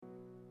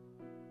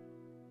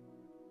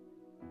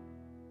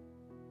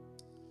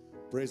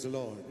Praise the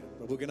Lord.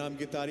 प्रभु के नाम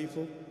की तारीफ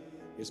हो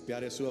इस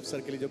प्यारे सुअवसर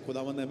के लिए जो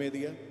खुदावंद ने हमें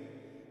दिया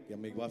कि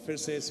हम एक बार फिर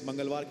से इस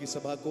मंगलवार की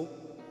सभा को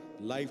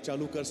लाइव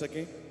चालू कर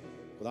सकें।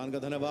 खुदा का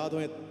धन्यवाद हो।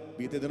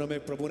 बीते दिनों में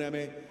प्रभु ने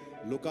हमें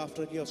लुक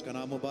आफ्टर किया, उसका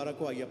नाम मुबारक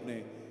हो। आइए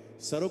अपने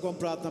सरों को हम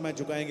प्रार्थना में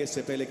झुकाएंगे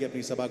इससे पहले कि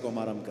अपनी सभा को हम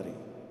आरंभ करें।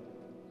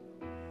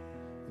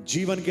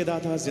 जीवन के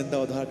दाता जिंदा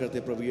उद्धार करते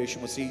प्रभु यीशु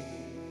मसीह,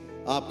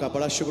 आपका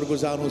बड़ा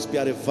शुक्रगुजार हूं उस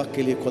प्यारे वक्त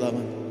के लिए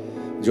खुदावंद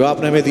जो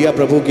आपने हमें दिया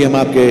प्रभु कि हम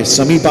आपके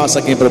समीप आ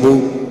सकें। प्रभु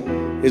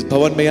इस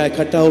भवन में यहाँ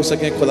इकट्ठा हो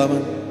सकें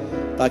खुदावंद,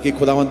 ताकि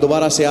खुदावंद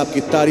दोबारा से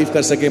आपकी तारीफ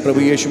कर सकें। प्रभु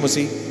यीशु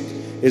मसीह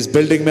इस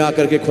बिल्डिंग में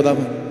आकर के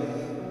खुदावंद,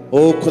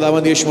 ओ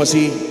खुदावंद यीशु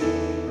मसीह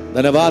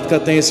धन्यवाद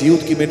करते हैं इस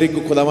यूथ की मीटिंग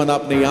को खुदावंद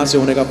आपने यहाँ से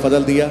होने का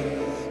फजल दिया।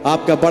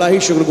 आपका बड़ा ही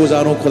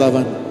शुक्रगुजार हूं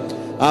खुदावंद।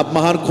 आप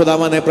महान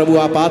खुदावंद हैं प्रभु।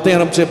 आप आते हैं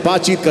और हमसे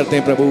बातचीत करते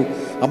हैं प्रभु।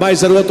 हमारी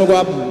जरूरतों को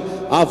आप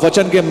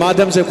वचन के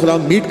माध्यम से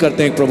खुदावंद मीट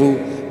करते हैं प्रभु।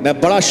 मैं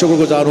बड़ा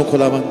शुक्रगुजार हूं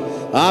खुदावंद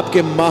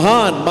आपके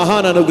महान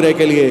महान अनुग्रह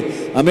के लिए,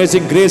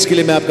 अमेजिंग ग्रेस के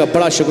लिए मैं आपका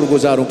बड़ा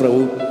शुक्रगुजार हूं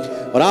प्रभु।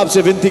 और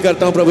आपसे विनती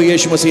करता हूं प्रभु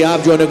यीशु मसीह, आप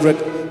जो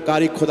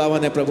अनुग्रहकारी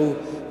खुदावंद है प्रभु,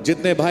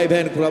 जितने भाई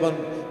बहन खुदावंद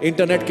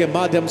इंटरनेट के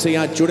माध्यम से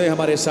यहाँ जुड़े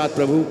हमारे साथ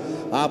प्रभु,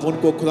 आप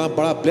उनको खुदा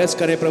बड़ा ब्लेस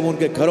करें प्रभु,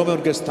 उनके घरों में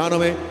उनके स्थानों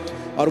में,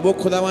 और वो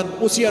खुदावंद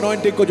उसी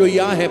अनॉइंटिंग को जो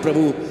यहाँ है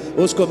प्रभु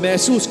उसको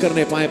महसूस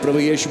करने पाए प्रभु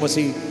यीशु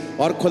मसीह,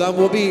 और खुदा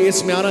वो भी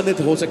इसमें आनंदित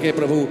हो सके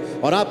प्रभु,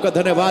 और आपका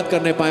धन्यवाद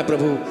करने पाए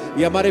प्रभु।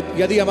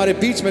 यदि हमारे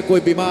बीच में कोई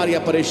बीमार या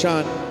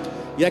परेशान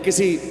या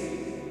किसी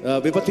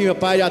विपत्ति में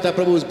पाया जाता है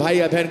प्रभु, उस भाई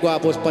या बहन को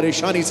आप उस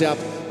परेशानी से आप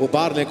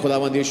उबार लें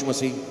खुदावंद यीशु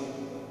मसीह।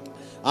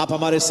 आप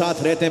हमारे साथ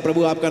रहते हैं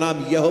प्रभु। आपका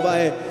नाम यहोवा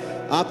है,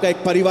 आपका एक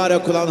परिवार है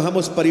खुदावंद, हम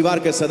उस परिवार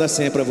के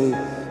सदस्य हैं प्रभु।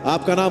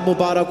 आपका नाम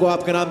मुबारक हो,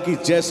 आपके नाम की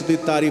जय स्तुति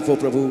तारीफ हो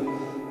प्रभु।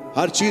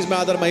 हर चीज में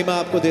आदर महिमा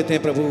आपको देते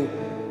हैं प्रभु।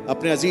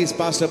 अपने अजीज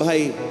पास्टर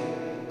भाई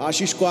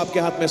आशीष को आपके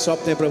हाथ में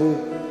सौंपते हैं प्रभु,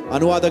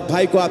 अनुवादक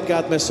भाई को आपके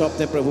हाथ में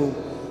सौंपते हैं प्रभु।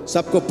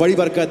 सबको बड़ी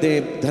बरकत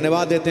दें,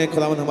 धन्यवाद देते हैं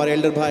खुदावंद। हमारे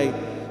एल्डर भाई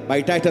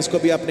टाइटस को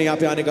भी आपने यहाँ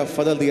पे आने का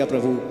फजल दिया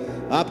प्रभु।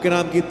 आपके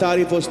नाम की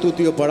तारीफ हो,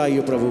 स्तुति हो, बड़ाई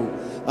हो प्रभु।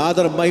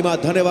 आदर महिमा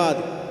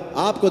धन्यवाद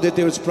आपको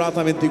देते हुए इस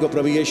प्रार्थना विनती को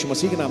प्रभु यीशु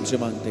मसीह के नाम से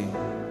मांगते हैं,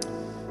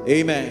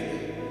 आमीन।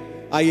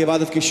 आइए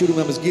इबादत के शुरू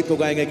में हम इस गीत को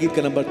गाएंगे, गीत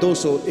का नंबर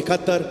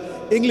 271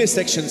 इंग्लिश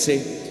सेक्शन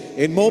से।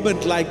 In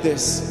moment like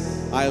this,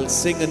 I'll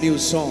sing a new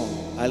song.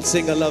 I'll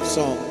sing a love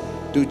song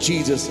to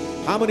Jesus.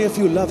 How many of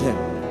you love him?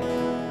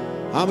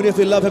 How many of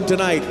you love him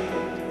tonight?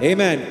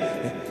 Amen.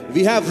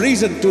 We have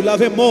reason to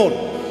love him more.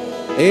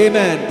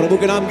 Amen. प्रभु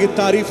के नाम की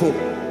तारीफ हो।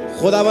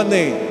 खुदावंद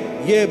ने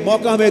ये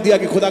मौका हमें दिया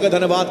कि खुदा का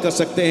धन्यवाद कर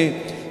सकते हैं,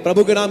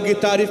 प्रभु के नाम की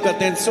तारीफ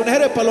करते हैं।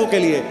 सुनहरे पलों के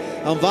लिए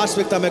हम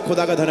वास्तविकता में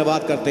खुदा का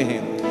धन्यवाद करते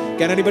हैं।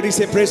 Can anybody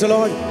say praise the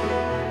Lord?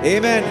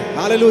 Amen.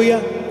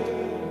 Hallelujah.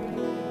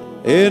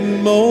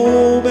 In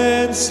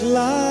moments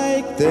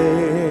like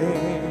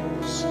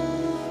this,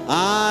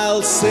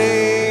 I'll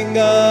sing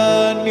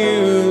a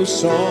new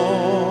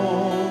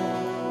song.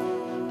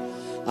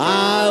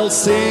 I'll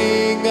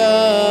sing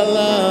a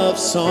love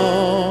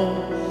song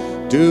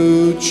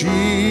to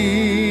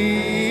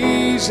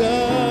Jesus.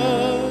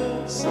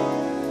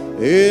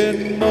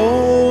 In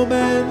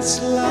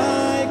moments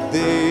like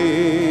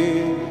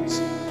this,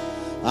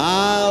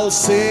 I'll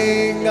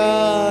sing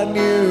a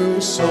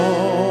new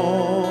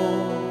song.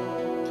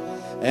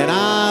 And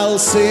I'll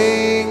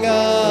sing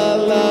a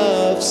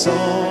love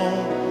song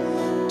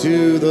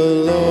to the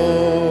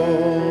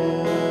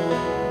Lord,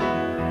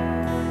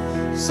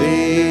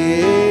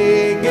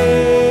 singing,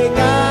 I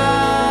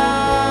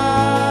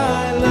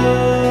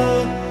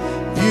love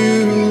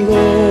you,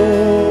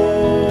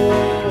 Lord,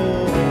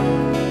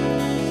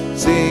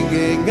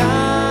 singing, I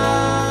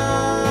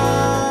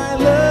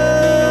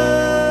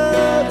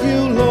love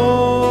you,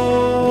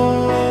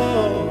 Lord,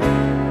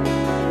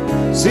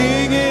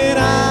 singing,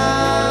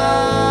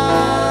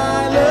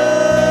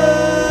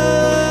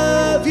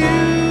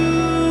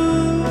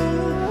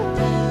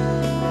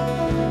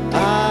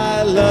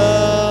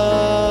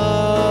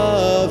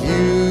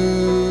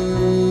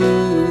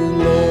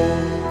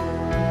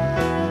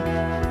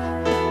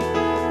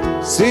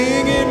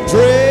 singing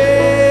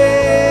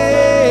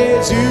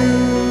praise you,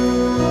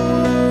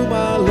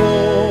 my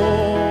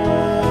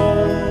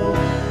Lord,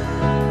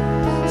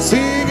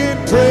 singing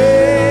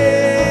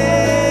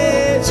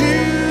praise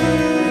you,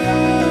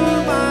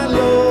 my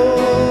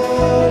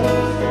Lord,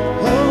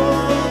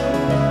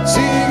 oh,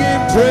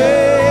 singing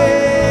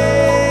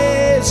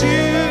praise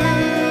you,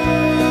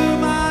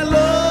 my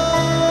Lord,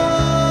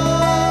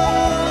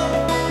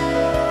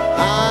 I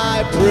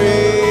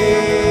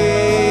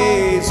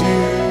praise you.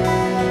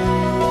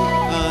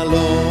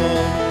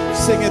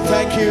 Singing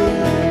thank you,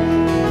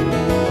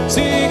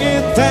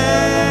 singing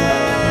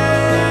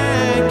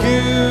thank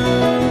you,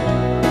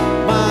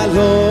 my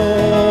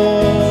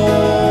Lord,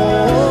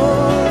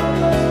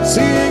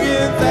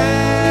 singing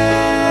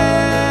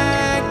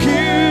thank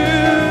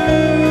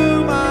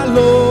you, my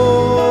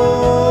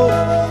Lord,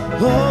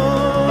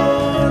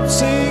 oh,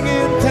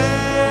 singing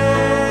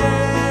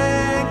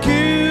thank you,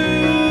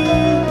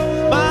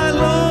 my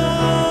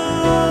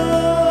Lord,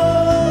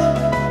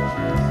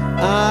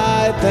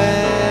 I thank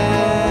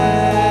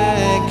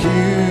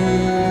you.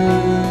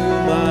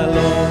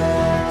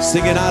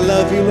 Singing, I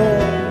love you,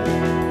 Lord.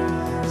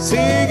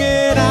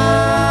 Singing,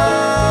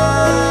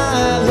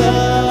 I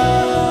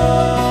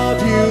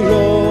love you,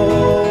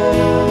 Lord.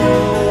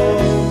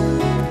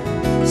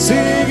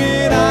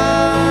 Singing,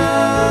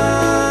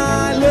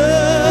 I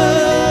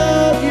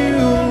love you,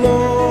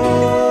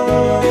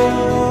 Lord.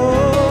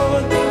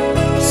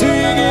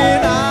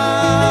 Singing, I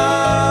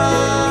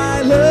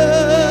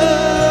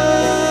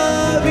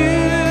love you.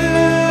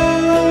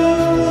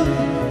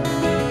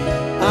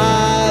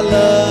 I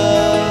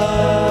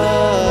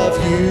love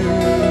you,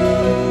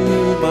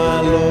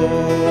 my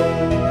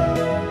Lord.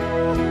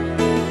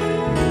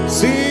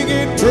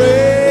 Singing,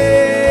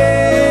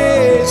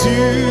 praise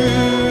you,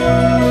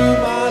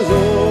 my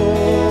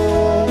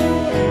Lord.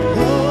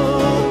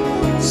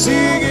 Oh,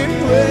 singing,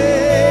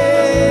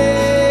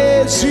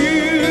 praise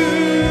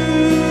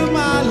you,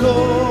 my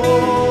Lord.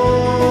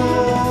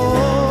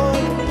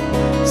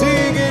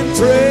 Singing,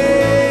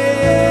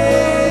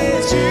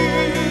 praise you,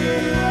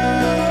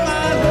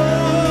 my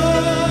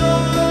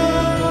Lord.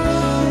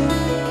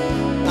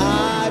 I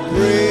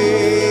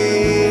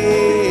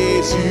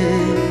praise you,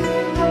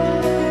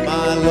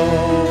 my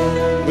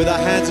Lord. With our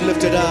hands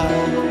lifted up,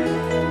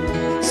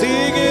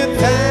 singing,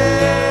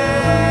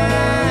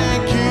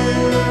 thank you,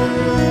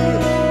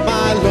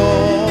 my Lord.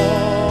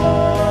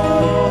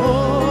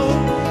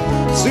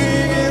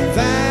 Singing,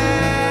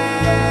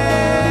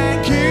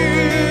 thank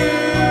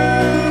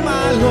you,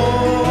 my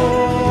Lord.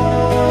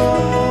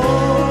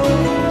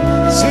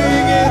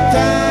 Singing,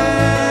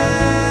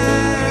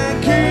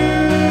 thank you,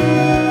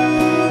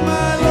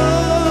 my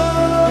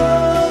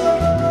Lord.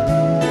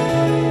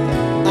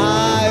 I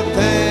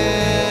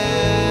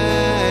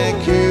thank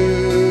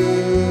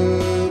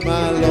you,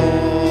 my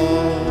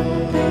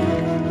Lord.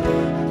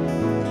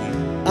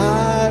 I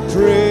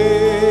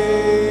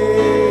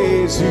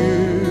praise you,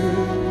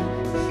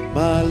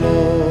 my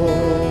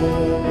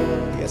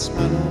Lord. Yes,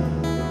 my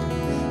Lord.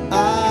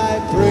 I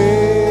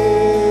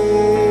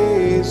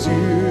praise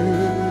you,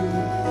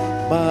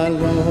 my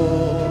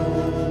Lord.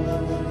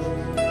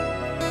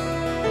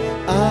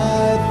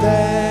 I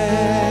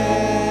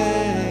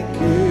thank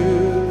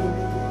you,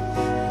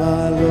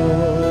 my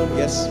Lord.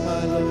 Yes,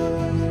 my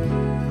Lord.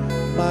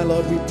 My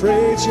Lord, we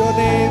praise your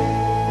name.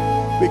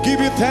 We give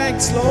you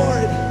thanks,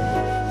 Lord,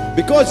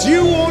 because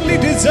you only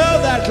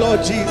deserve that,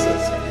 Lord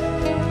Jesus.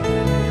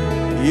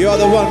 You are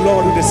the one,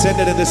 Lord, who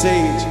descended in this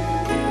age,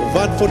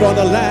 1 foot on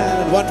the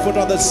land, 1 foot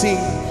on the sea,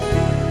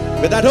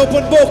 with that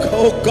open book,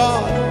 oh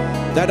God,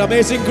 that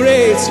amazing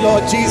grace,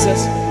 Lord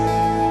Jesus,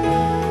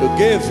 to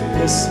give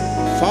this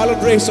fallen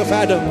race of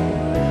Adam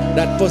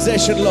that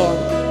possession, Lord,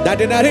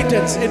 that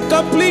inheritance in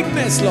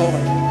completeness, Lord.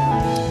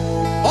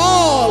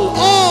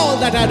 All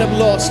that Adam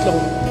lost,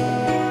 Lord.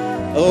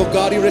 Oh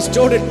God, you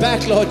restored it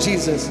back, Lord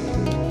Jesus.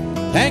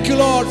 Thank you,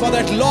 Lord, for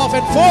that law of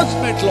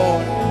enforcement,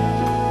 Lord.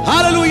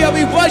 Hallelujah,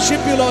 we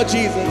worship you, Lord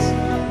Jesus.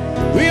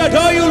 We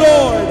adore you,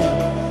 Lord.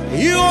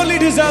 You only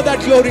deserve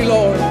that glory,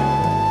 Lord.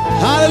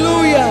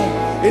 Hallelujah.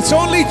 It's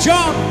only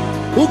John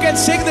who can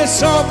sing this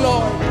song,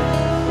 Lord,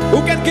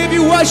 who can give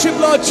you worship,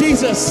 Lord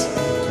Jesus.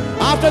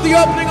 After the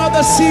opening of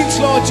the seals,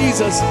 Lord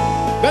Jesus,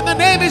 when the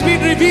name is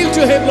being revealed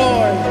to him,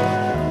 Lord.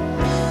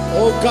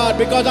 Oh God,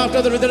 because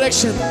after the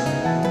resurrection,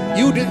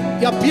 you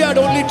appeared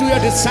only to your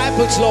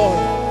disciples, Lord,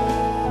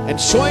 and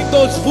showing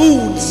those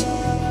wounds,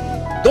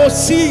 those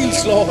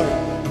seals, Lord.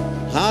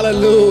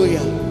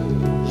 Hallelujah.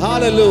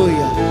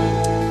 Hallelujah.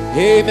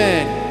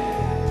 Amen.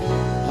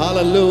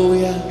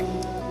 Hallelujah.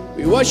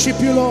 We worship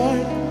you,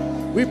 Lord.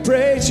 We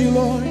praise you,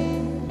 Lord.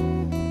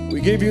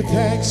 We give you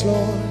thanks,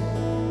 Lord.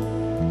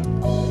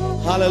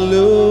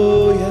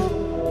 Hallelujah.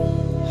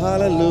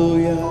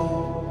 Hallelujah.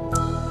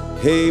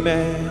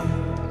 Amen.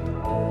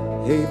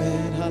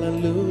 Amen.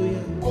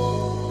 Hallelujah.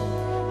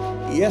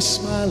 Yes,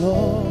 my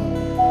Lord.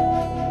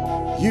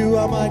 You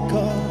are my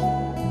God.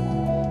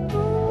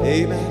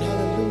 Amen.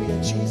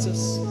 Hallelujah,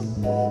 Jesus.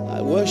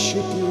 I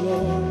worship you,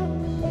 Lord.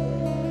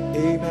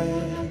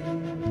 Amen.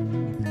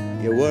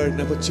 Your word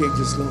never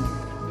changes, Lord.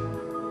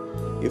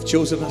 You've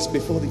chosen us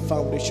before the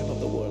foundation of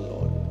the world,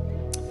 Lord.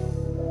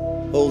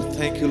 Oh,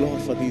 thank you,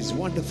 Lord, for these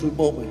wonderful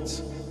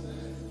moments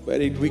where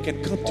we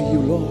can come to you,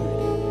 Lord,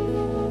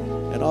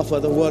 and offer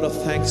the word of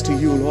thanks to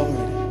you, Lord.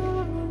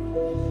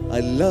 I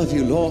love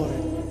you, Lord.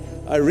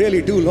 I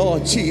really do,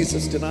 Lord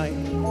Jesus, tonight.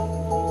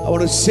 I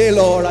want to say,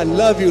 Lord, I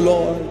love you,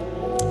 Lord.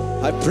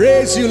 I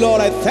praise you, Lord.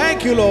 I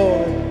thank you,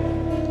 Lord,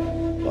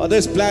 for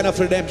this plan of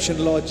redemption,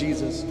 Lord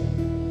Jesus.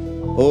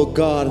 Oh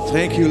God,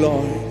 thank you,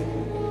 Lord.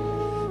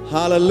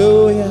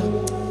 Hallelujah.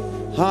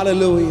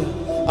 Hallelujah.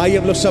 आइए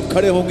हम लोग सब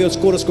खड़े होंगे उस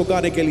coarse को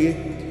गाने के लिए.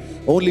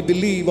 Only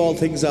believe all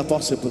things are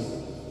possible.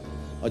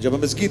 और जब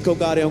हम इस गीत को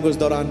गा रहे होंगे उस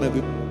दौरान मैं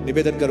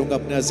निवेदन करूंगा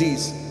अपने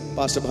अजीज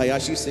पास्टर भाई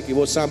आशीष से कि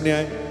वो सामने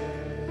आए,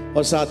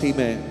 और साथ ही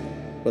मैं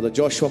ब्रदर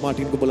जोशुआ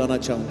मार्टिन को बुलाना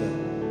चाहूंगा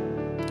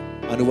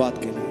अनुवाद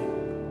के लिए.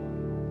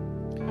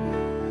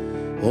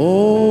 Only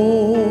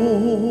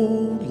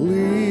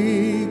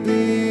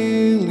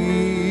believe.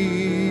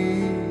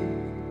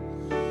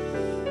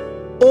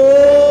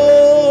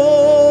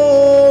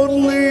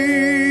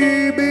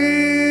 Only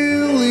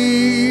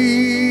believe.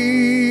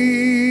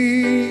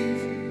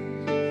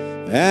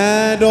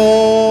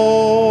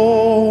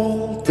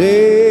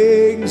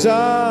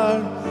 are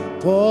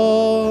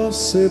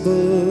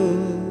possible.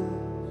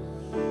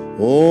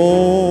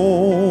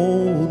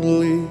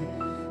 Only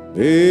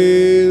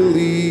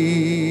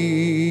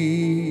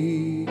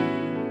believe.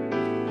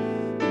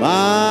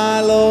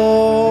 My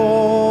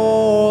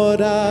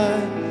Lord, I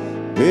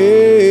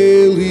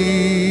believe.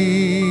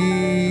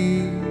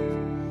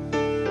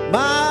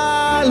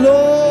 My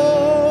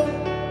Lord,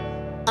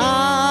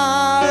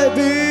 I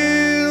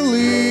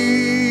believe.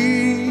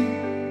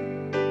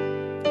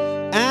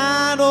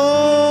 And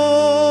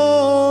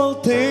all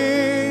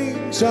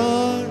things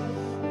are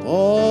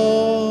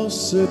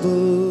possible.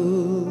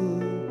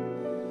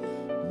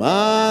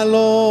 My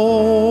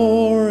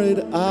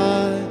Lord,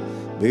 I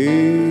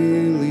believe.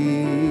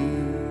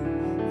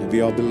 And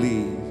we all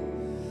believe.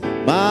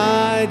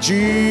 My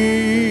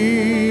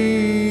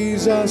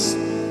Jesus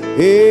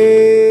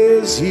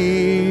is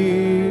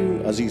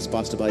here. Aziz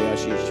Pastor Bhai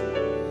Ashish.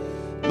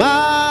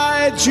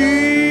 My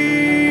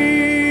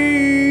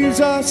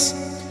Jesus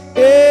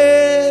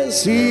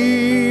is here.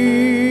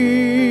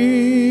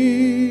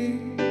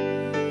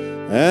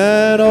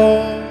 And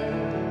all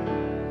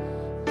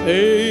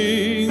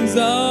things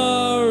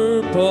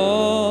are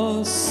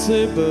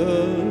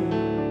possible.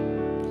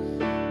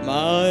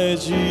 My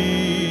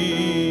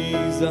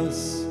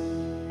Jesus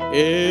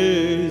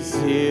is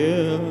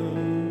here.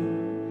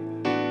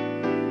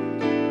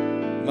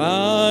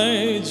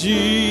 My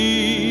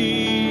Jesus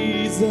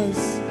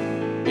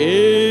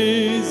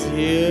is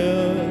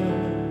here.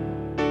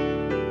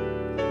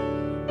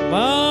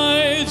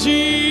 My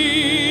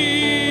Jesus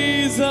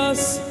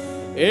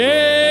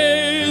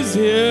is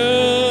here.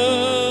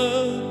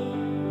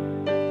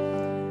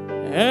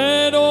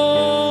 And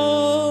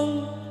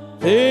all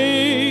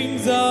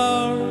things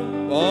are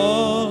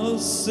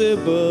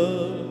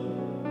possible.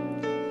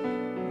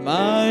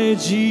 My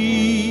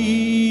Jesus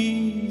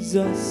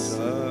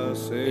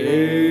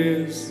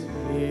is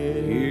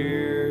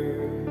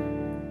here.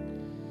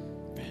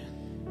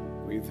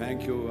 We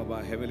thank you,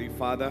 our Heavenly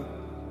Father,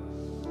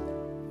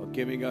 for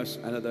giving us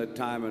another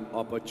time and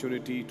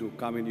opportunity to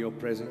come in your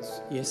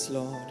presence. Yes,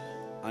 Lord.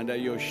 Under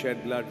your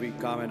shed blood, we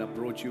come and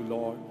approach you,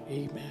 Lord.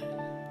 Amen.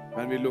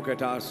 When we look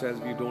at ourselves,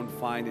 we don't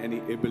find any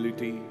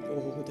ability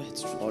Oh,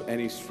 that's true. or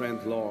any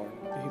strength, Lord.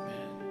 Amen.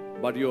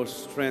 But your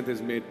strength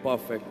is made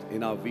perfect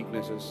in our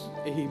weaknesses.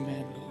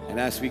 Amen, Lord. And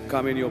as we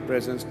come in your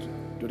presence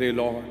today,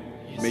 Lord,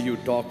 Yes. may you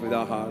talk with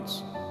our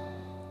hearts.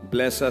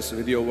 Bless us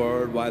with your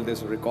word while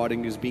this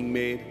recording is being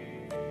made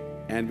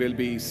and will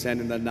be sent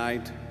in the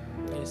night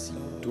Yes,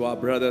 Lord. to our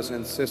brothers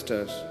and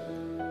sisters.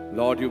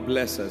 Lord, you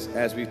bless us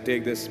as we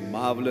take this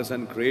marvelous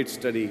and great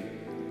study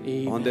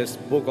Amen. on this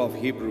book of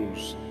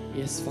Hebrews.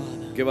 Yes,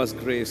 Father. Give us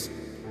grace.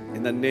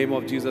 In the name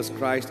of Jesus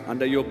Christ,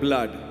 under your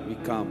blood, we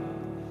come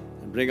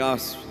and bring our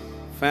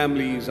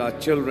families, our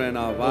children,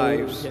 our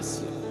wives, Oh,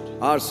 yes,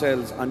 Lord.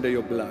 ourselves under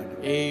your blood.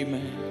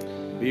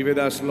 Amen. Be with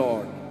us,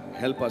 Lord.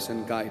 Help us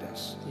and guide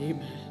us.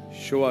 Amen.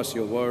 Show us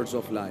your words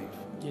of life.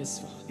 Yes,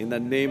 Father. In the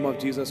name of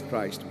Jesus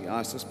Christ, we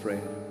ask this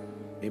prayer.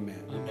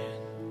 Amen. Amen.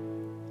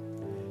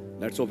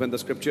 Let's open the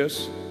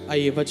scriptures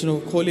आइए वचनों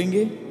को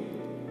खोलेंगे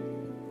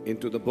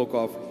into the book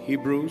of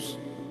Hebrews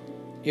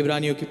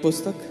इब्रानियों की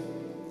पुस्तक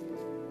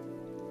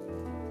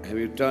and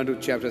we turn to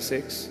chapter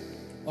 6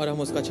 और हम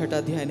उसका छठा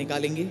अध्याय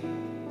निकालेंगे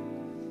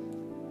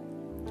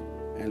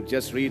and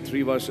just read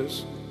 3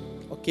 verses.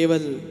 और केवल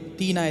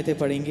 3 आयतें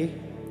पढ़ेंगे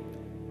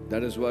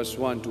That is verse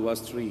 1 to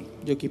verse 3.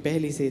 जो कि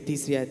पहली से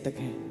तीसरी आयत तक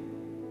हैं।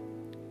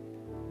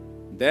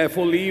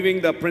 Therefore,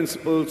 leaving the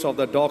principles of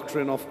the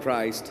doctrine of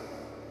Christ,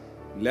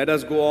 let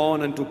us go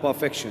on unto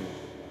perfection,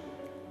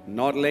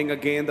 not laying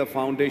again the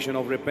foundation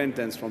of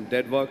repentance from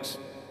dead works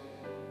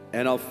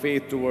and of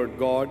faith toward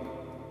God,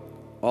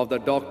 of the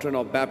doctrine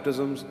of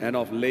baptisms and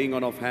of laying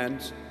on of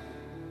hands,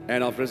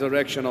 and of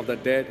resurrection of the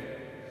dead,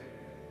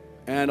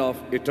 and of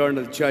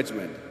eternal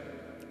judgment.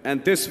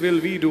 And this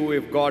will we do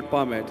if God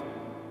permit.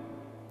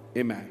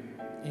 Amen.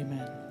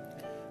 Amen.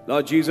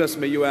 Lord Jesus,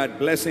 may you add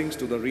blessings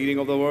to the reading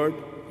of the word.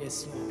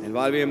 Yes, Lord. And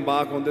while we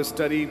embark on this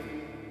study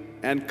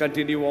and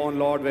continue on,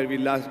 Lord, where we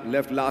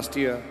left last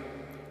year,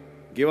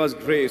 give us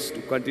grace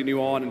to continue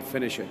on and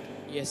finish it.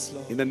 Yes,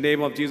 Lord. In the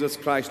name of Jesus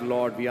Christ,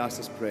 Lord, we ask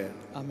this prayer.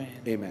 Amen.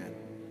 Amen.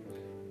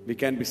 We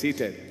can be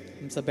seated.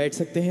 हम सब बैठ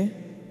सकते हैं।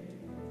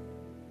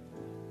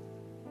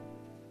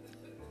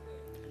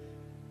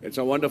 It's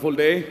a wonderful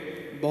day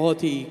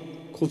बहुत ही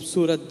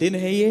खूबसूरत दिन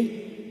है ये,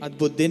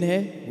 अद्भुत दिन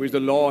है which the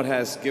Lord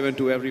has given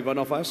to every one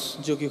of us.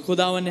 जो कि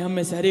खुदावन ने हम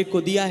में से हर एक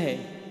को दिया है।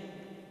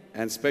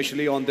 And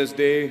especially on this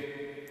day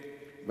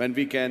when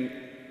we can,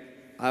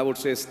 I would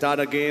say, start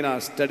again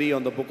our study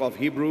on the book of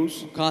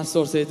Hebrews. खास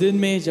तौर से दिन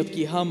में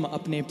जबकि हम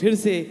अपने फिर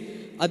से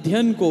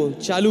अध्ययन को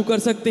चालू कर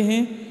सकते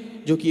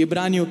हैं जो कि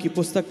इब्रानियों की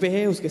पुस्तक पे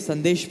है, उसके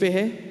संदेश पे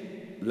है।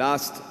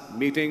 Last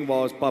meeting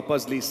was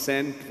purposely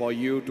sent for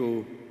you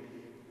to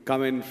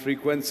come in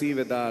frequency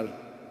with our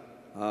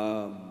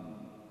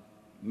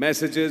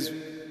messages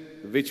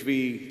which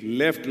we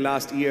left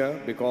last year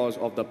because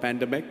of the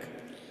pandemic.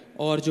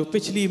 और जो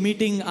पिछली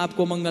मीटिंग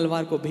आपको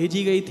मंगलवार को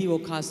भेजी गई थी वो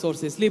खास तौर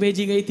से इसलिए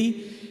भेजी गई थी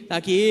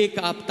ताकि एक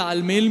आप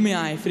तालमेल में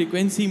आए,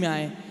 फ्रीक्वेंसी में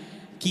आए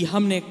कि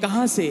हमने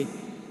कहाँ से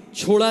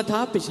छोड़ा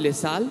था पिछले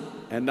साल।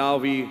 And now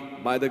we,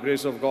 by the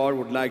grace of God,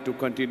 would like to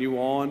continue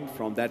on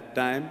from that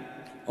time.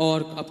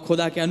 और अब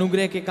खुदा के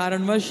अनुग्रह के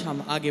कारणवश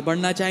हम आगे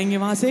बढ़ना चाहेंगे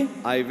वहां से।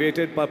 I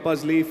waited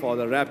purposely for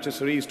the rapture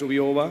series to be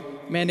over.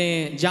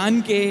 मैंने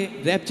जान के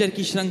रैप्चर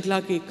की श्रृंखला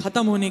के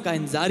खत्म होने का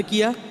इंतजार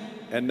किया।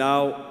 And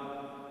now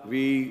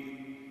we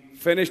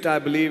finished, I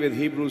believe, with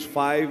Hebrews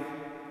 5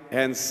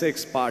 and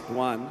 6 part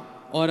 1.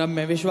 और अब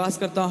मैं विश्वास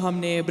करता हूँ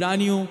हमने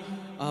इब्रानियों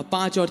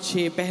 5 और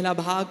 6 पहला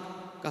भाग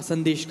का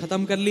संदेश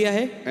खत्म कर लिया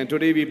है। And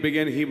today we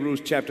begin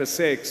Hebrews chapter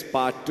 6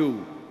 part 2.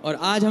 और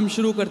आज हम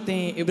शुरू करते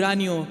हैं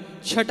इब्रानियों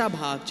छठा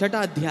भाग, छठा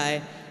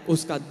अध्याय,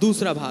 उसका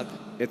दूसरा भाग।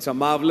 It's a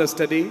marvelous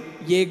study.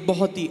 ये एक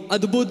बहुत ही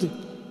अद्भुत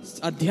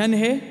अध्ययन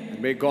है।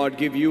 May God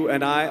give you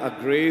and I a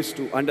grace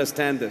to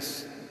understand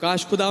this.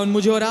 काश खुदावन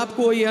मुझे और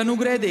आपको ये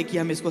अनुग्रह दे कि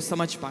हम इसको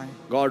समझ पाएं।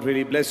 God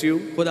really bless you.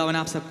 खुदावन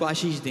आप सबको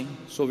आशीष दें।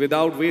 So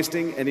without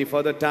wasting any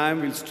further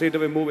time, we'll straight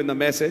away move in the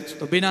message.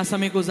 तो बिना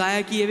समय को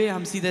जाया किए हुए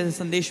हम सीधे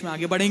संदेश में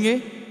आगे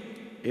बढ़ेंगे।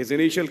 His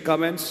initial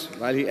comments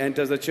while he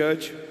enters the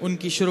church.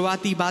 उनकी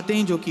शुरुआती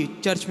बातें जो कि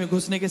चर्च में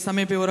घुसने के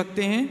समय पे वो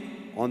रखते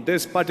हैं। On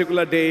this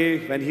particular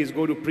day when he's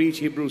going to preach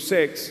Hebrews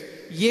 6,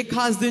 ये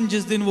खास दिन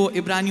जिस दिन वो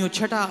इब्रानियों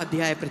छठा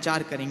अध्याय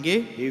प्रचार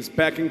करेंगे, he's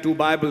packing 2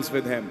 Bibles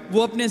with him.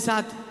 वो अपने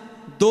साथ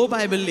 2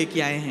 बाइबल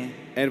लेके आए हैं।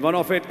 And one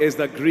of it is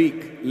the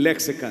Greek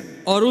lexicon.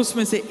 और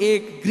उसमें से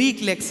एक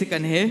ग्रीक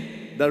लेक्सिकन है।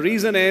 The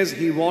reason is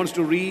he wants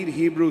to read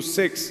Hebrews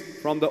 6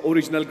 from the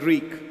original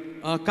Greek.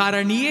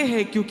 कारण ये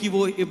है क्योंकि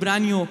वो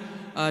इब्रानियों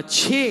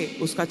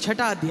 6 उसका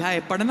छठा अध्याय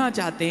पढ़ना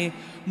चाहते हैं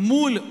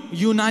मूल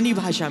यूनानी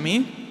भाषा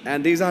में।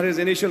 And these are his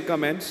initial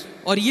comments.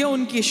 और ये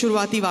उनके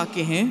शुरुआती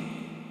वाक्य हैं।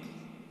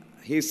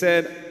 He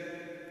said,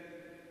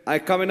 I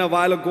come in a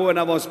while ago and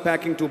I was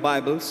packing 2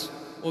 Bibles.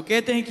 वो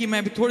कहते हैं कि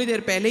मैं थोड़ी देर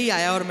पहले ही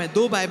आया और मैं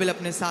 2 बाइबल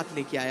अपने साथ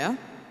लेके आया।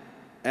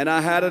 And I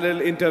had a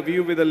little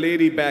interview with a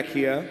lady back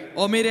here.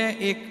 और मेरे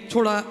एक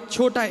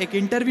छोटा एक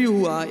इंटरव्यू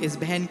हुआ इस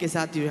बहन के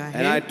साथ जो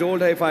And I है।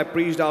 told her if I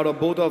preached out of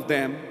both of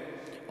them,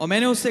 और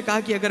मैंने उससे कहा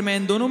कि अगर मैं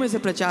इन दोनों में से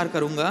प्रचार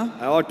करूंगा,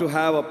 I ought to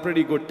have a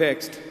pretty good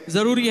text.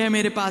 जरूरी है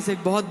मेरे पास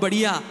एक बहुत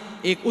बढ़िया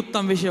एक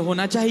उत्तम विषय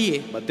होना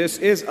चाहिए। But this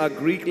is a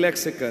Greek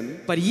lexicon.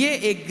 पर ये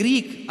एक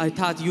ग्रीक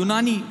अर्थात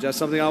यूनानी Just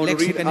something I want to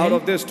read lexicon out है।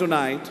 of this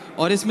tonight.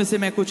 और इसमें से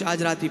मैं कुछ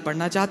आज रात्रि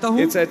पढ़ना चाहता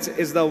हूँ।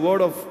 It's the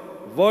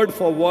word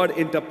for word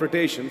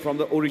interpretation from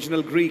the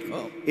original Greek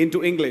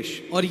into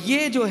English. और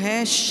ये जो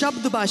है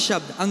शब्द बा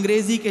शब्द,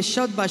 अंग्रेजी के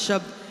शब्द बा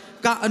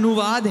शब्द का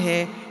अनुवाद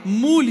है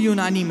मूल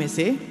यूनानी में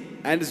से।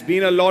 And it's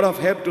been a lot of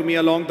help to me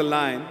along the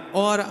line.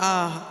 और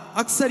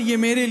अक्सर ये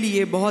मेरे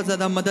लिए बहुत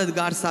ज्यादा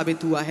मददगार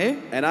साबित हुआ है।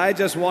 And I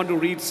just want to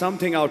read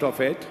something out of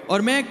it.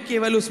 और मैं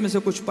केवल उसमें से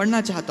कुछ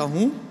पढ़ना चाहता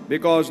हूँ।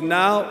 Because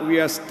now we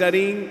are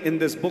studying in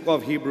this book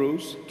of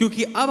Hebrews.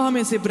 क्योंकि अब हम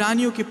इस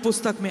इब्रानियों की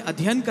पुस्तक में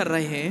अध्ययन कर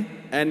रहे हैं।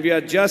 And we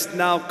are just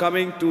now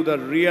coming to the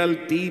real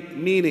deep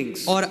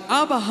meanings. और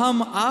अब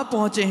हम आ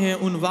पहुंचे हैं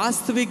उन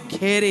वास्तविक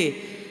गहरे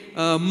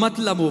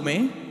मतलबों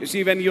में। You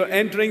see, when you're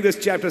entering this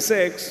chapter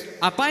 6,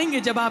 आप पाएंगे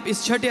जब आप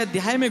इस छठे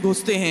अध्याय में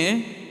घुसते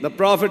हैं, the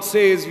prophet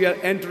says we are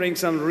entering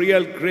some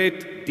real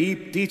great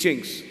deep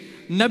teachings.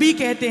 नबी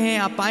कहते हैं,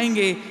 आप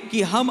पाएंगे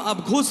कि हम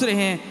अब घुस रहे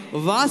हैं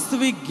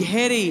वास्तविक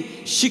गहरी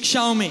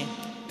शिक्षाओं में।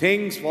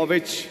 Things for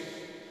which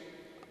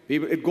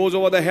it goes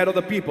over the head of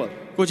the people.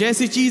 कुछ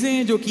ऐसी चीजें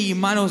हैं जो कि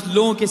मानो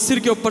लोगों के सिर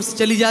के ऊपर से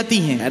चली जाती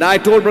हैं। And I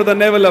told Brother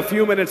Neville a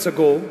few minutes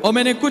ago, और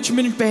मैंने कुछ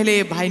मिनट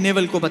पहले भाई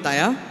नेवल को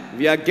बताया,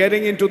 we are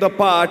getting into the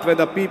part where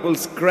the people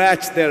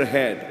scratch their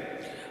head.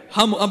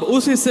 हम अब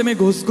उस हिस्से में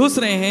घुस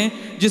रहे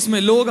हैं जिसमें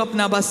लोग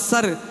अपना बस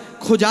सर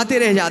खुजाते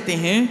रह जाते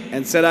हैं।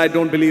 And said, I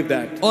don't believe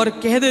that. और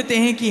कह देते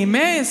हैं कि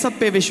मैं सब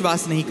पे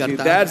विश्वास नहीं See,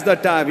 करता। that's the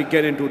time we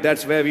get into.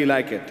 That's where we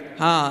like it.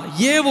 हाँ,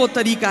 ये वो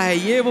तरीका है,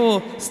 ये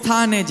वो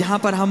स्थान है जहां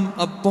पर हम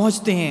अब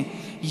पहुंचते हैं।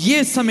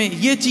 ये समय,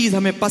 ये चीज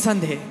हमें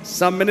पसंद है।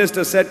 Some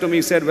minister said to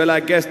me, said, well, I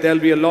guess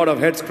there'll be a lot of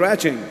head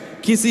scratching.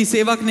 किसी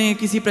सेवक ने,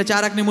 किसी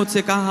प्रचारक ने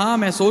मुझसे कहा, हाँ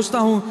मैं सोचता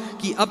हूँ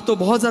कि अब तो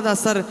बहुत ज्यादा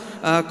सर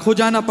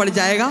खुजाना पड़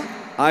जाएगा।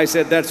 I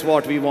said, that's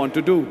what we want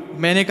to do.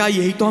 मैंने कहा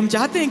यही तो हम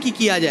चाहते हैं कि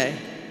किया जाए।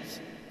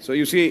 So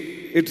you see,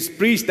 it's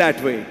preached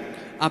that way.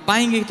 आप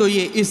पाएंगे तो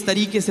ये इस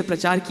तरीके से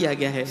प्रचार किया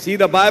गया है। See,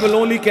 the Bible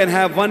only can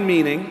have one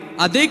meaning.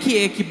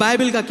 देखिए कि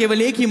बाइबल का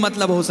केवल एक ही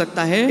मतलब हो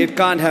सकता है। It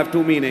can't have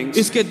 2 meanings.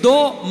 इसके 2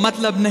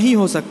 मतलब नहीं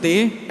हो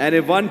सकते। And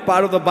if one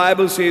part of the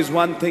Bible says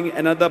one thing,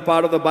 another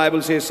part of the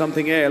Bible says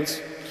something else,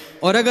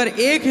 और अगर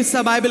एक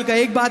हिस्सा बाइबल का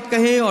एक बात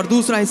कहे और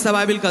दूसरा हिस्सा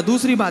बाइबल का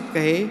दूसरी बात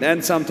कहे,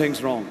 then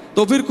something's wrong.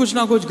 तो फिर कुछ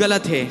ना कुछ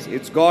गलत है।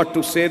 It's got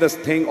to say this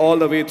thing all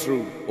the way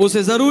through.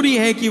 उसे जरूरी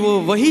है कि वो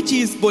वही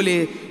चीज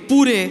बोले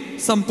पूरे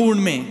संपूर्ण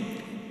में।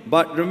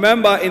 But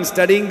remember, in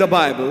studying the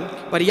Bible,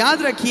 पर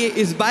याद रखिए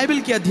इस बाइबल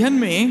के अध्ययन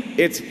में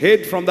It's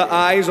hid from the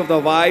eyes of the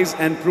wise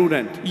and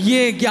prudent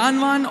ये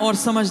ज्ञानवान और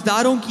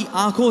समझदारों की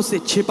आंखों से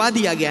छिपा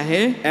दिया गया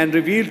है and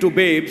revealed to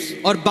babes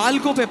और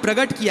बालकों पे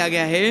प्रकट किया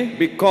गया है,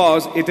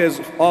 because it is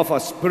of a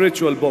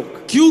spiritual book.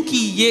 क्योंकि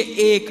ये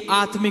एक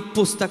आत्मिक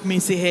पुस्तक में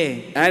से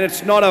है And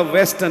it's not a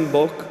Western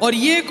book, और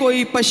ये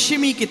कोई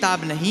पश्चिमी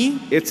किताब नहीं,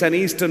 it's an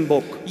Eastern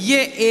book.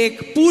 ये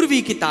एक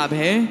पूर्वी किताब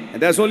है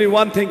And there's only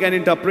one thing can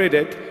interpret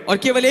it, और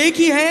केवल एक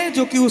ही है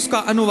जो कि उसका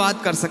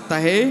अनुवाद कर सकता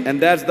है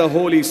and that's the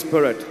Holy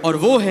Spirit. और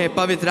वो है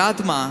पवित्र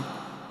आत्मा।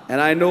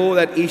 And I know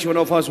that each one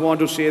of us want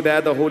to say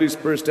that the Holy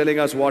Spirit is telling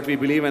us what we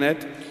believe in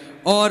it.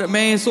 और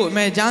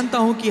मैं जानता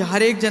हूं कि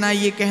हर एक जना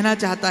ये कहना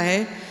चाहता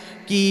है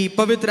कि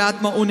पवित्र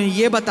आत्मा उन्हें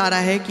ये बता रहा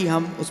है कि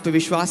हम उस पर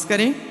विश्वास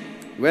करें।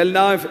 Well,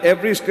 now if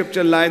every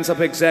scripture lines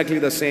up exactly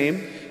the same,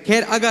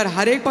 खैर अगर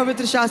हर एक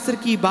पवित्र शास्त्र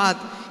की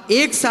बात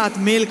एक साथ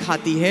मेल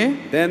खाती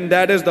है then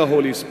that is the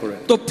Holy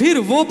Spirit. तो फिर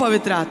वो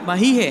पवित्र आत्मा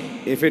ही है।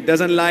 If it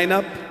doesn't line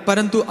up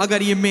परंतु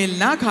अगर ये मेल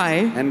ना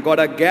खाए and got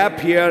a gap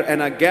here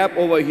and a gap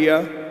over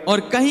here, और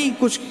कहीं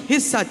कुछ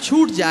हिस्सा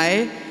छूट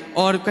जाए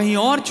और कहीं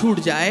और छूट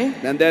जाए,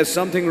 then there's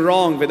something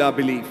wrong with our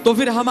belief. तो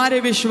फिर हमारे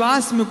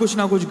विश्वास में कुछ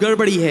ना कुछ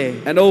गड़बड़ी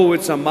है। And oh,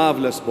 it's a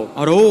marvelous book.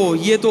 और ओ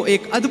ये तो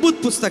एक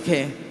अद्भुत पुस्तक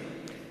है।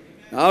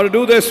 Now to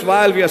do this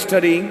while we are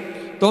studying,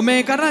 तो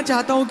मैं करना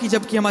चाहता हूं कि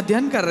जबकि हम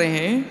अध्ययन कर रहे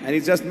हैं, and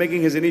he's just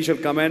making his initial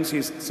comments.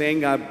 He's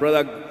saying, our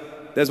brother,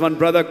 there's one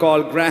brother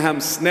called Graham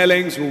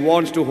Snellings who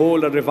wants to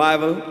hold a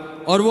revival.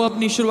 और वो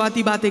अपनी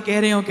शुरुआती बातें कह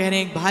रहे हैं और कह रहे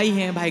हैं एक भाई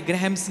हैं, भाई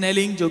ग्रैहम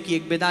स्नेलिंग, जो कि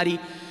एक बेदारी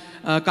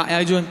का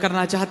आयोजन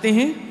करना चाहते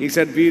हैं। He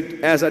said,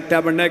 we as a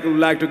tabernacle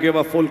would like to give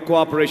a full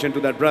cooperation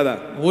to that brother.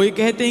 वो ये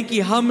कहते हैं कि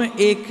हम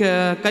एक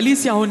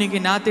कलीसिया होने के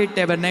नाते,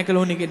 टैबरनेकल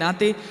होने के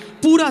नाते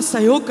पूरा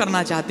सहयोग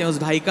करना चाहते हैं उस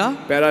भाई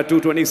का। Para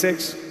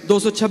 226.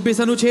 226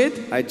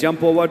 अनुच्छेद। I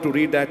jump over to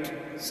read that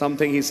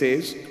something he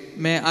says.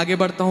 मैं आगे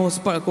बढ़ता हूँ उस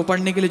को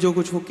पढ़ने के लिए जो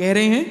कुछ वो कह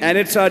रहे हैं। And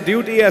it's our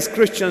duty as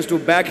Christians to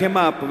back him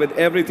up with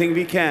everything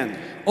we can.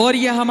 और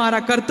यह हमारा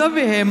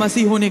कर्तव्य है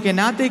मसीह होने के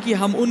नाते कि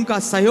हम उनका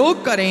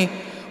सहयोग करें,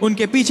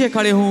 उनके पीछे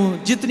खड़े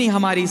हों जितनी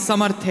हमारी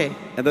समर्थ है।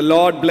 And the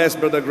Lord bless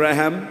Brother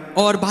Graham.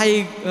 और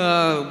भाई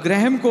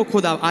ग्रैहम को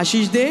खुदा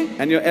आशीष दे।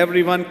 And you're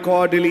everyone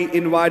cordially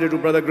invited to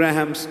Brother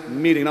Graham's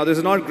meeting. Now this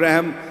is not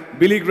Graham,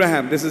 Billy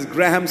Graham. This is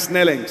Graham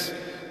Snellings.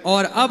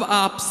 और अब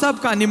आप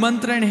सबका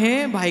निमंत्रण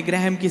है भाई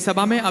ग्रैहम की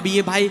सभा में। अब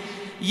ये भाई,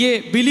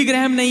 ये बिली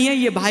ग्रैहम नहीं है,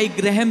 ये भाई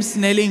ग्रैहम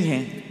स्नेलिंग है।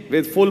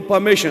 With full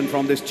permission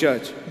from this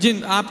church.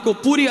 जिन आपको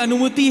पूरी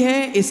अनुमति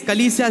है इस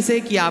कलीसिया से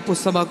कि आप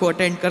उस सभा को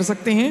अटेंड कर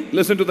सकते हैं।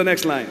 Listen to the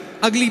next line.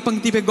 अगली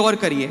पंक्ति पे गौर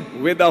करिए।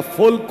 With a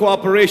full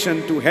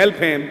cooperation to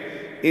help him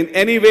in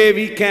any way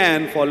we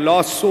can for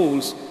lost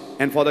souls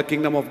and for the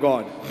kingdom of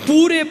God.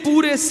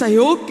 पूरे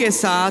सहयोग के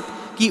साथ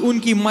कि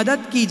उनकी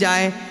मदद की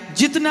जाए,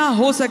 जितना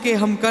हो सके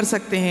हम कर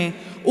सकते हैं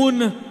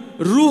उन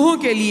रूहों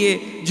के लिए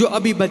जो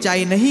अभी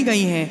बचाई नहीं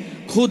गई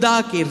हैं, खुदा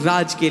के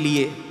राज के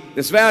लिए।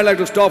 This is where I'd like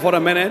to stop for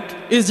a minute.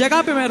 इस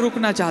जगह पे मैं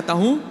रुकना चाहता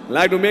हूँ। I'd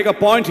like to make a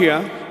point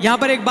here. यहाँ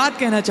पर एक बात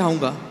कहना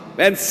चाहूंगा।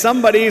 When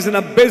somebody is in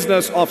a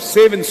business of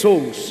saving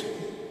souls,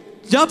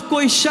 जब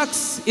कोई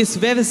शख्स इस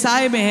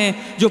व्यवसाय में है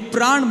जो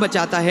प्राण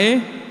बचाता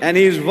है and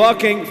he is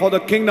working for the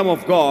kingdom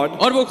of God,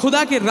 और वो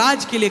खुदा के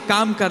राज के लिए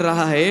काम कर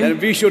रहा है, then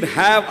we should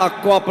have a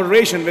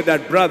cooperation with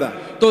that brother.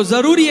 तो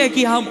जरूरी है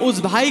कि हम उस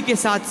भाई के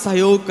साथ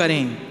सहयोग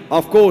करें।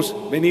 Of course,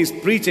 when he is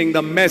preaching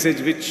the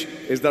message which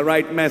is the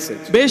right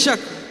message. बेशक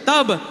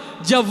तब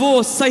जब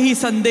वो सही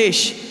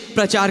संदेश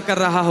प्रचार कर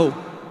रहा हो।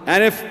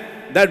 And if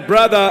that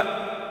brother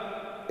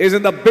is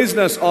in the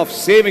business of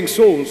saving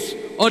souls,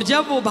 और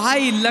जब वो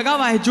भाई लगा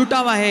हुआ है, जुटा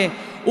हुआ है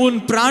उन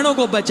प्राणों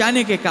को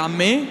बचाने के काम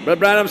में, Brother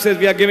Branham says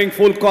we are giving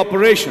full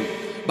cooperation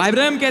भाई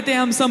ब्रह्म कहते हैं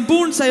हम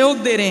संपूर्ण सहयोग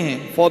दे रहे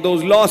हैं for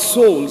those lost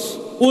souls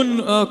उन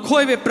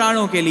खोए हुए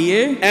प्राणों के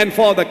लिए and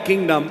for the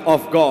kingdom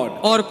of God.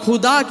 और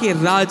खुदा के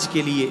राज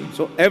के लिए।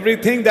 So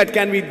everything that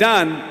can be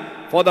done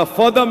for the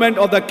furtherment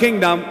of the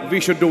kingdom, we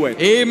should do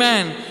it.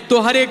 आमेन। तो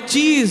हर एक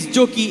चीज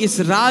जो कि इस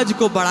राज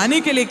को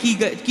बढ़ाने के लिए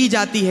की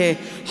जाती है,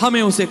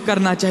 हमें उसे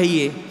करना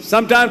चाहिए।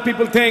 Sometimes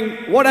people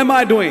think, what am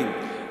I doing?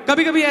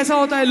 कभी कभी ऐसा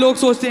होता है, लोग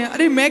सोचते हैं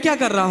अरे मैं क्या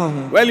कर रहा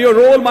हूँ। Well, your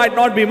role might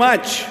not be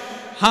much.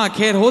 हाँ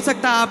खैर हो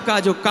सकता है आपका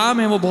जो काम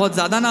है वो बहुत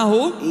ज्यादा ना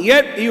हो,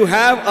 Yet you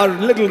have a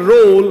little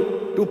role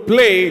to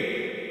play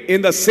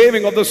in the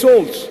saving of the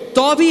souls.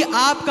 तो भी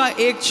आपका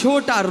एक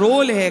छोटा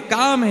रोल है,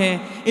 काम है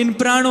इन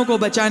प्राणों को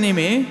बचाने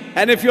में।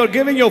 And if you're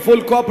giving your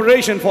full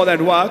cooperation for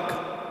that work,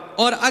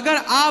 और अगर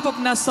आप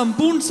अपना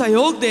संपूर्ण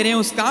सहयोग दे रहे हैं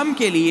उस काम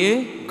के लिए,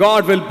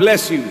 God will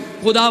bless you.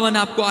 खुदावन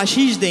आपको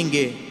आशीष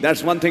देंगे।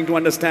 That's one thing to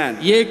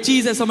understand. ये एक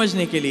चीज है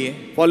समझने के लिए,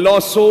 For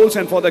lost souls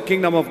and for the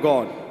kingdom of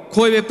God.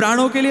 खोए हुए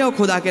प्राणों के लिए और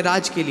खुदा के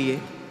राज के लिए।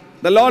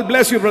 The Lord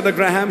bless you, Brother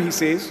Graham, he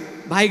says.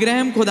 भाई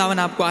ग्रैहम, खुदावन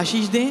आपको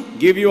आशीष दें,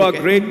 Give you a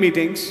great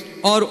meetings.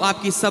 और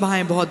आपकी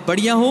सभाएं बहुत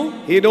बढ़िया हो।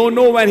 He don't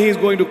know when he is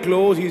going to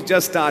close. He's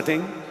just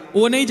starting.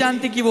 वो नहीं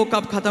जानते कि वो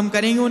कब खत्म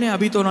करेंगे उन्हें,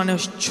 अभी तो उन्होंने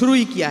शुरू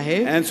ही किया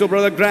है। And so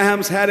Brother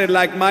Graham's had it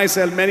like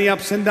myself, many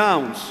ups and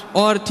downs.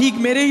 और ठीक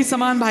मेरे ही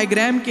समान भाई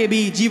ग्रैम के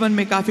भी जीवन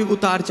में काफी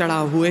उतार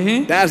चढ़ाव हुए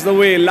हैं। That's the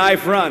way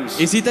life runs.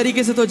 इसी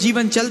तरीके से तो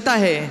जीवन चलता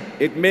है।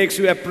 It makes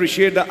you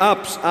appreciate the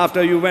ups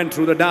after you went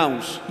through the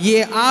downs.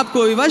 ये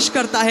आपको विवश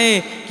करता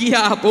है कि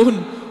आप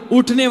उन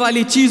उठने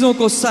वाली चीजों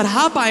को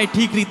सराह पाए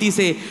ठीक रीति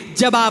से,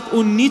 जब आप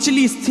उन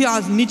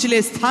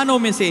निचले स्थानों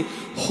में से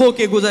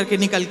होके गुजर के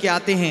निकल के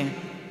आते हैं।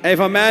 If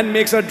a man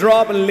makes a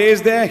drop and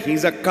lays there,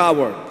 he's a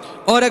coward.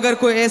 और अगर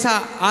कोई ऐसा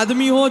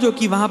आदमी हो जो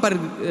कि वहां पर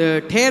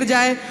ठहर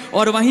जाए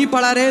और वहीं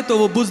पड़ा रहे तो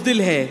वो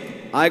बुज़दिल है।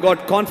 I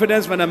got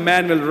confidence when a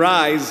man will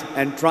rise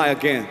and try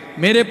again.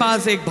 मेरे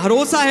पास एक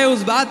भरोसा है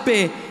उस बात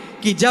पे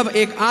कि जब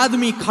एक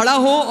आदमी खड़ा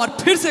हो और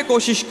फिर से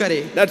कोशिश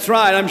करे। That's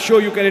right. I'm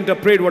sure you can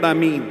interpret what I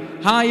mean.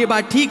 हाँ, ये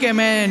बात ठीक है,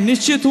 मैं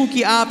निश्चित हूं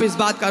कि आप इस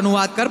बात का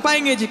अनुवाद कर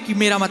पाएंगे कि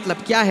मेरा मतलब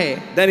क्या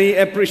है। Then he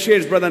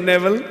appreciates Brother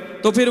Neville,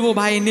 तो फिर वो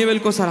भाई नेवल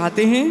को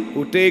सराहते हैं,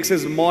 who takes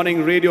his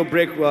morning radio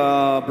break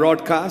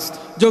broadcast.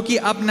 जो कि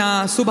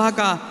अपना सुबह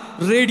का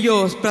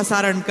रेडियो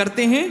प्रसारण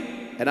करते हैं।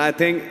 And I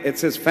think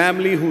it's his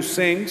family who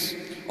sings.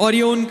 और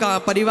ये उनका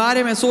परिवार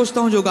है, मैं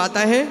सोचता हूँ, जो गाता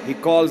है। He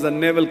calls the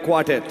Neville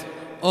Quartet.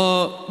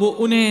 और वो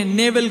उन्हें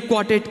नेवल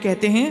क्वार्टेट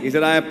कहते हैं। He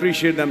said, I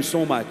appreciate them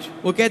so much.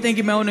 वो कहते हैं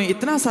कि मैं उन्हें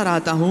इतना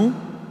सराहता हूँ।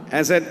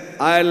 I said,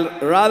 I'll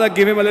rather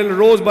give him a little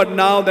rosebud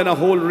now than a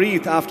whole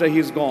wreath after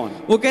he's gone.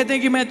 वो कहते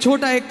हैं कि मैं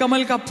छोटा एक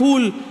कमल का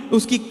फूल,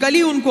 उसकी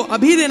कली उनको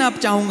अभी देना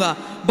चाहूंगा,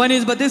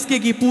 बनिस्बत इसके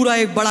कि पूरा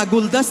एक बड़ा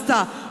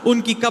गुलदस्ता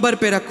उनकी कब्र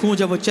पे रखूं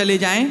जब वो चले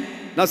जाएं।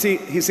 Now see,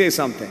 he says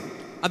something.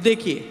 अब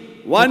देखिए,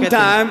 One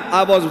time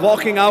I was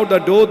walking out the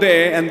door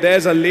there and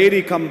there's a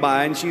lady come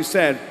by and she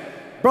said,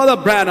 Brother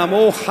Branham,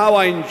 oh how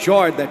I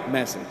enjoyed that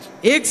message.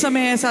 एक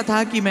समय ऐसा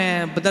था कि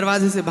मैं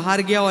दरवाजे से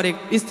बाहर गया और एक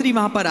स्त्री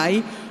वहां पर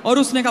आई और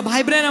उसने कहा,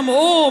 भाई ब्रैनम,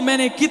 ओ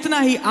मैंने कितना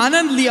ही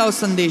आनंद लिया उस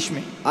संदेश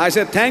में। I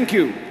said, thank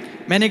you.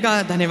 मैंने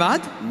कहा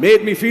धन्यवाद,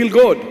 Made me feel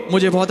good.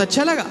 मुझे बहुत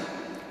अच्छा लगा।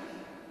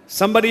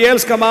 Somebody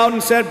else come out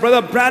and said,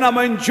 Brother Branham,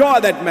 I enjoy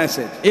that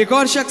message. एक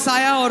और शख्स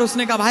आया और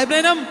उसने कहा, भाई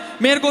ब्रैनम,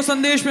 मेरे को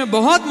संदेश में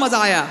बहुत मजा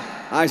आया।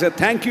 I said,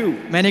 thank you.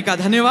 मैंने कहा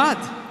धन्यवाद।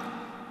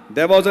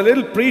 There was a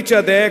little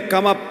preacher there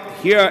come up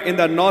here in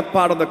the north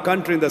part of the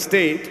country in the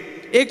state.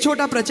 एक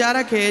छोटा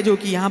प्रचारक है जो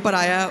कि यहाँ पर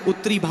आया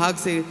उत्तरी भाग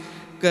से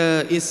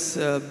इस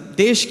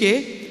देश के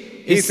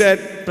इस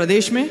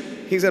प्रदेश में।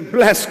 He said,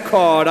 bless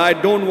God, I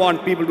don't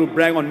want people to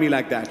brag on me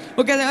like that.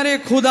 वो कहते हैं, अरे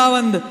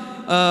खुदावंद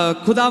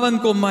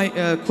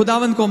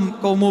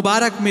को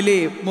मुबारक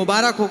मिले,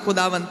 मुबारक हो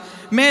खुदावंद,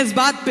 मैं इस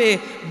बात पे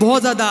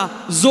बहुत ज्यादा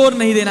जोर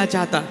नहीं देना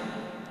चाहता।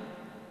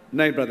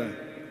 नहीं brother,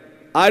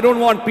 I don't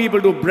want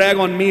people to brag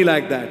on me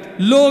like that.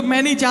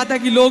 मैं नहीं चाहता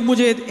कि लोग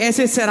मुझे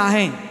ऐसे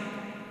सराहें।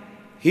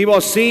 He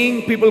was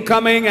seeing people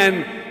coming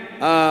and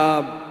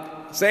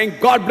saying,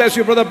 God bless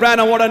you, Brother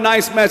Branham, what a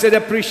nice message,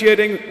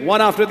 appreciating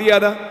one after the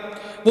other.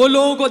 वो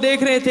लोगों को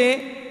देख रहे थे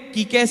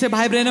कि कैसे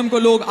भाई ब्रैनम को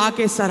लोग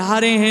आके सराह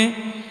रहे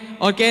हैं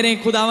और कह रहे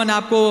हैं, खुदावन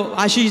आपको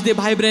आशीष दे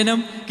भाई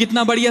ब्रैनम,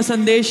 कितना बढ़िया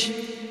संदेश।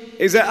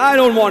 He said, I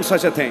don't want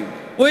such a thing.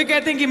 वो ये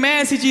कहते हैं कि मैं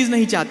ऐसी चीज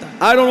नहीं चाहता।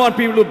 I don't want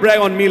people to brag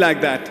on me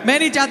like that. मैं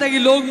नहीं चाहता कि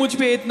लोग मुझ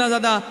पे इतना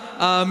ज्यादा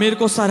मेरे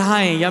को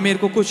सराहें या मेरे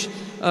को कुछ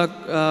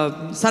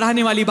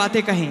सराहने वाली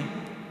बातें कहें।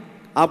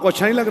 आपको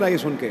अच्छा नहीं लग रहा है ये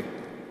सुन के,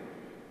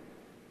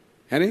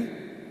 है नहीं?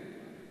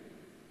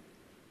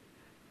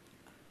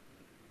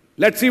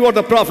 Let's see what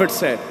the prophet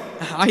said.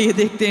 आइए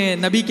देखते हैं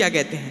नबी क्या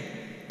कहते हैं।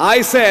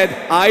 I said,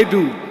 I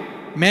do.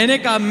 मैंने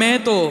कहा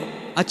मैं तो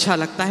अच्छा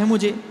लगता है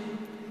मुझे।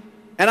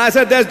 And I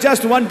said, there's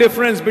just one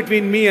difference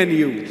between me and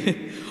you.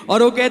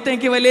 और वो कहते हैं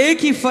केवल एक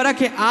ही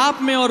फर्क है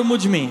आप में और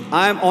मुझ में।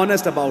 I am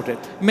honest about it.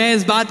 मैं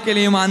इस बात के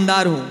लिए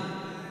ईमानदार हूं।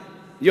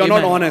 You are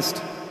not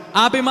honest.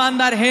 आप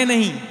ईमानदार हैं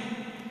नहीं।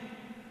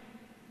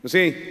 You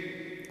see,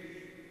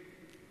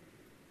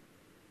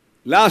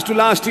 last to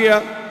last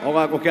year,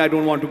 okay, I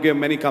don't want to give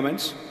many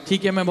comments.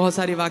 ठीक है, मैं बहुत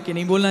सारे वाक्य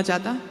नहीं बोलना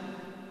चाहता।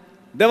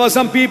 There were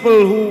some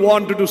people who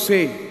wanted to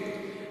say,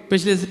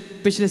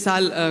 पिछले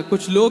साल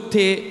कुछ लोग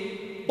थे,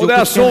 oh, there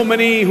are so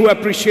many who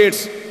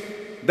appreciates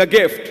the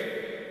gift.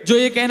 जो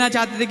ये कहना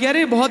चाहते थे कि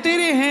अरे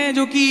बहुतेरे हैं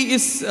जो कि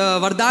इस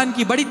वरदान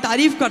की बड़ी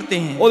तारीफ करते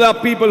हैं। Oh, there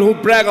are people who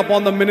brag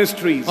upon the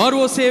ministries. और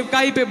वो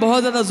सेवकाई पे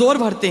बहुत ज्यादा जोर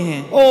भरते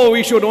हैं। Oh,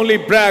 we should only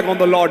brag on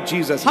the Lord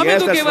Jesus. हमें Yes,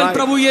 तो that's केवल right.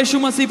 प्रभु यीशु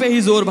मसीह पे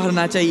ही जोर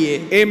भरना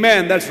चाहिए।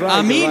 Amen, that's right.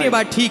 आमीन, ये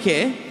बात ठीक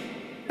है।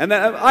 And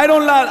then, I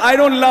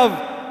don't love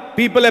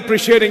people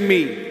appreciating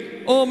me.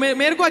 ओ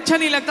मेरे को अच्छा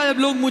नहीं लगता जब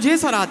लोग मुझे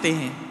सराहते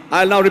हैं।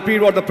 I'll now repeat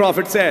what the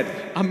prophet said.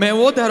 अब मैं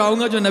वो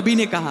दोहराऊंगा जो नबी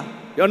ने कहा।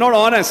 You're not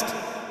honest.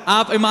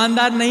 आप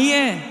ईमानदार नहीं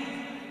हैं।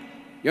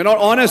 You're not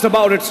honest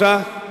about it,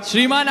 sir.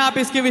 श्रीमान, आप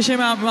इसके विषय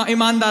में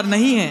ईमानदार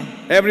नहीं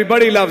हैं।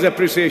 Everybody loves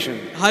appreciation.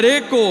 हर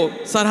एक को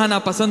सराहना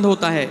पसंद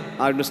होता है।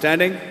 Are you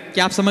understanding?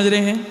 क्या आप समझ रहे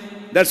हैं?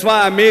 That's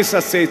why I may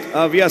say,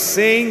 we are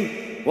saying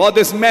what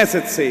this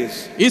message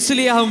says.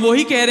 इसलिए हम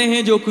वही कह रहे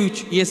हैं जो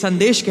कुछ ये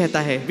संदेश कहता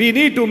है। We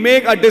need to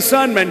make a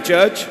discernment,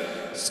 church.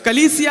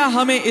 कलीसिया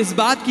हमें इस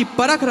बात की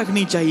परख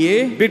रखनी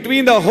चाहिए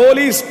between the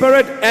Holy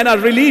Spirit and a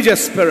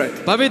religious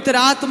spirit. पवित्र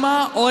आत्मा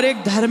और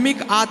एक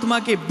धार्मिक आत्मा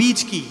के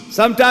बीच की।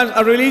 Sometimes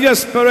a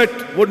religious spirit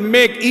would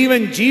make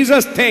even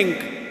Jesus think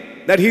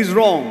that he's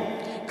wrong.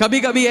 कभी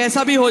कभी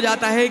ऐसा भी हो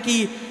जाता है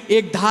कि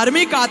एक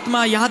धार्मिक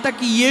आत्मा यहाँ तक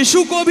कि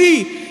यीशु को भी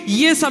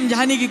ये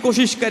समझाने की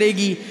कोशिश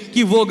करेगी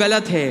कि वो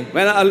गलत है।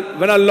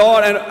 When a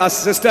Lord and a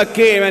sister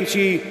came and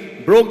she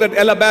broke that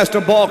alabaster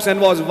box and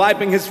was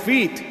wiping his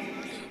feet.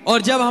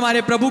 और जब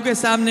हमारे प्रभु के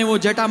सामने वो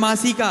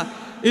जटामासी का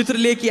इत्र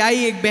लेके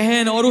आई एक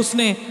बहन और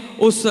उसने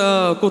उस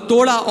को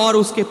तोड़ा और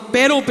उसके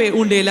पैरों पे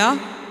उंडेला।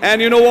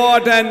 And you know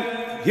what? And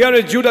here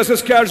is Judas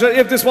Iscariot.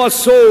 If this was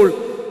sold,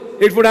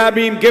 it would have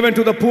been given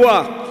to the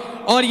poor.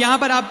 और यहाँ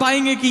पर आप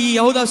पाएंगे कि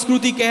यहूदा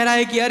स्क्रूति कह रहा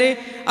है कि अरे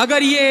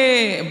अगर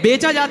ये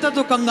बेचा जाता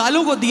तो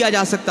कंगालों को दिया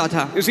जा सकता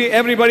था। You see,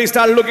 everybody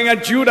started looking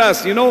at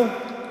Judas, you know.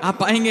 आप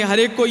पाएंगे हर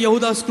एक को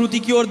यहूदा स्क्रूति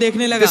की ओर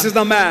देखने लगा। This is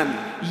the man.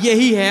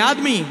 यही है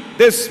आदमी।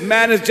 This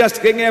man is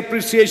just getting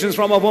appreciations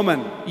from a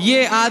woman.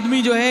 ये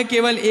आदमी जो है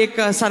केवल एक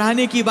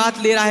सराहने की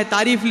बात ले रहा है,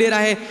 तारीफ ले रहा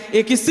है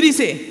एक स्त्री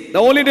से। The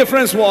only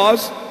difference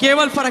was,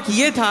 केवल फर्क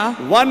ये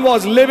था, one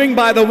was living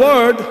by the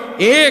word,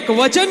 एक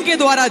वचन के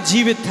द्वारा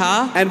जीवित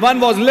था, and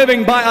one was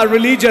living by a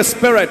religious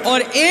spirit.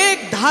 और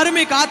एक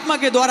धार्मिक आत्मा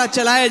के द्वारा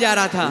चलाया जा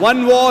रहा था।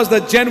 One was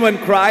the genuine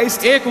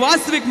Christ, एक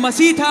वास्तविक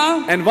मसीह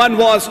था, and one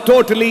was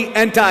totally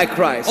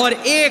anti-Christ. और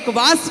एक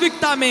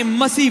वास्तविकता में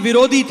मसीह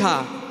विरोधी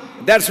था।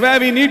 That's where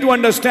we need to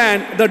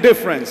understand the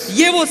difference.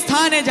 ये वो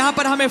स्थान है जहां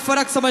पर हमें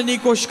फर्क समझने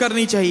की कोशिश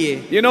करनी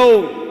चाहिए। You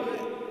know,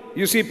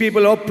 you see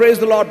people, oh praise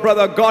the Lord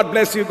brother, God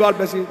bless you, God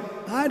bless you.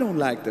 I don't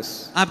like this.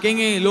 आप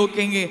कहेंगे, लोग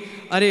कहेंगे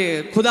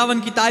अरे खुदावन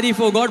की तारीफ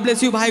हो, गॉड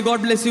ब्लेस यू भाई,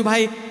 गॉड ब्लेस यू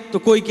भाई, तो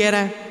कोई कह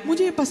रहा है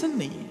मुझे ये पसंद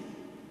नहीं है।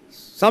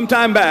 Some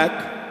time back,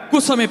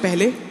 कुछ समय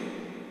पहले,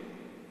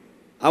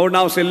 I would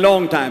now say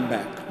long time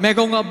back, मैं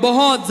कहूंगा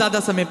बहुत ज्यादा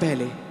समय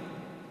पहले,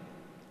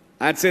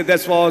 I'd say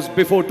this was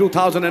before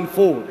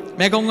 2004.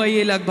 मैं कहूंगा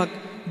ये लगभग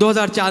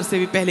 2004 से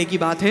भी पहले की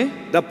बात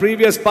है। The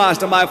previous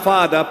pastor, my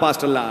father,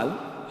 Pastor Lal,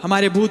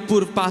 हमारे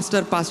भूतपूर्व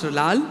pastor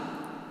Lal,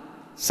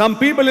 some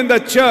people in the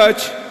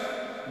church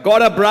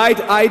got a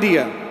bright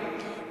idea.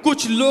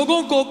 कुछ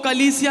लोगों को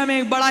कलीसिया में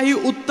एक बड़ा ही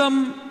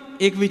उत्तम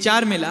एक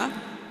विचार मिला।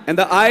 And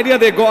the idea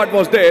they got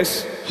was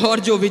this: और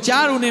जो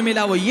विचार उन्हें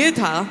मिला वो ये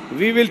था,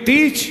 we will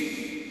teach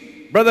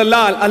Brother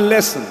Lal a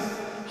lesson.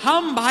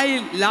 हम भाई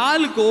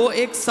लाल को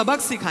एक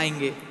सबक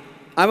सिखाएंगे।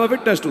 I'm a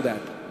witness to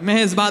that.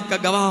 मैं इस बात का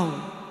गवाह हूं।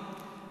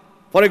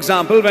 For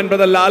example, when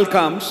Brother Lal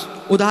comes,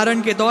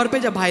 उदाहरण के तौर पे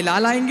जब भाई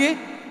लाल आएंगे,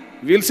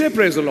 we'll say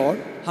praise the Lord.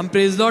 हम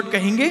प्रेज लॉर्ड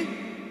कहेंगे।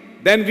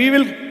 Then we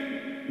will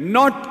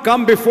not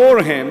come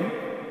before him,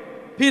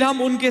 फिर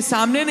हम उनके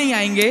सामने नहीं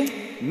आएंगे,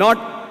 not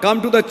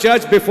come to the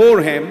church before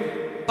him.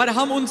 पर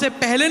हम उनसे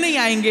पहले नहीं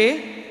आएंगे।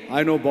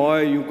 I know,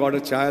 boy, you got a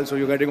child, so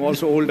you're getting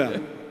also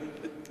older.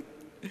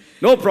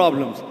 No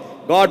problems.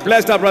 God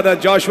blessed our brother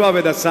Joshua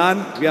with a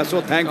son. We are so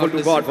thankful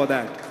to God for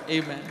that.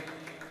 Amen.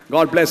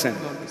 God bless him.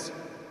 God bless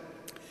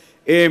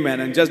you.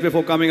 Amen. And just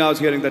before coming, I was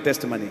hearing the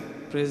testimony.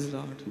 Praise the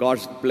Lord.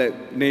 God's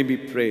name be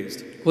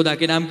praised. खुदा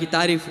के नाम की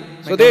तारीफ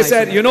हो। So they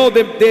said, you know,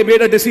 they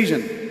made a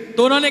decision.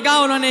 तो उन्होंने कहा,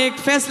 उन्होंने एक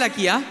फैसला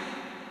किया।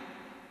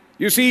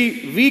 You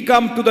see, we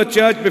come to the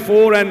church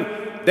before, and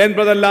then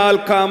Brother Lal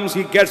comes,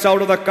 he gets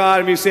out of the car,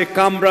 and we say,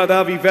 come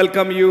brother, we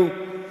welcome you.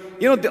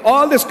 You know,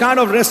 all this kind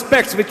of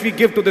respects which we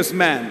give to this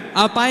man.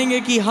 आप पाएंगे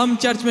कि हम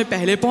church में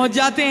पहले पहुंच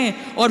जाते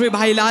हैं और फिर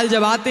भाई लाल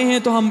जब आते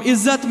हैं तो हम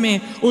इज्जत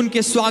में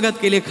उनके स्वागत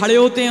के लिए खड़े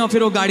होते हैं और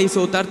फिर वो गाड़ी से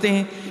उतरते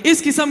हैं।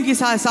 इस किस्म की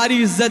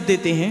सारी इज्जत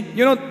देते हैं।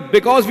 You know,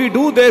 because we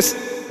do this,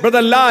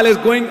 Brother Lal is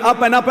going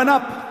up and up and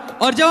up.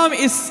 और जब हम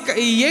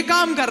ये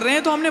काम कर रहे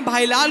हैं तो हमने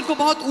भाई लाल को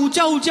बहुत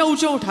ऊंचा ऊंचा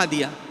ऊंचा उठा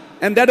दिया।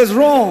 And that is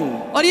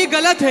wrong. और ये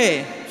गलत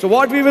है। So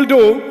what we will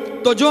do,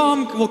 तो जो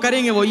हम वो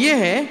करेंगे वो ये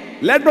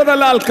है, let Brother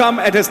Lal come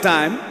at his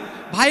time.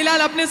 भाई लाल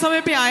अपने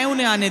समय पे आए,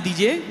 उन्हें आने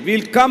दीजिए।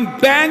 We'll come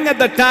bang at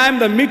the time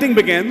the meeting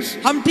begins.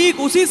 हम ठीक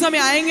उसी समय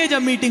आएंगे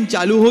जब मीटिंग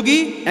चालू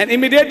होगी। And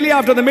immediately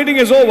after the meeting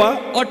is over,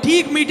 और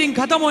ठीक मीटिंग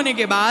खत्म होने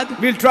के बाद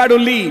we'll try to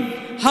leave.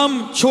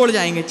 हम छोड़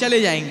जाएंगे,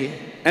 चले जाएंगे।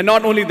 And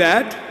not only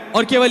that,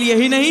 और केवल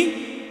यही नहीं,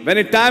 when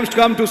it times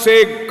come to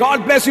say,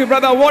 God bless you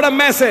brother, what a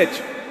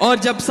message. और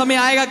जब समय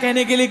आएगा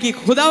कहने के लिए कि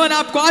खुदावन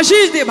आपको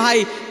आशीष दे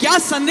भाई, क्या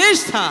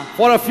संदेश था।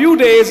 For a few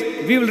days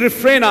we will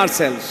refrain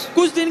ourselves.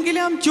 कुछ दिन के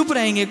लिए हम चुप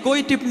रहेंगे,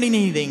 कोई टिप्पणी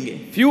नहीं देंगे।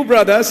 Few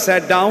brothers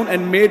sat down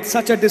and made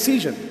such a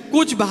decision.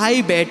 कुछ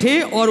भाई बैठे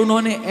और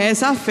उन्होंने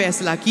ऐसा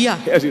फैसला किया।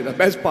 Yes, the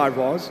best part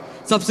was,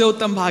 सबसे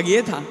उत्तम भाग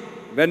ये था,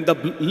 when the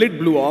lid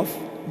blew off,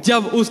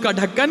 जब उसका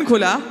ढक्कन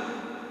खुला,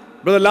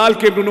 Brother Lal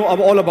came to know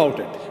all about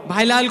it.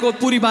 भाई लाल को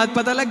पूरी बात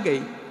पता लग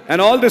गई। And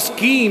all the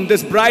scheme,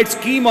 this bright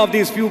scheme of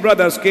these few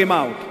brothers came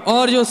out.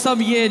 और जो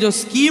सब ये जो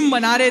स्कीम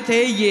बना रहे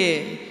थे,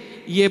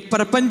 ये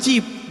परपंची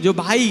जो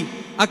भाई,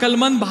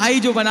 अकलमंद भाई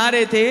जो बना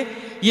रहे थे,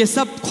 ये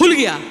सब खुल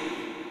गया।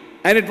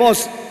 And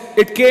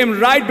it came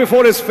right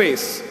before his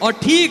face. और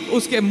ठीक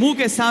उसके मुंह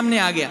के सामने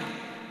आ गया।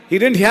 He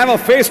didn't have a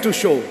face to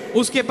show.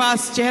 उसके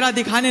पास चेहरा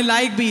दिखाने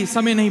लायक भी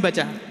समय नहीं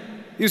बचा।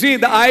 You see,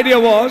 the idea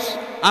was,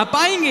 आप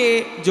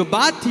पाएंगे जो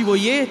बात थी वो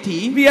ये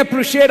थी, we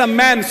appreciate a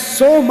man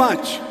so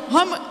much.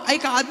 हम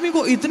एक आदमी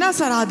को इतना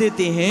सराह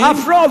देते हैं।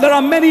 After all, there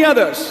are many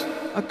others.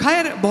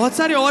 खैर बहुत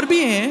सारे और भी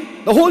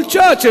हैं। The whole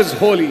church is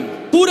holy.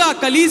 पूरा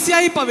कलीसिया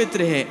ही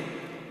पवित्र है।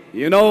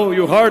 You know,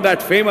 you heard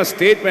that famous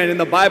statement in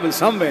the Bible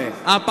somewhere.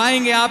 आप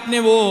पाएंगे आपने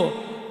वो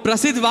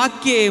प्रसिद्ध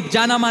वाक्य,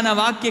 जाना माना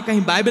वाक्य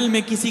कहीं बाइबल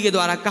में किसी के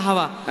द्वारा कहा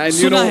हुआ And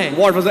you सुना know है।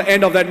 what was the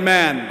end of that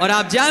man? और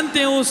आप जानते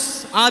हैं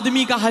उस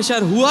आदमी का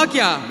हशर हुआ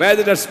क्या? Where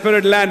did that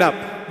spirit land up?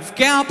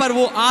 क्या पर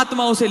वो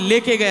आत्मा उसे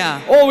लेके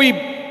गया? Oh,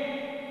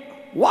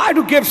 why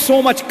to give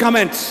so much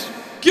comments?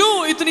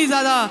 क्यों इतनी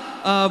ज्यादा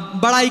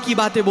बड़ाई की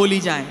बातें बोली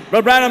जाएं?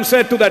 Brother Branham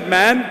said to that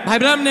man, भाई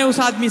ब्रह्म ने उस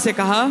आदमी से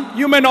कहा,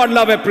 you may not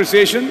love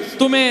appreciations,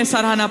 तुम्हें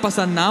सराहना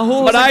पसंद ना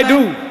हो But I सकता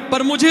है, do.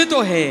 पर मुझे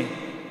तो है।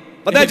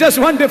 but there's just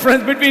one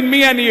difference between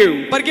me and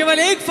you. पर केवल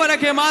एक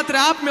फर्क है मात्र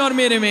आप में और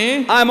मेरे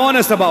में। I'm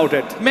honest about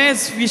it. मैं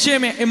इस विषय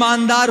में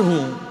ईमानदार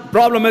हूँ।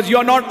 Problem is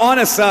you're not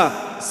honest, sir.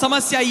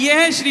 समस्या ये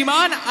है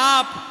श्रीमान,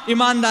 आप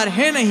ईमानदार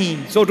है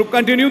नहीं। So to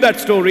continue that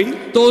story,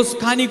 तो उस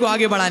कहानी को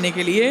आगे बढ़ाने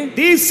के लिए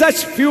these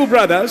such few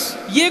brothers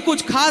ये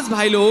कुछ खास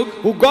भाई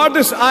लोग who got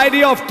this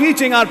idea of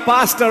teaching our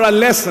pastor a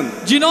lesson,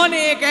 जिन्होंने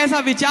एक ऐसा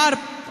विचार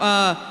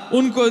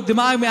उनको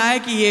दिमाग में आया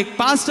कि एक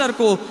पास्टर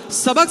को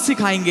सबक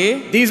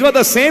सिखाएंगे, these were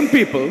the same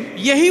people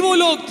यही वो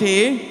लोग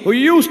थे who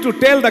used to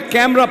tell the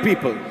camera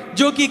people,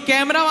 जो कि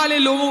कैमरा वाले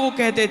लोगों को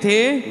कहते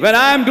थे, when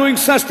I am doing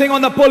such thing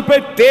on the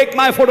pulpit, take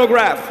my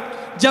photograph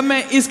जब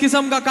मैं इस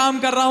किस्म का काम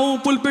कर रहा हूँ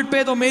पुलपिट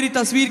पे तो मेरी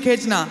तस्वीर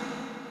खींचना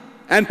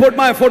and put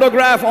my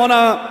photograph on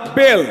a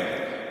bill,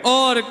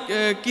 और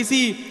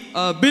किसी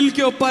बिल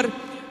के ऊपर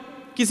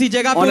किसी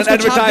जगह पे on an उसको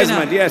छाप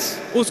advertisement. देना, Yes,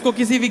 उसको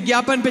किसी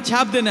विज्ञापन पे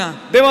छाप देना।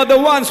 they were the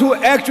ones who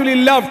actually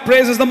loved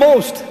praises the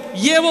most.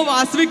 ये वो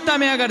वास्तविकता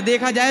में अगर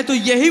देखा जाए तो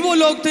यही वो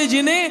लोग थे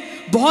जिन्हें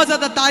बहुत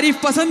ज्यादा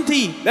तारीफ पसंद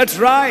थी। That's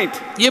right.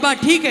 ये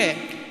बात ठीक है।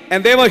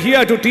 And they were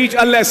here to teach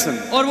a lesson.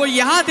 और वो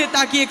यहाँ थे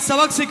ताकि एक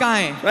सबक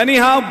सिखाएं।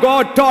 Anyhow,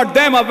 God taught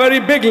them a very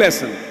big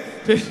lesson.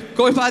 फिर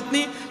कोई बात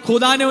नहीं,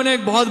 खुदा ने उन्हें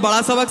एक बहुत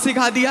बड़ा सबक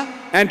सिखा दिया।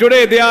 And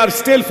today they are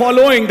still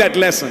following that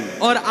lesson.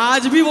 और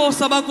आज भी वो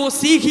सबक वो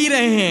सीख ही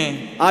रहे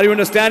हैं। Are you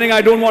understanding?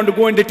 I don't want to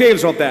go in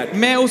details of that.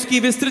 मैं उसकी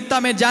विस्तृतता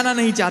में जाना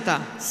नहीं चाहता।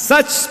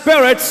 Such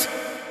spirits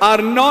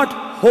are not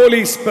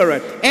Holy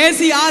Spirit.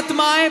 ऐसी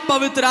आत्माएं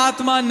पवित्र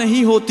आत्मा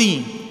नहीं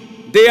होती।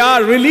 They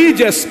are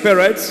religious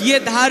spirits, ये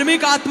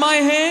धार्मिक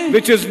आत्माएं हैं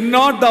which is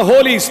not the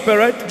Holy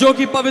Spirit. जो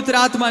कि पवित्र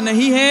आत्मा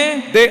नहीं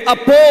है। They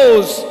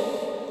oppose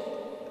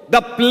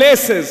the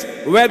places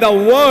where the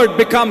word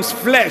becomes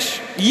flesh.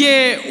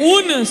 ये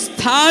उन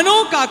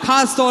स्थानों का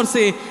खास तौर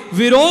से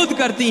विरोध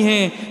करती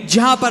हैं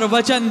जहां पर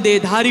वचन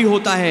देहधारी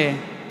होता है।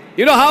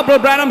 You know how Brother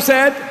Branham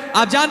said?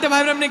 आप जानते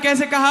भाई ब्रह्म ने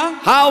कैसे कहा?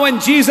 How when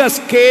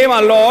Jesus came,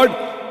 our Lord,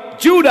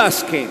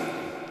 Judas came.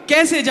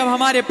 कैसे जब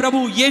हमारे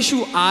प्रभु यीशु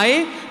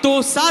आए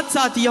तो साथ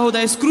साथ यहूदा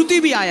इस्करियोती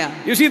भी आया।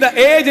 You see, the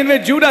age in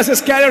which Judas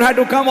Iscariot had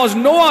to come was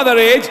no other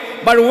age,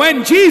 but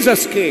when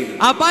Jesus came.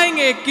 आप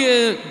पाएंगे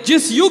कि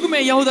जिस युग में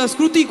यहूदा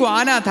इस्करियोती को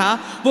आना था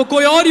वो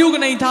कोई और युग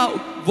नहीं था,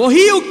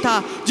 वही युग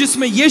था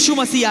जिसमें यीशु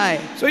मसीह आए।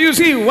 So you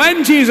see,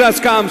 when Jesus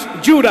comes,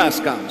 Judas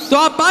comes. तो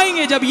आप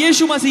पाएंगे जब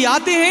यीशु मसीह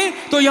आते हैं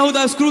तो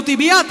यहूदा इस्करियोती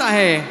भी आता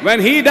है। When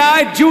he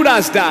died,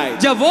 Judas died.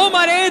 जब वो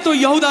मरे तो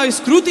यहूदा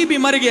इस्करियोती भी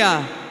मर गया।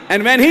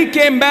 And when he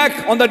came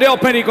back on the day of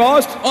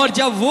Pentecost, और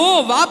जब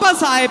वो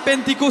वापस आए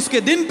पेंतिकुस्त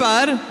के दिन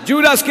पर,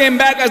 Judas came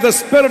back as the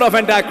spirit of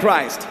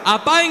Antichrist.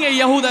 आप पाएंगे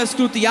यहूदा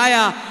इस्करियोती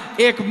आया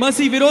एक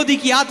मसीह विरोधी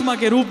की आत्मा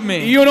के रूप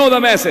में। You know the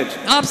message.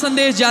 आप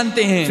संदेश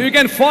जानते हैं। So you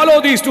can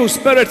follow these two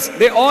spirits.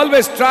 They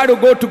always try to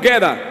go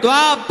together. तो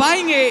आप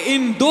पाएंगे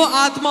इन दो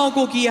आत्माओं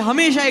को कि ये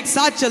हमेशा एक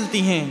साथ चलती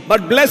हैं।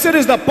 But blessed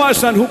is the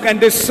person who can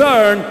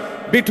discern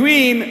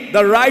between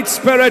the right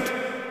spirit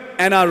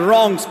and a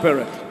wrong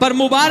spirit. पर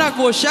मुबारक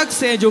वो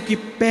शख्स है जो कि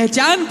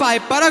पहचान पाए,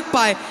 परख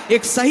पाए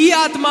एक सही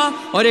आत्मा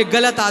और एक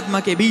गलत आत्मा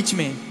के बीच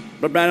में।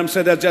 But Branham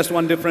said there's just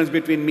one difference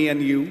between me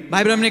and you.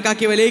 भाई ब्रह्म ने कहा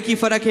केवल एक ही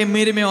फर्क है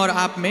मेरे में और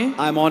आप में।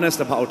 I'm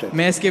honest about it.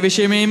 मैं इसके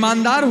विषय में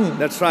ईमानदार हूँ।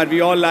 That's right.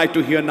 We all like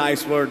to hear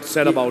nice words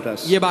said about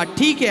us. ये बात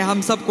ठीक है,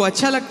 हम सबको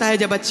अच्छा लगता है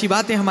जब अच्छी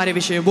बातें हमारे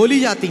विषय में बोली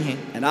जाती हैं।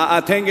 And I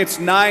think it's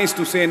nice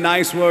to say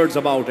nice words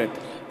about it.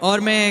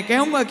 और मैं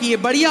कहूँगा कि ये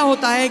बढ़िया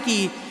होता है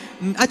कि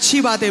अच्छी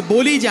बातें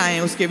बोली जाएं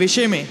उसके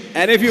विषय में।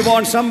 And if you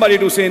want somebody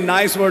to say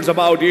nice words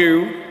about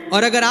you,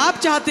 और अगर आप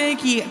चाहते हैं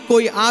कि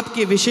कोई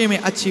आपके विषय में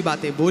अच्छी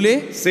बातें बोले,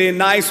 say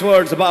nice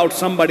words about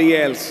somebody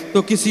else.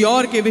 तो किसी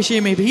और के विषय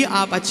में भी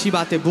आप अच्छी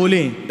बातें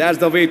बोलें। That's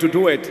the way to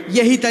do it.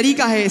 यही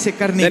तरीका है इसे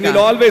करने Then you'll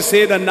का। always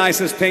say the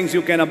nicest things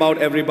you can about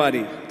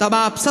everybody. तब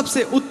आप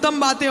सबसे उत्तम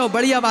बातें और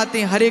बढ़िया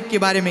बातें हर एक के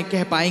बारे में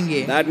कह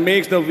पाएंगे। That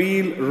makes the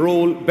wheel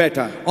roll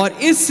better. और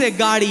इससे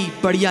गाड़ी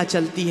बढ़िया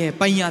चलती है,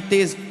 पहिया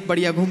तेज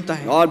बढ़िया घूमता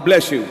है। God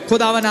bless you.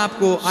 खुदावन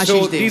आपको So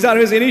Ashish they. these are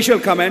his initial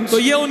comments. तो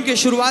ये उनके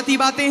शुरुआती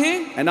बातें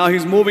हैं। And now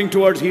he's moving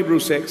towards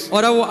Hebrews 6.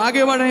 और अब वो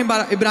आगे बढ़ रहे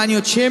हैं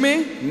इब्रानियों 6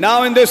 में।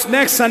 Now in this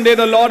next Sunday,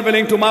 the Lord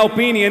willing, to my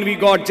opinion, we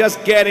got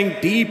just getting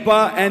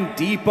deeper and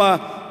deeper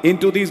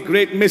into these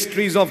great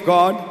mysteries of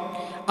God.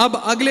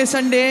 अब अगले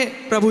संडे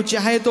प्रभु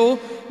चाहे तो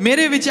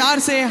मेरे विचार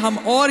से हम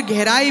और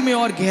गहराई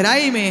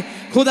में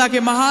खुदा के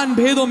महान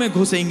भेदों में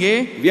घुसेंगे।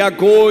 We are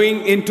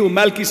going into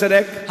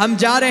Melchizedek, हम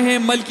जा रहे हैं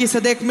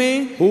मलकीसदेक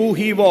में, who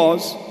he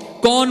was,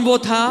 कौन वो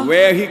था,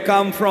 where he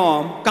come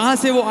from, कहां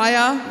से वो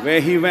आया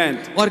where he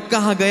went, और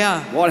कहां गया,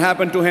 what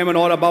happened to him and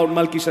all about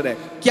Melchizedek.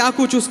 क्या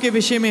कुछ उसके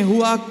विषय में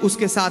हुआ,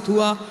 उसके साथ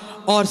हुआ,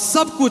 और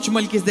सब कुछ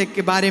मलकीसदेक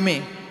के बारे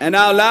में। And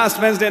now last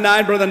Wednesday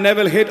night, Brother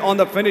Neville hit on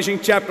the finishing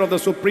chapter of the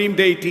Supreme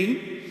Deity.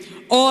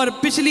 और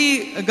पिछली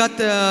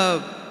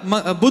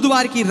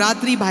बुधवार की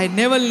रात्रि भाई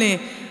नेवल ने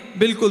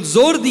बिल्कुल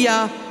जोर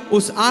दिया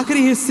उस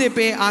आखिरी हिस्से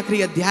पे,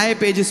 आखिरी अध्याय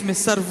पे, जिसमें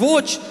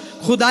सर्वोच्च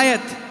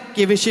खुदायत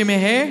के विषय में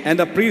है, And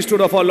the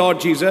priesthood of our Lord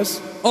Jesus,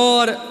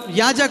 और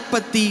याजक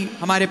पत्ती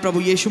हमारे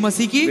प्रभु यीशु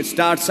मसीह की, which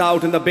starts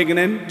out in the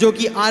beginning. जो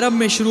कि आरंभ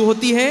में शुरू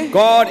होती है।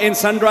 God in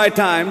sundry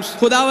times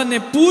खुदावन ने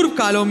पूर्व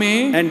कालों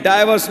में and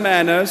diverse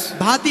manners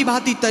भांति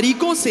भांति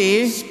तरीकों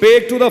से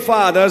spake to the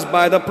fathers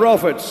by the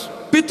prophets.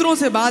 पितरों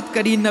से बात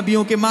करी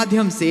नबियों के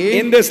माध्यम से,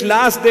 In this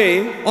last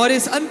day और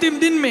इस अंतिम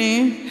दिन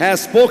में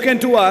has spoken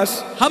to us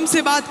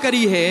हमसे बात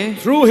करी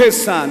है through his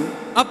son,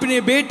 अपने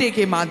बेटे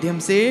के माध्यम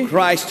से,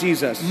 Christ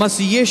Jesus.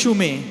 मसीह यीशु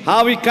में।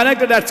 How we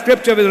connected that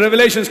scripture with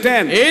Revelation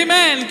 10.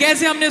 आमेन।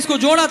 कैसे हमने इसको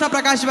जोड़ा था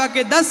प्रकाश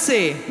वाक्य 10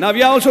 से। Now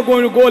we are also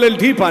going to go a little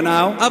deeper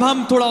now. अब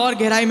हम थोड़ा और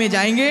गहराई में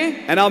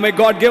जाएंगे। And now may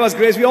God give us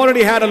grace. We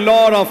already had a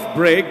lot of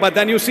break, but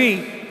then you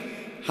see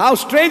how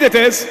strange it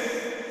is.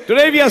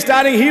 Today we are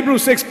starting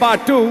Hebrews 6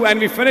 part 2 and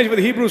we finish with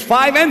Hebrews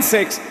 5 and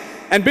 6.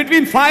 And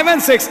between 5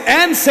 and 6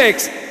 and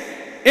 6,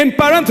 in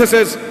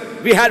parenthesis,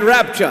 we had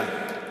rapture.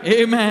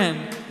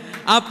 आमेन।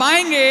 आप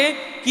पाएंगे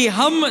कि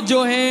हम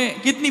जो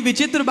हैं, कितनी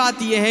विचित्र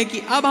बात यह है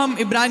कि अब हम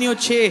इब्रानियों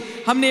 6,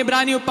 हमने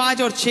इब्रानियों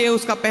 5 और 6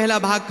 उसका पहला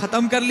भाग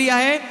खत्म कर लिया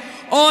है,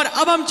 और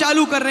अब हम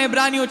चालू कर रहे हैं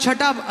इब्रानियों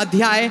 6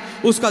 अध्याय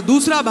उसका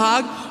दूसरा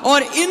भाग,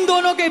 और इन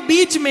दोनों के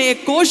बीच में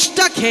एक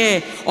कोष्टक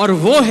है और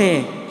वो है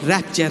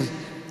रैप्चर,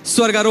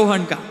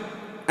 स्वर्गारोहण का।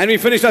 And we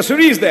finished our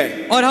series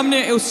there. और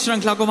हमने उस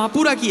श्रृंखला को वहां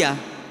पूरा किया।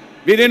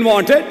 We didn't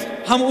want it,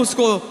 हम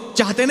उसको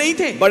चाहते नहीं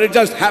थे, but it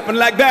just happened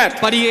like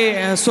that. पर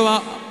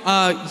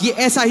ये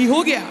ऐसा ही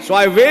हो गया। So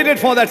I waited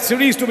for that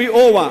series to be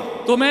over.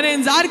 तो मैंने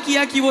इंतजार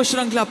किया कि वो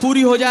श्रृंखला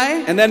पूरी हो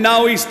जाए, And then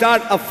now we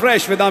start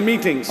afresh with our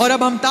meetings. और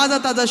अब हम ताजा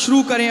ताजा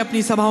शुरू करें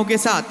अपनी सभाओं के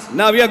साथ।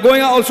 Now we are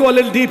going also a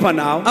little deeper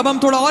now. अब हम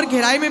थोड़ा और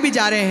गहराई में भी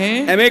जा रहे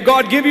हैं, And may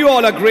God give you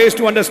all a grace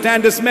to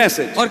understand this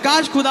message. और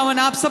काश खुदावन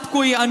आप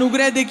सबको ये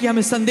अनुग्रह दे कि हम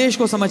इस संदेश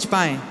को समझ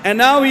पाएं। And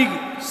now he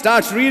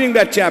starts reading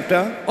that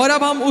chapter. और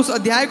अब हम उस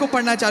अध्याय को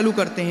पढ़ना चालू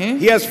करते हैं।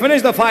 He has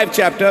finished the 5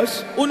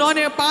 chapters.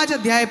 उन्होंने 5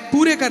 अध्याय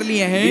पूरे कर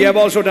लिए We हैं, have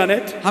also done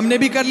it. हमने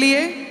भी कर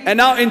लिए, And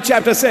now in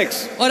chapter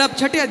 6, और अब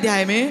 6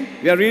 अध्याय में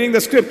we are reading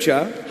the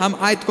scripture. हम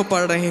आयत को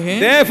पढ़ रहे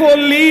हैं। Therefore,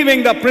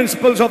 leaving the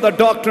principles of the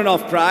doctrine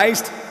of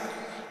Christ,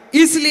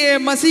 इसलिए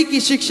मसीह की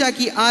शिक्षा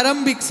की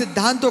आरंभिक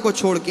सिद्धांतों को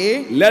छोड़ के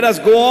let us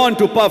go on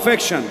to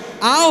perfection.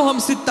 आओ हम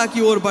सिद्धता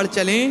की ओर बढ़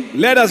चलें।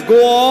 Let us go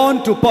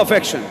on to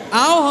perfection.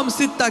 आओ हम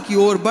सिद्धता की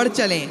ओर बढ़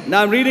चलें।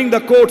 Now I'm reading the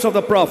quotes of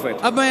the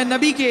prophet. अब मैं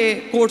नबी के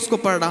कोट्स को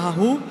पढ़ रहा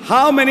हूँ।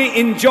 How many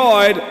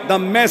enjoyed the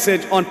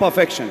message on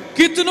perfection?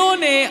 कितनों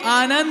ने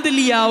आनंद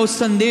लिया उस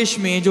संदेश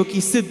में जो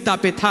कि सिद्धता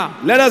पे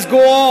था। Let us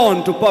go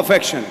on to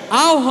perfection.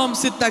 आओ हम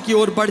सिद्धता की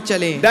ओर बढ़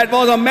चलें। That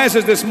was a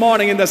message this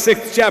morning in the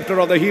 6th chapter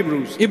of the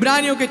Hebrews.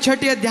 इब्रानियों के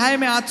 6 अध्याय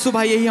में आज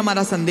सुबह यही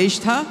हमारा संदेश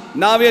था।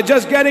 Now we are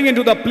just getting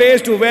into the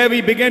place to where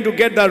we begin to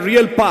get the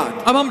real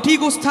part. अब हम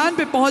ठीक उस स्थान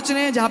पे पहुंच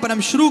रहे हैं जहां पर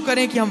हम शुरू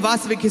करें कि हम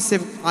वास्तविक हिस्से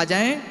आ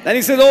जाएं। Then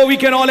he says, oh, we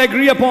can all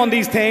agree upon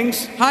these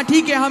things, हाँ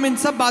ठीक है, हम इन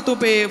सब बातों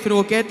पे फिर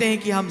वो कहते हैं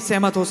कि हम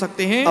सहमत हो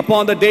सकते हैं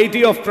upon the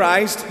deity of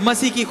Christ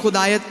मसीह की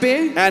खुदायत पे,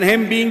 and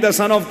him being the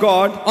son of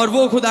God, और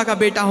वो खुदा का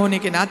बेटा होने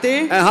के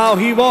नाते, and how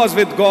he was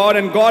with God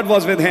and God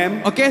was with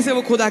him, और कैसे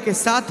वो खुदा के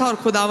साथ था और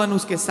खुदावन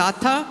उसके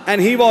साथ था, and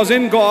he was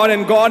in God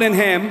and God in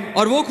him,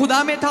 और वो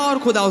खुदा में था और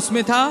खुदा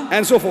उसमें था,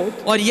 and so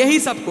forth. और यही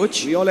सब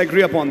कुछ We all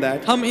agree upon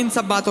that. हम इन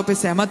सब बातों पे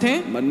सहमत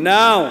हैं। But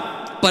now,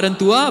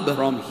 परंतु अब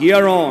from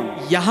here on,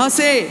 यहाँ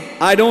से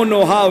I don't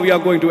know how we are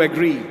going to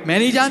agree. मैं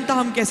नहीं जानता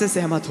हम कैसे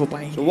सहमत हो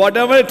पाएंगे। So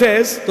whatever it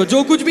is, तो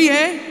जो कुछ भी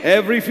है,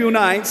 every few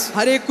nights,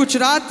 हर एक कुछ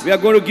रात we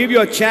are going to give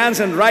you a chance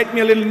and write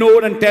me a little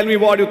note and tell me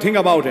what you think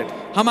about it.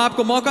 हम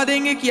आपको मौका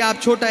देंगे कि आप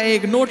छोटा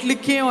एक नोट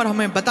लिखें और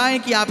हमें बताएं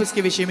कि आप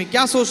इसके विषय में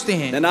क्या सोचते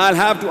हैं। Then I'll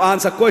have to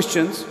answer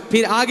questions.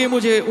 फिर आगे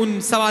मुझे उन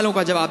सवालों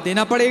का जवाब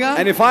देना पड़ेगा,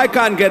 And if I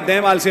can't get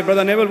them, I'll say,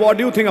 Brother Neville, what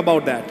do you think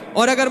about that?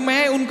 और अगर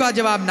मैं उनका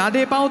जवाब ना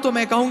दे पाऊं तो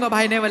मैं कहूंगा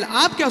भाई नेवल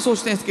आप क्या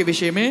सोचते हैं इसके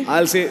विषय में।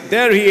 I'll say,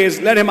 there he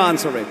is, let him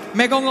answer it.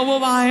 मैं कहूंगा वो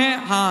वहां है,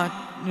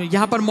 हाँ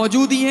यहाँ पर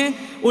मौजूद ही हैं,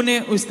 उन्हें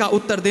उसका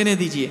उत्तर देने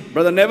दीजिए।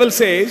 Brother Neville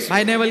says,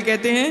 भाई नेवल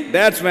कहते हैं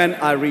that's when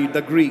I read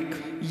the Greek.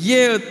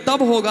 ये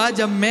तब होगा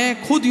जब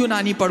मैं खुद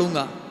यूनानी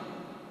पढ़ूंगा।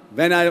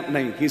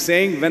 No, he's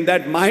saying when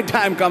that my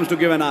time comes to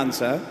give an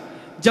answer,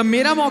 जब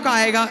मेरा मौका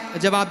आएगा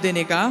जवाब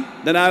देने का,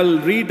 then I will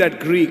read that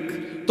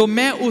Greek तो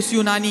मैं उस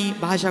यूनानी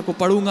भाषा को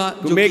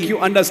पढ़ूंगा to जो make कि you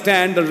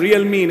understand the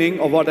real meaning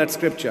of what that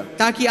scripture.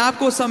 ताकि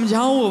आपको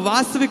समझाऊं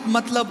वास्तविक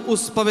मतलब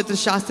उस पवित्र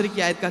शास्त्र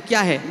की आयत का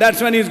क्या है।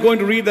 That's when he's going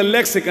to read the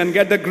lexicon,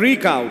 get the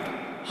Greek out.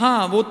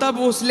 हाँ, वो तब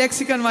उस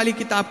लेक्सिकन वाली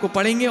किताब को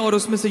पढ़ेंगे और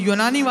उसमें से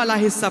यूनानी वाला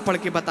हिस्सा पढ़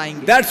के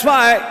बताएंगे। That's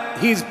why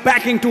he's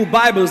packing 2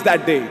 Bibles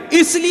that day.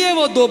 इसलिए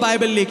वो 2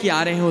 बाइबल लेके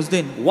आ रहे हैं उस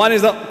दिन। One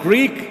is the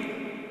Greek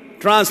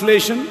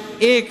translation,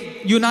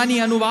 एक यूनानी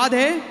अनुवाद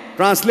है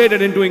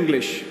translated into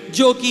English.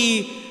 जो कि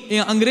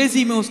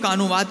अंग्रेजी में उसका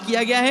अनुवाद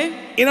किया गया है।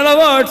 In other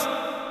words,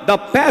 the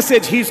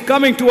passage he's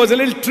coming to was a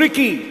little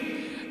tricky.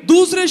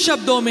 दूसरे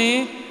शब्दों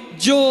में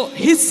जो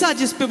हिस्सा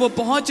जिस पे वो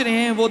पहुंच रहे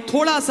हैं वो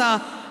थोड़ा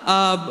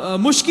सा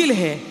मुश्किल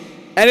है।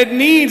 And it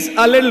needs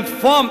a little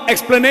firm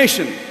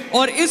explanation.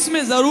 और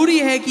इसमें जरूरी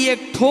है कि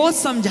एक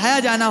ठोस समझाया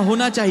जाना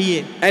होना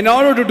चाहिए। In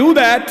order to do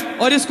that,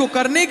 और इसको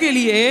करने के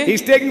लिए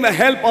he's taking the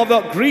help of the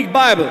Greek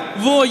Bible.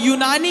 वो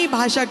यूनानी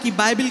भाषा की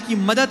बाइबल की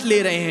मदद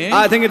ले रहे हैं।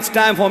 I think it's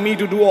time for me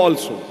to do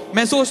also.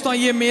 मैं सोचता हूँ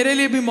ये मेरे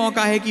लिए भी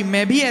मौका है कि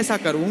मैं भी ऐसा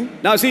करूँ।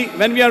 Now see,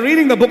 when we are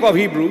reading the book of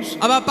Hebrews,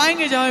 अब आप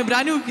पाएंगे जब हम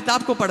इब्रानियों की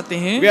किताब को पढ़ते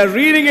हैं, we are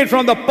reading it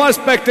from the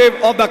perspective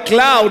of the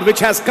cloud which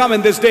has come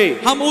in this day.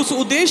 हम उस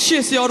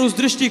उद्देश्य से और उस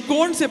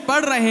दृष्टिकोण से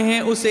पढ़ रहे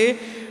हैं उसे,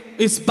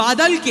 इस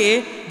बादल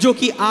के जो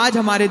कि आज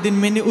हमारे दिन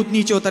में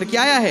नीचे उतर के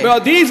आया है। Well,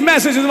 these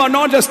messages were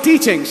not just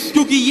teachings.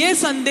 क्योंकि ये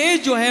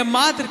संदेश जो है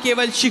मात्र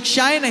केवल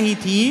शिक्षाएं नहीं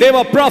थी, They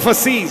were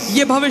prophecies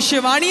ये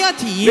भविष्यवाणियां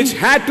थी which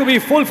had to be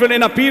fulfilled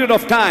in a period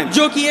of time.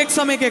 जो कि एक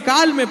समय के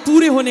काल में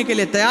पूरे होने के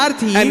लिए तैयार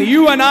थी। And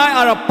you and I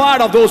are a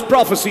part of those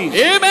prophecies.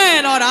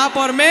 आमेन। और आप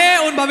और मैं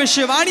उन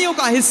भविष्यवाणियों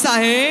का हिस्सा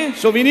हैं।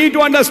 So we need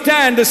to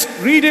understand this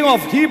reading of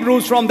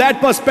Hebrews from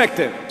that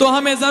perspective. तो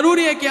हमें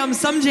जरूरी है कि हम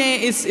समझें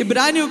इस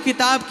इब्रानियों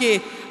किताब के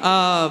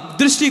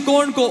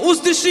दृष्टिकोण को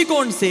उस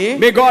दृष्टिकोण से।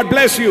 May God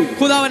bless you.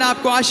 खुदावन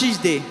आपको आशीष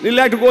दे। We'd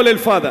like to go a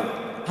little further.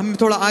 हम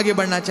थोड़ा आगे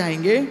बढ़ना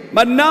चाहेंगे।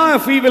 But now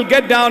if we will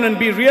get down and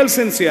be real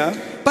sincere,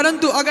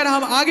 परंतु अगर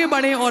हम आगे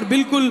बढ़ें और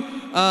बिल्कुल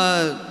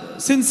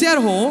सिंसियर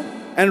हों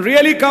and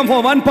really come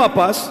for one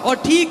purpose,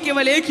 और ठीक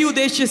केवल एक ही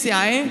उद्देश्य से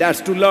आए,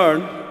 that's to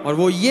learn. और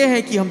वो ये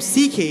है कि हम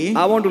सीखें।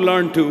 I want to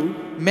learn too.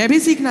 मैं भी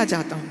सीखना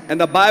चाहता हूँ। And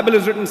the Bible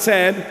is written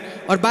said,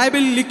 और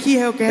बाइबल लिखी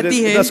है, वो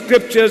कहती है the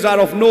scriptures are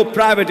of no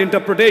private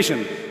interpretation.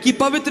 कि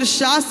पवित्र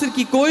शास्त्र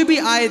की कोई भी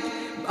आयत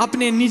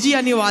अपने निजी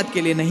अनुवाद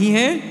के लिए नहीं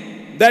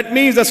है। That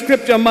means the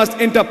scripture must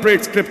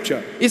interpret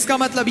scripture. इसका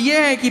मतलब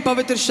यह है कि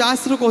पवित्र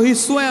शास्त्र को ही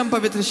स्वयं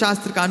पवित्र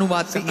शास्त्र का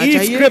अनुवाद करना Each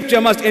चाहिए।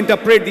 scripture must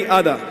interpret the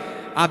other.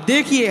 आप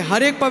देखिए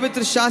हर एक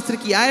पवित्र शास्त्र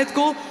की आयत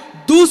को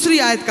दूसरी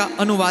आयत का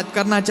अनुवाद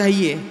करना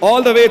चाहिए।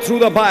 All the way through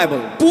the Bible.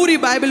 पूरी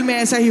बाइबल में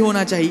ऐसा ही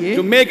होना चाहिए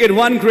To make it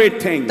one great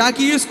thing.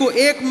 ताकि इसको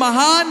एक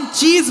महान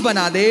चीज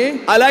बना दे।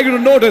 I like you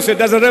to notice it.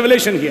 There's a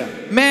revelation here.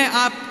 मैं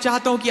आप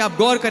चाहता हूं कि आप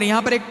गौर करें,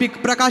 यहाँ पर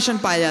एक प्रकाशन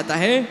पाया जाता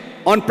है।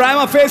 On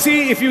prima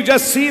facie, if you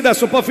just see the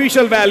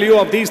superficial value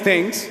of these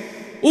things,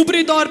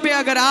 ऊपरी तौर पे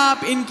अगर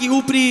आप इनकी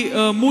ऊपरी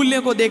मूल्य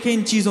को देखें,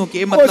 इन चीजों के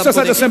oh, it's मतलब just को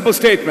such a देखें, simple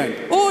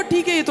statement. ओ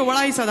ठीक है, ये तो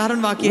बड़ा ही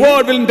साधारण वाक्य है।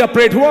 Word will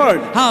interpret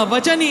word. हाँ,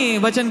 वचन ही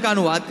वचन का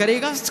अनुवाद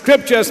करेगा।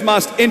 Scriptures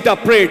must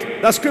interpret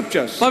the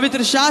scriptures.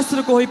 पवित्र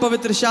शास्त्र को ही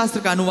पवित्र शास्त्र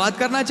का अनुवाद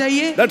करना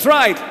चाहिए। That's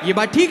right. ये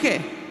बात ठीक है।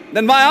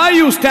 Then why are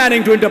you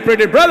standing to interpret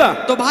it, brother?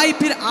 तो भाई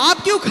फिर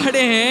आप क्यों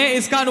खड़े हैं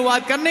इसका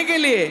अनुवाद करने के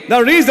लिए?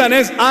 The reason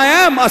is I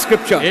am a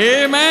scripture.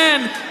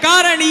 आमेन।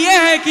 कारण ये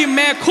है कि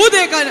मैं खुद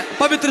एक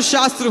पवित्र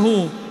शास्त्र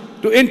हूँ।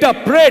 To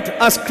interpret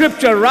a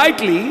scripture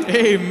rightly,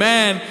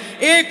 आमेन।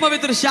 एक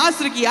पवित्र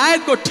शास्त्र की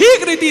आयत को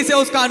ठीक रीति से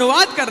उसका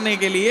अनुवाद करने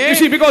के लिए, you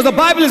see, because the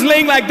Bible is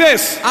laying like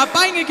this, आप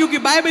पाएंगे क्योंकि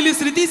बाइबल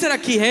इस रीति से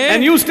रखी है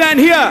and you stand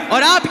here,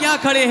 और आप यहाँ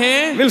खड़े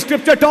हैं, will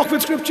scripture talk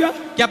with scripture?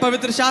 क्या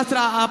पवित्र शास्त्र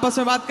आपस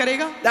में बात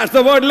करेगा? That's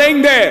the word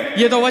laying there.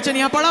 ये तो वचन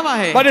यहाँ पड़ा हुआ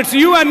है। But it's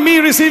you and me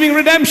receiving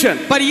redemption.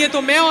 पर ये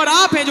तो मैं और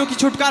आप हैं जो कि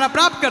छुटकारा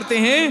प्राप्त करते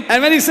हैं।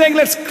 And when he's saying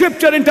let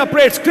scripture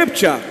interpret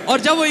scripture, और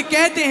जब वो ये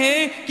कहते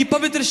हैं कि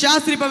पवित्र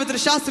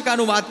शास्त्र का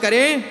अनुवाद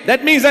करे,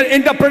 that means that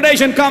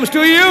interpretation comes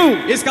to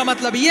you. इसका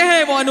मतलब ये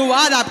है वो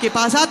अनुवाद आपके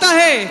पास आता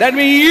है। That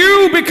means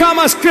you become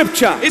a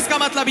scripture. इसका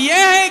मतलब ये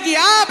है कि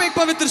आप एक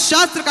पवित्र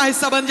शास्त्र का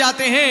हिस्सा बन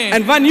जाते हैं।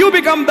 And when you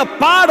become the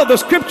part of the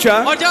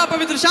scripture, और जब आप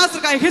पवित्र शास्त्र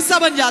का एक हिस्सा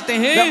बन जाते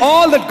हैं,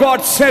 all that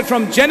God said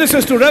from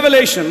Genesis to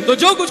Revelation, तो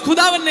जो कुछ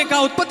खुदावन ने कहा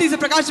उत्पत्ति से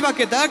प्रकाश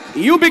वाक्य तक,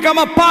 you become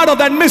a part of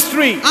that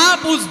mystery.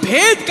 आप उस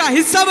भेद का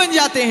हिस्सा बन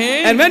जाते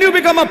हैं। And when you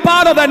become a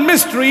part of that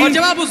mystery, और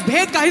जब आप उस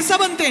भेद का हिस्सा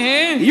बनते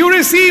हैं, you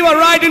receive a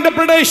right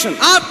interpretation.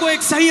 आपको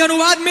एक सही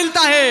अनुवाद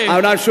मिलता है। I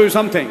will now show you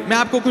something. मैं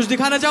आपको कुछ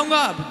दिखाना चाहूंगा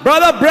अब।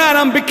 Brother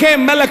Branham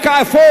became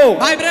Malachi 4.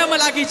 भाई ब्रह्म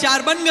मलाकी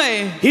 4 बन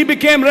गए, He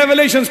became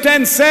Revelations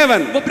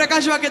 10:7. वो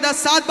प्रकाश वाक्य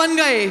 10:7 बन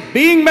गए।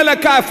 Being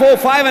Malachi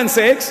 4:5 and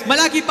 6,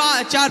 मलाकी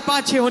 4,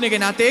 5, 6 होने के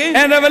नाते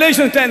and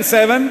Revelations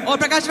 10:7, और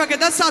प्रकाश वाक्य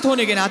 10:7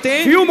 होने के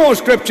नाते few more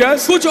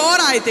scriptures, कुछ और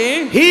आए थे,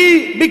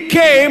 he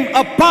became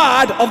a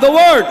part of the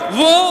word.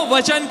 वो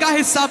वचन का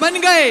हिस्सा बन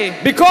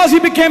गए। Because he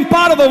became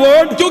part of the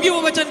word, क्योंकि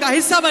वो वचन का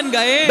हिस्सा बन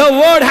गए, the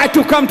word had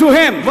to come to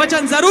him.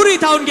 वचन जरूरी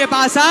था उनके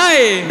पास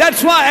आए।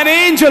 That's why an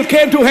angel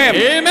came to him.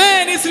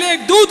 आमेन। इसलिए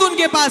एक दूत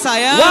उनके पास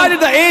आया। Why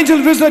did the angel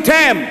visit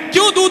him?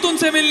 क्यों दूत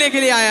उनसे मिलने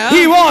के लिए आया?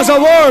 He was a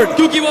word.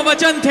 क्योंकि वो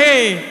वचन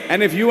थे।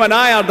 And if you and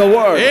I are the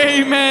word,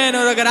 आमेन।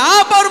 और अगर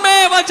आप और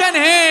मैं वचन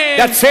हैं,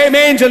 that same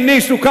angel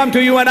needs to come to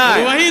you and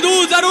I. वही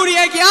दूत जरूरी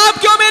है कि आप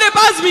क्यों मेरे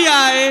पास भी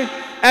आए।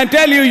 and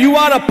tell you you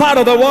are a part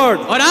of the word.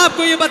 और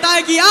आपको ये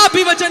बताए कि आप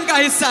भी वचन का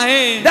हिस्सा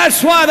हैं।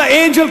 That's why the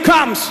angel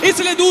comes.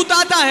 इसलिए दूत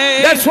आता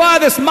है। That's why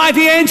this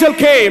mighty angel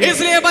came.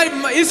 इसलिए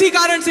इसी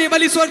कारण से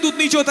बलि स्वर्गदूत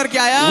नीचे उतर के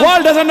आया।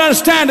 World doesn't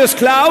understand this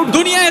cloud.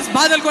 दुनिया इस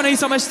बादल को नहीं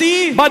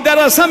समझती, But there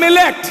are some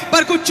elect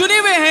पर कुछ चुने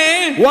हुए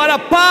हैं who are a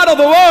part of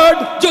the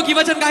word. जो कि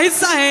वचन का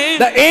हिस्सा हैं।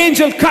 The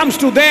angel comes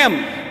to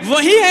them.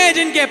 वही है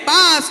जिनके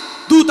पास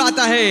दूत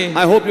आता है।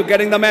 I hope you're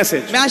getting the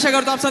message. मैं आशा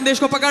करता हूं आप संदेश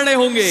को पकड़ रहे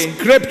होंगे।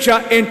 Scripture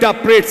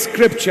interprets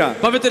scripture.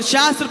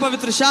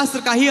 पवित्र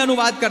शास्त्र का ही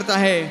अनुवाद करता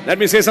है। Let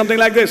me say something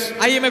like this.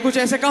 आइए मैं कुछ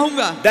ऐसे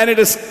कहूंगा। Then it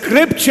is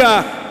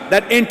scripture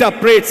that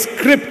interprets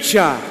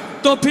scripture.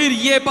 तो फिर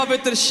ये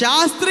पवित्र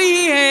शास्त्र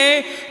ही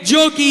है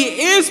जो कि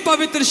इस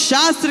पवित्र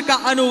शास्त्र का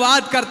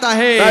अनुवाद करता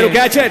है। Try to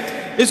catch it.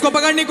 इसको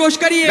पकड़ने की कोशिश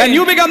करिए। When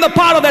you become the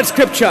part of that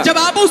scripture, जब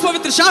आप उस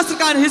पवित्र शास्त्र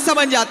का हिस्सा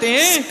बन जाते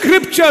हैं,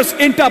 scriptures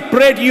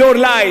interpret your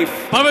life.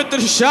 पवित्र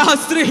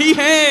शास्त्र ही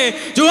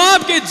है जो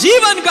आपके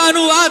जीवन का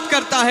अनुवाद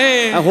करता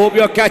है। I hope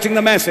you are catching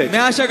the message. मैं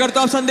आशा करता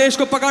हूं आप संदेश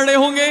को पकड़ रहे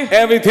होंगे।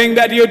 Everything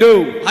that you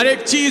do हर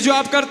एक चीज जो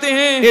आप करते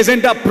हैं is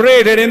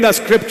interpreted in the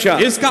scripture.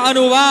 इसका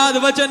अनुवाद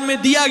वचन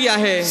में दिया गया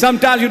है।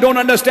 Sometimes you don't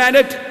understand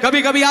it.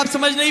 कभी कभी आप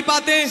समझ नहीं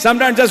पाते,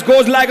 Sometimes just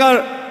goes like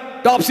a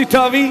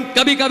topsy-turvy.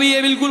 कभी कभी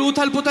ये बिल्कुल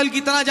उथल पुथल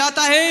की तरह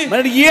जाता है,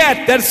 But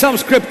yet there's some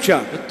scripture.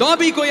 तो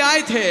भी कोई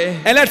आयत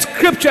है। And let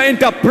scripture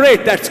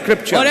interpret that और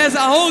scripture.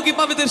 ऐसा हो कि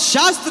पवित्र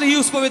शास्त्र ही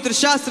उस पवित्र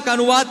शास्त्र का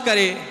अनुवाद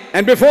करे।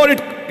 And before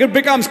it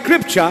becomes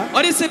scripture,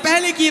 और इससे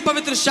पहले कि ये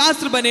पवित्र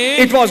शास्त्र बने,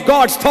 it was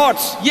God's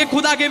thoughts. ये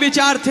खुदा के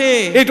विचार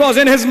थे, It was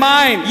in his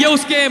mind. ये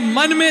उसके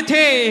मन में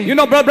थे। You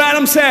know, Brother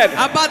Branham said,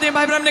 आप बात है,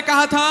 भाई ब्रह्म ने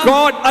कहा था,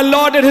 God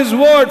allotted his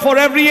word for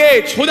every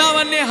age.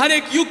 खुदावन ने हर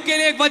एक युग के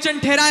लिए एक वचन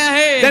ठहराया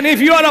है। Then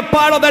if you are a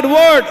part of that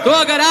word, तो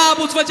अगर आप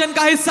उस वचन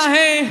का हिस्सा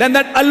हैं, then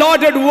that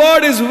allotted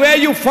word is where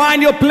you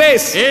find your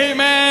place.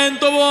 आमेन,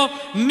 तो वो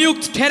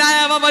नियुक्त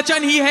ठहराया हुआ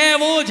वचन ही है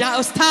वो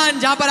स्थान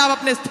जहां पर आप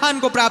अपने स्थान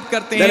को प्राप्त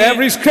करते That हैं।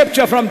 every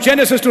scripture from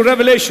Genesis to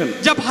Revelation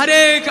जब हर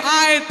एक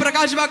आयत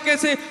प्रकाश वाक्य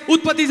से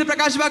उत्पत्ति से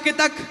प्रकाश वाक्य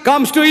तक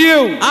comes to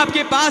you,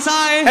 आपके पास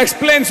आए,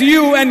 explains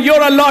you and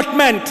your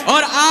allotment.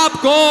 और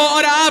आपको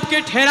और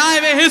आपके ठहराए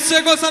हुए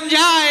हिस्से को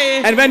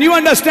समझाए। And when you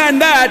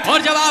understand that,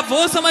 और जब आप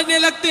वो समझने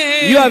लगते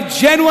हैं, you have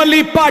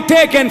genuinely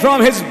partaken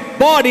from his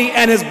body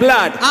and his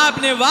blood.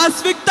 आपने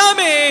वास्तविकता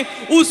में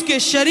उसके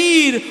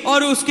शरीर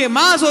और उसके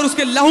मांस और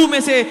उसके लहू में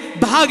से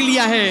भाग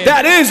लिया है।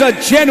 That is a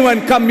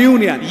genuine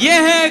communion.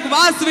 यह है एक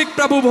वास्तविक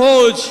प्रभु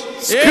भोज।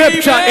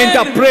 Scripture Amen.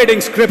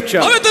 interpreting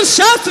scripture. पवित्र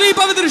शास्त्र ही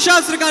पवित्र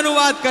शास्त्र का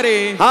अनुवाद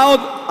करे। How,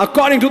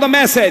 according to the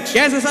message,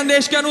 कैसे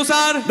संदेश के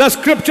अनुसार the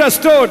scripture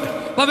stood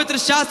पवित्र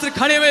शास्त्र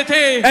खड़े हुए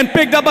थे, and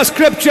picked up a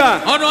scripture,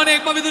 और उन्होंने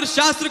एक पवित्र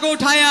शास्त्र को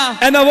उठाया,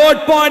 and the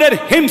word pointed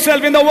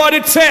himself in the word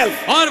itself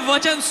और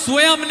वचन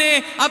स्वयं ने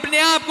अपने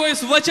आप को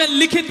इस वचन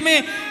लिखित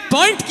में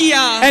पॉइंट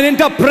किया and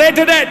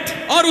interpreted it.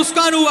 और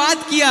उसका अनुवाद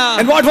किया।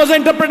 And what was the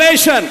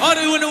interpretation? और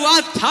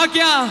अनुवाद था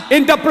क्या?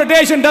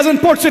 Interpretation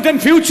doesn't put it in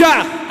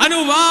future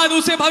अनुवाद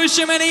उसे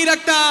भविष्य में नहीं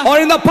रखता or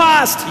in the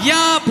past.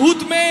 या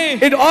भूत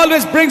में, It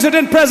always brings it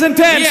in present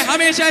ये tense.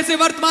 हमेशा इसे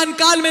वर्तमान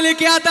काल में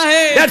लेके आता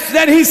है। That's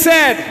then he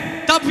said,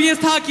 तब ये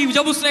था कि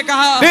जब उसने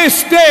कहा,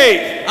 this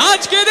day,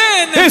 आज के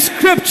दिन this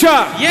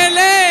scripture ये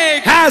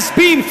लेख has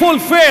been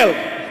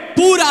fulfilled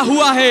पूरा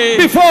हुआ है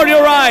before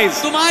your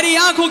eyes. तुम्हारी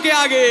आंखों के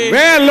आगे।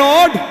 Where,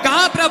 Lord?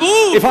 कहा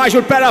प्रभु? If I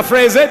should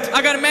paraphrase it,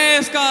 अगर मैं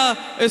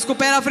इसको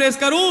पैराफ्रेज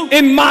करूं,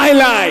 in my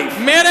life,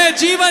 मेरे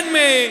जीवन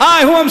में,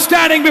 I who am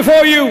standing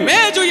before you,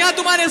 मैं जो यहाँ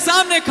तुम्हारे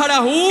सामने खड़ा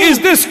हूँ, is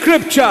this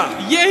scripture.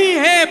 यही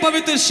है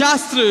पवित्र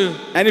शास्त्र।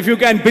 And if you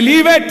can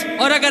believe it,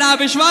 और अगर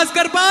आप विश्वास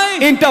कर पाए,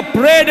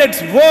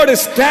 interpreted word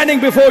is standing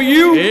before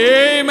you.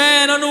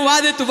 आमेन,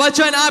 अनुवादित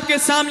वचन आपके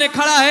सामने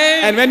खड़ा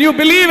है, And when you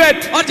believe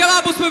it, और जब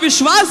आप उस पर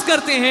विश्वास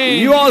करते हैं,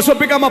 you also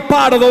become a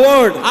part of the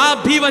word.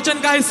 आप भी वचन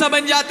का हिस्सा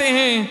बन जाते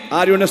हैं।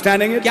 Are you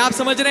understanding it? क्या आप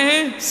समझ रहे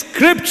हैं?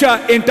 Scripture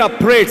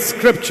interprets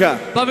scripture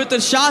पवित्र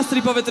शास्त्र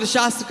ही पवित्र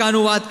शास्त्र का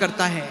अनुवाद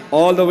करता है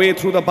all the way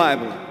through the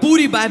Bible.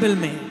 पूरी बाइबल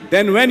में।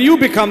 Then when you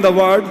become the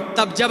word,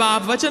 तब जब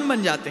आप वचन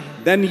बन जाते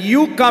हैं, then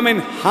you come in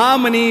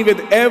harmony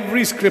with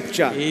every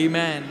scripture.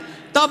 आमेन,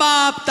 तब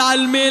आप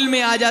तालमेल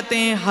में आ जाते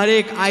हैं हर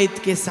एक आयत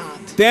के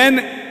साथ।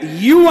 Then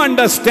you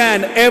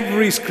understand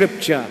every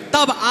scripture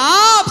तब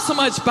आप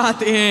समझ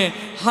पाते हैं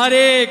हर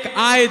एक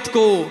आयत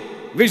को,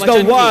 which वचन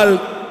the की, world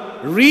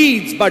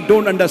reads but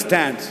don't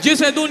understand.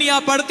 जिसे दुनिया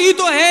पढ़ती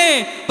तो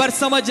है पर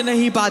समझ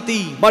नहीं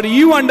पाती। But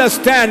you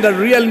understand the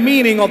real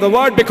meaning of the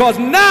word because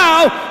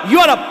now you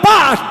are a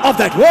part of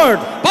that word.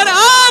 पर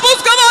आप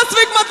उसका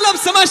वास्तविक मतलब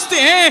समझते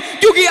हैं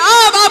क्योंकि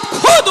आप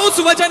खुद उस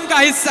वचन का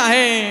हिस्सा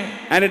हैं।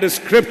 And it is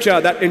scripture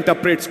that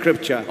interprets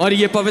scripture. और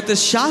ये पवित्र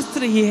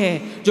शास्त्र ही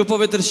है जो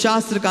पवित्र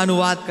शास्त्र का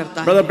अनुवाद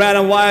करता है। Brother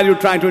Branham, why are you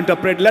trying to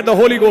interpret? Let the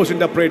Holy Ghost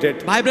interpret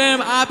it. भाई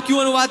ब्रह्म, आप क्यों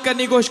अनुवाद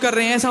करने की कोशिश कर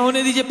रहे हैं? ऐसा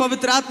होने दीजिए,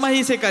 पवित्र आत्मा ही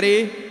इसे करे।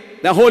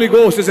 The Holy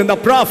Ghost is in the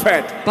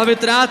prophet.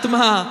 पवित्र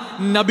आत्मा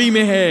नबी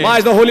में है। Why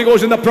is the Holy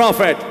Ghost in the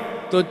prophet?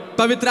 तो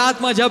पवित्र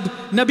आत्मा जब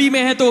नबी में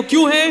है तो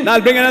क्यों है? Now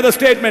I'll bring another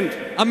statement.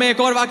 अब मैं एक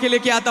और वाक्य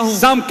लेके आता हूँ।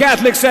 Some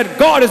Catholics said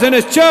God is in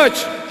his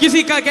church.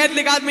 किसी का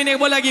कैथलिक आदमी ने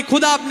बोला कि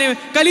खुदा अपने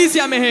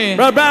कलीसिया में है।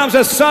 Brother Branham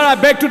says, sir, I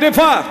beg to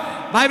differ.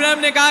 भाई ब्रह्म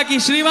ने कहा कि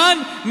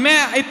श्रीमान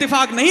मैं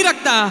इत्तेफाक नहीं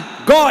रखता,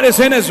 God is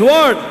in his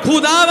word.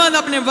 खुदावन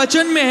अपने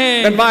वचन में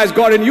है। Then why is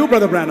God in you,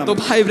 Brother Branham? तो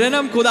भाई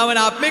ब्रह्म खुदावन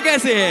आप में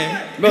कैसे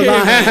है?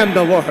 Because I am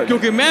the word.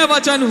 क्योंकि मैं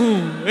वचन हूँ।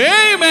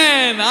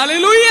 Amen,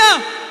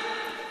 hallelujah.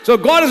 So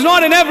God is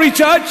not in every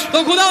church.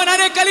 तो खुदावन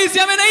हर एक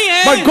कलीसिया में नहीं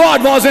है, But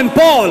God was in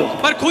Paul.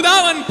 पर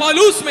खुदावन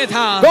पौलुस में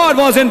था, God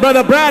was in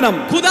Brother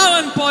Branham.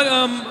 खुदावन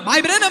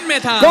भाई ब्रह्म में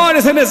था। God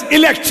is in his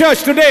elect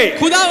church today.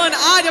 खुदावन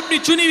आज अपनी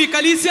चुनी हुई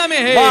कलीसिया में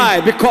है।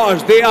 Why?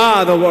 Because they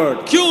are the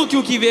word. क्यों?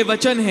 क्योंकि वे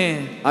वचन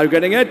हैं। Are you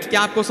getting it?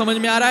 क्या आपको समझ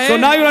में आ रहा है? So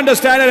now you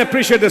understand and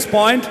appreciate this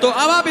point. तो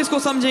अब आप इसको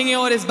समझेंगे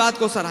और इस बात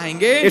को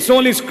सराहेंगे। It's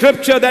only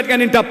scripture that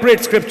can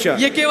interpret scripture.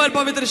 ये केवल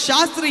पवित्र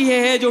शास्त्र ही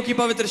है जो कि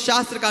पवित्र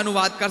शास्त्र का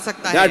अनुवाद कर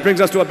सकता है। That brings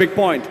us to a big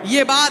point.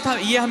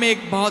 ये हमें एक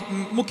बहुत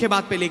मुख्य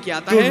बात पे लेके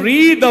आता To है।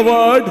 read the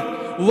word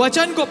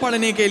वचन को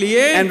पढ़ने के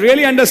लिए and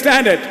really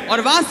understand it,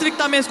 और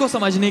वास्तविकता में इसको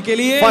समझने के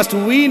लिए first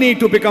we need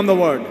to become the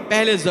word.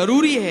 पहले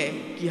जरूरी है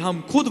कि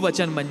हम खुद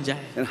वचन बन जाएं।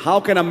 And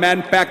how can a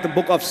man pack the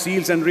book of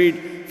seals and read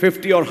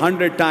 50 or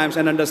 100 times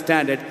and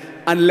understand it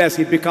unless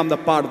he become the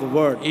part of the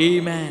word?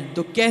 आमीन।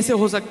 तो कैसे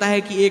हो सकता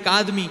है कि एक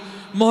आदमी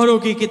मोहरों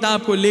की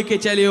किताब को लेके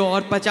चले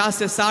और 50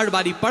 से 60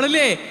 बारी पढ़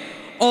ले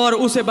और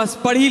उसे बस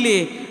पढ़ ही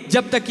ले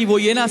जब तक कि वो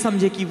ये ना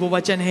समझे कि वो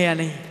वचन है या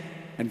नहीं।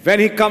 And when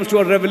he comes to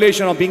a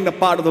revelation of being the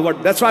part of the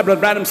word, that's why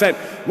Brother Branham said,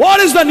 what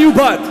is the new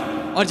birth?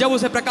 और जब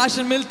उसे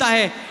प्रकाशन मिलता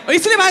है, और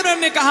इसलिए भाई ब्रह्म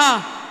ने कहा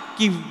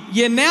कि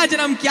ये नया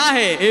जन्म क्या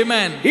है?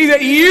 आमेन। He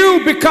said, you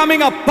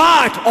becoming a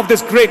part of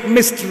this great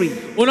mystery.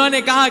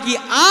 उन्होंने कहा कि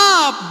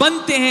आप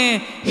बनते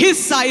हैं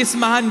हिस्सा इस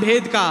महान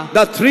भेद का।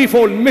 The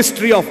threefold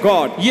mystery of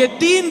God. ये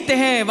 3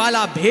 तह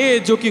वाला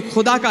भेद जो कि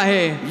खुदा का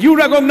है। You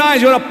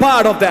recognize you're a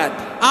part of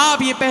that.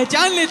 आप ये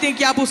पहचान लेते हैं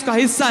कि आप उसका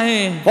हिस्सा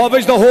हैं, For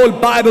which the whole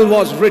Bible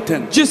was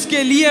written.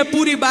 जिसके लिए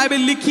पूरी बाइबल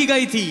लिखी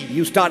गई थी।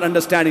 You start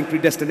understanding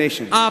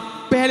predestination.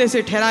 आप पहले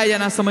से ठहराया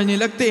जाना समझने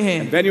लगते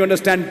हैं, When you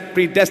understand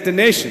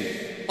predestination,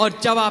 और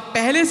जब आप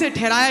पहले से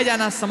ठहराया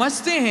जाना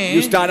समझते you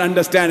हैं, start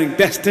understanding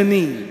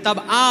destiny.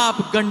 तब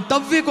आप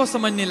गंतव्य को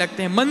समझने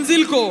लगते हैं,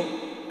 मंजिल को,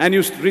 And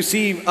you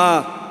receive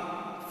a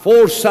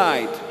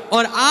foresight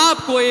और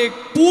आपको एक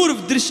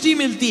पूर्व दृष्टि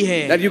मिलती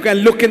है that you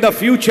can look in the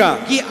future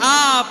कि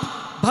आप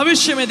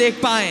भविष्य में देख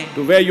पाएं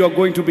to where you are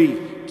going to be.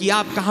 कि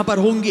आप कहां पर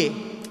होंगे।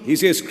 He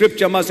says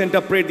scripture must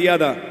interpret the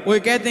other. वो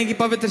कहते हैं कि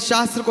पवित्र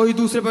शास्त्र को ही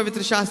दूसरे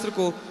पवित्र शास्त्र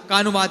को का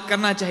अनुवाद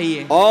करना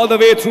चाहिए, All the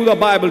way through the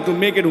Bible to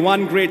make it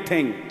one great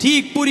thing.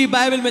 ठीक पूरी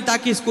बाइबल में,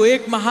 ताकि इसको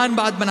एक महान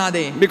बात बना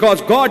दे।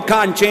 Because God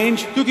can't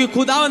change. क्योंकि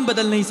खुदावन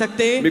बदल नहीं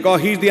सकते,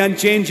 Because He's the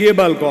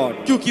unchangeable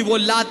God. क्योंकि वो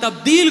ला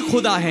तब्दील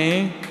खुदा है।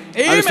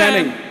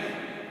 Understanding?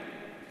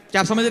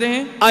 क्या आप समझ रहे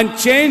हैं?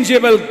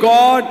 Unchangeable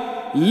God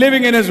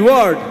living in His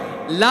word.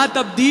 ला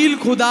तब्दील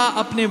खुदा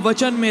अपने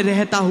वचन में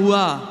रहता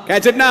हुआ।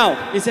 Catch it now.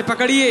 इसे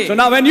पकड़िए। So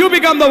now when you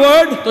become the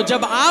word, तो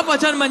जब आप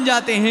वचन बन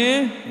जाते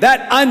हैं,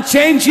 that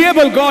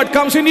unchangeable God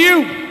comes in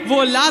you.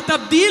 वो ला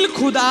तब्दील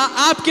खुदा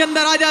आपके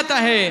अंदर आ जाता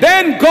है।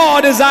 Then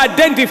God is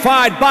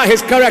identified by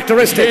His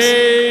characteristics.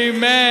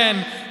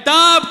 आमेन।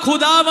 तब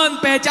खुदावन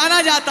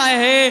पहचाना जाता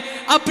है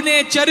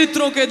अपने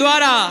चरित्रों के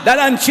द्वारा। That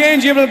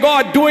unchangeable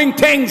God doing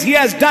things He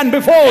has done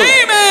before.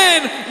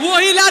 आमीन।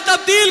 वही ला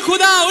तब्दील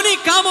खुदा उन्हीं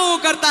कामों को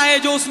करता है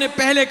जो उसने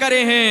पहले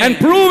करे हैं, And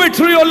prove it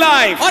through your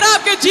life और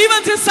आपके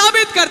जीवन से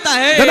साबित करता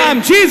है that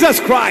I'm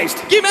Jesus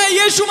Christ. कि मैं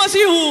यीशु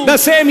मसीह हूँ, The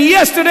same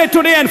yesterday,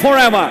 today and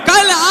forever.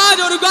 कल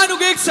आज और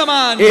युगानुग एक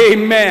समान।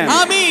 Amen.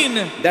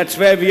 आमीन। That's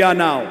where we are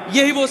now.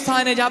 यही वो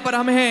स्थान है जहाँ पर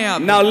हम हैं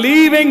अब। Now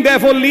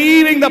therefore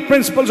leaving the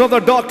principles of the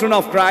doctrine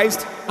of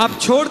Christ, अब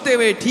छोड़ते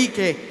हुए, ठीक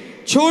है,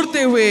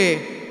 छोड़ते हुए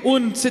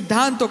उन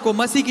सिद्धांतों को,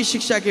 मसीह की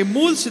शिक्षा के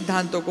मूल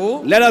सिद्धांतों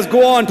को, let us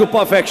go on to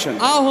perfection.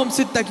 आओ हम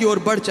सिद्धता की ओर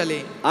बढ़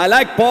चले। I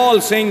like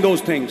Paul saying those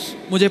things.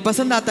 मुझे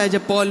पसंद आता है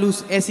जब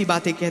पौलुस ऐसी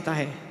बातें कहता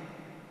है।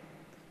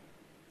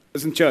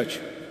 Listen, church,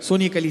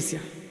 सुनिए कलीसिया,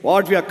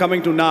 what we are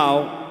coming to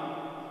now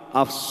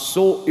are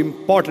so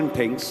important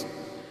things.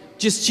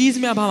 जिस चीज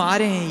में अब हम आ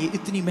रहे हैं ये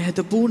इतनी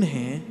महत्वपूर्ण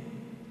है।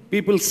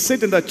 People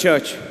sit in the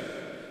church,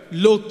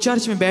 लोग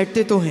चर्च में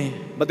बैठते तो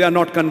हैं, but they are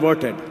not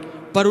converted.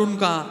 पर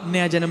उनका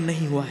नया जन्म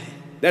नहीं हुआ है।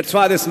 That's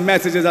why this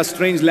message is a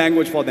strange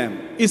language for them.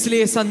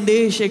 इसलिए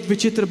संदेश एक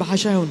विचित्र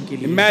भाषा है उनके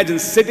लिए। Imagine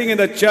sitting in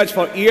the church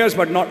for years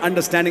but not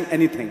understanding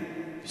anything.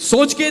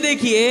 सोच के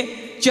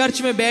देखिए,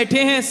 चर्च में बैठे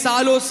हैं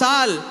सालों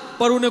साल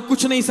पर उन्हें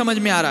कुछ नहीं समझ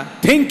में आ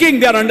रहा। Thinking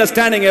they are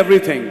understanding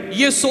everything.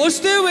 ये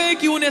सोचते हुए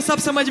कि उन्हें सब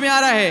समझ में आ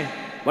रहा है,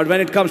 But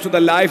when it comes to the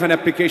life and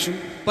application,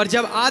 पर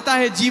जब आता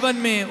है जीवन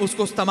में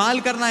उसको इस्तेमाल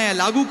करना या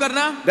लागू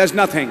करना, there's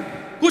nothing.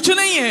 कुछ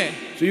नहीं है।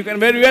 So you can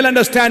very well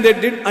understand they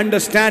didn't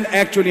understand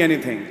actually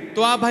anything.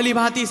 तो आप भली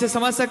भांति इसे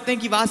समझ सकते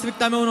हैं कि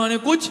वास्तविकता में उन्होंने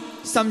कुछ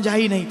समझा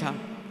ही नहीं था।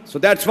 So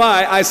that's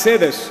why I say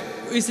this.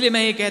 इसलिए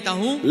मैं ये कहता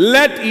हूँ,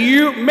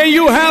 May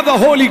you have the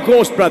Holy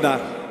Ghost, brother.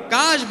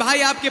 काश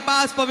भाई आपके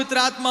पास पवित्र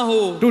आत्मा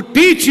हो to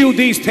teach you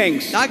these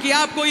things, ताकि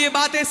आपको ये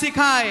बातें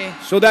सिखाए,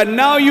 so that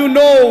now you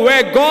know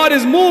where God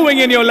is moving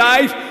in your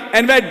life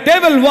and where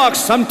devil works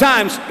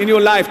sometimes in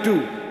your life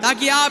too.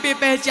 ताकि आप ये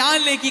पहचान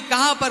लें कि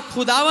कहां पर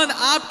खुदावन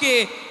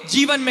आपके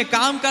जीवन में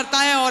काम करता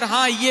है, और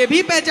हाँ ये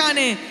भी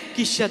पहचाने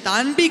कि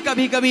शैतान भी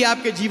कभी कभी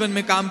आपके जीवन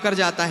में काम कर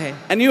जाता है,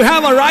 And you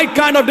have a right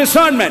kind of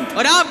discernment,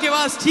 और आपके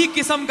पास ठीक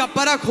किस्म का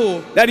परख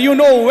हो that you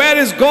know where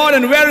is God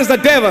and where is the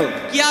devil.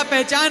 कि आप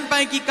पहचान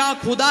पाए कि कहाँ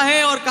खुदा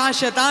है और कहाँ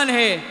शैतान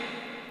है।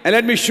 And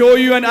let me show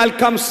you, and I'll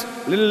come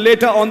a little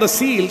later on the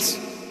seals,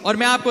 और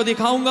मैं आपको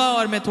दिखाऊंगा,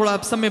 और मैं थोड़ा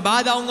समय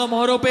बाद आऊंगा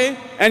मोहरों पे,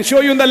 and show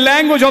you in the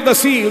language of the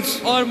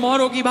seals और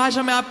मोहरों की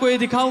भाषा में आपको ये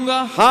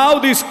दिखाऊंगा how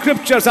these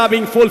scriptures are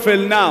being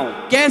fulfilled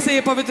now. कैसे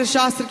ये पवित्र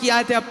शास्त्र की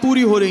आयतें अब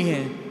पूरी हो रही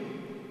हैं।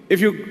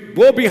 If you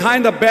go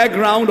behind the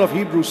background of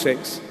Hebrews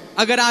 6,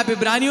 अगर आप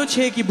इब्रानियों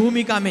 6 की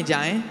भूमिका में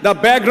जाएं, the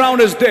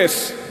background is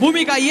this.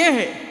 भूमिका ये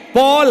है,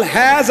 Paul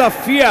has a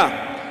fear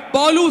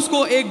पौलुस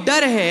को एक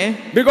डर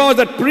है, because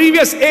the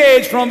previous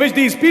age from which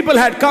these people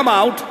had come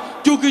out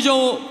क्योंकि जो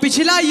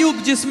पिछला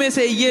युग जिसमें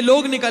से ये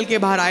लोग निकल के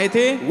बाहर आए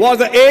थे, was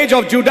the age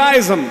of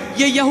Judaism,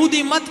 ये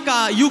यहूदी मत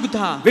का युग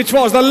था, which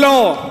was the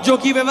law. जो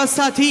की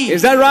व्यवस्था थी।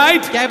 Is that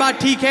right? क्या ये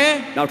बात ठीक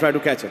है? Now try to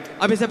catch it.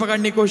 अब इसे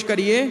पकड़ने की कोशिश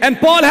करिए।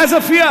 And Paul has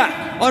a fear.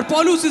 और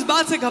पौलुस इस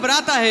बात से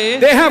घबराता है,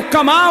 They have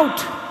come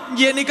out.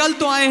 ये निकल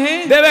तो आए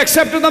हैं, They have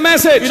accepted the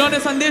message. इन्होंने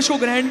संदेश को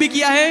ग्रहण भी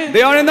किया है,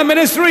 They are in the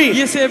ministry.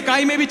 ये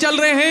सेवकाई में भी चल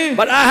रहे हैं,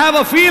 But I have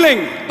a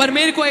feeling पर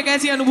मेरे को एक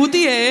ऐसी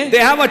अनुभूति है, they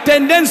have a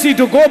tendency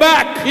to go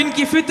back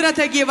इनकी फितरत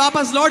है कि ये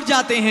वापस लौट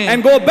जाते हैं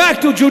and go back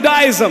to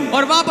Judaism,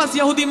 और वापस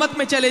यहूदी मत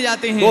में चले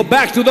जाते go हैं,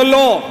 back to the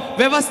law,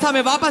 व्यवस्था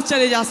में वापस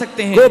चले जा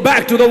सकते हैं, go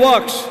back to the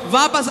works.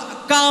 वापस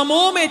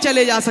कामों में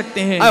चले जा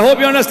सकते हैं। I hope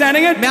you're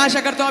understanding it. मैं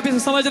आशा करता हूँ आप इसे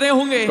समझ रहे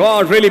होंगे।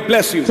 God really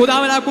bless you.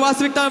 खुदावन आपको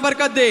वास्तविकता में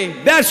बरकत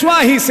दे। That's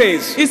why he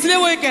says, इसलिए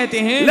वो ये कहते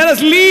हैं, let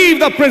us leave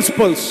the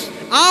principles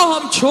आओ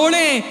हम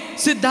छोड़ें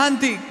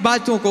सिद्धांतिक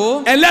बातों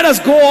को and let us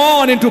go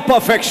on into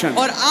perfection.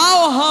 और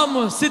आओ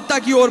हम सिद्धता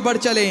की ओर बढ़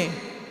चलें।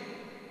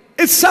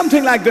 It's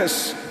something like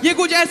this. ये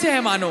कुछ ऐसे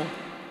है मानो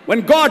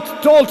When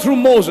God told through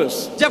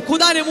Moses, जब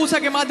खुदा ने मूसा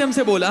के माध्यम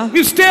से बोला,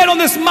 you stayed on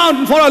this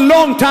mountain for a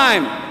long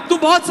time, तू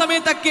बहुत समय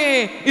तक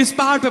के इस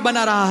पहाड़ पे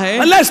बना रहा है,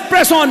 and let's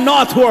press on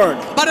northward.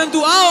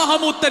 परंतु आओ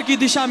हम उत्तर की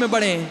दिशा में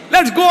बढ़ें,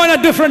 Let's go in a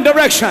different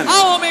direction.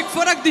 आओ हम एक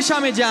फर्क दिशा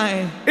में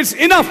जाएं। It's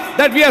enough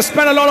that we have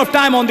spent a lot of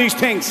time on these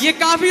things. ये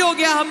काफी हो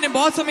गया, हमने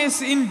बहुत समय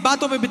इन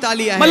बातों में बिता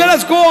लिया But let है,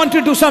 us go on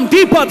to do some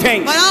deeper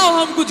things. पर आओ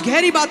हम कुछ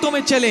गहरी बातों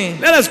में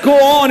चलें, Let us go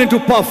on into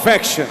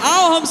perfection.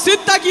 आओ हम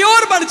सिद्धता की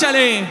ओर बढ़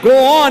चलें। Go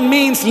on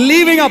means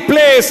leaving a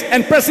place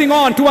and pressing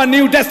on to a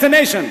new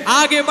destination.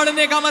 आगे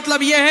बढ़ने का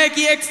मतलब यह है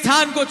कि एक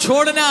स्थान को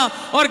छोड़ना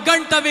और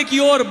गंतव्य की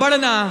ओर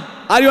बढ़ना।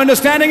 Are you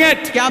understanding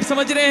it? क्या आप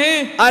समझ रहे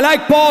हैं? I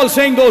like Paul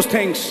saying those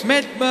things.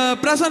 मैं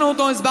प्रसन्न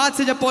होता हूं इस बात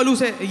से जब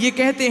पौलुस ये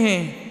कहते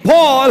हैं।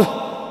 Paul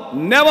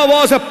never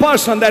was a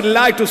person that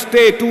liked to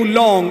stay too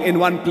long in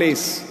one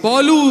place.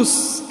 पौलुस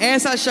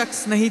ऐसा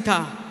शख्स नहीं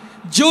था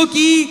जो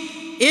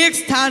कि एक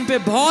स्थान पे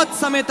बहुत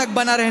समय तक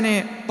बना रहने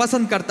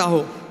पसंद करता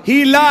हो।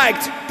 He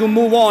liked to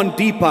move on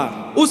deeper.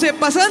 उसे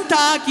पसंद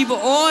था कि वो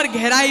और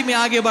गहराई में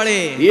आगे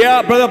बढ़े।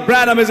 Yeah, Brother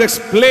Branham is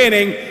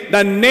explaining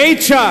the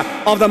nature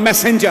of the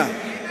messenger.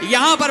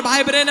 यहाँ पर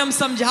भाई ब्रैनम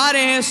समझा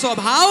रहे हैं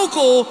स्वभाव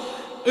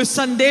को इस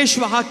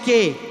संदेशवाहक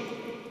के।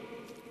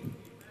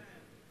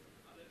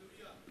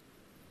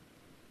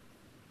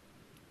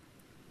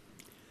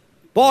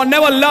 Paul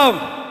never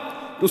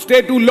loved to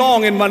stay too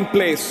long in one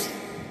place.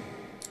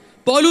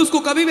 पौलुस को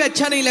कभी भी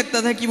अच्छा नहीं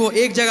लगता था कि वो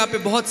एक जगह पे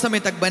बहुत समय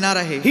तक बना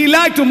रहे। He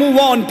liked to move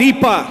on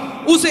deeper.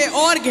 उसे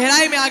और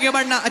गहराई में आगे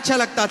बढ़ना अच्छा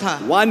लगता था।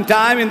 One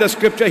time in the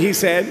scripture he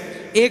said,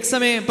 एक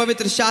समय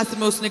पवित्र शास्त्र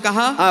में उसने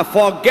कहा,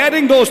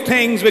 forgetting those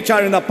things which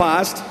are in the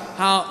past,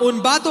 हाँ,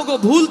 उन बातों को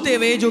भूलते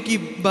हुए जो कि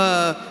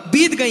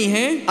बीत गई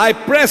हैं, I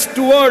press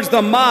towards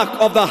the mark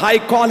of the high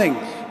calling.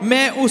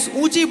 मैं उस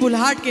ऊंची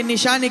बुलाहट के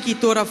निशाने की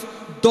तरफ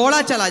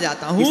दौड़ा चला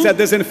जाता हूँ। He said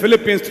this in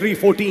Philippians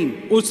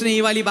 3:14. उसने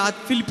ये वाली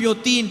बात फिलिपियों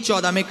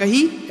 3:14 में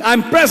कही।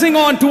 I'm pressing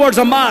on towards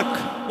a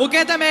mark वो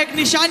कहता है मैं एक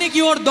निशाने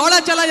की ओर दौड़ा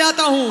चला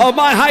जाता हूँ of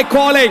my high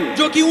calling.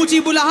 जो कि ऊंची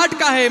बुलाहट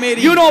का है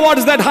मेरी। You know what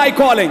is that high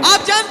calling?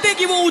 आप जानते हैं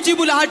कि वो ऊंची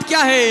बुलाहट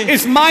क्या है?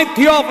 It's my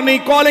theophany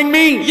calling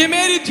me. ये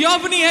मेरी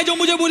थियोफनी है जो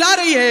मुझे बुला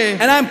रही है।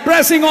 And I'm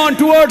pressing on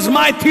towards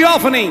my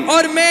theophany.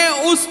 और मैं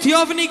उस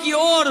थियोफनी की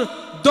ओर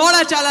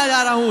दौड़ा चला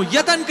जा रहा हूँ,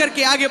 यत्न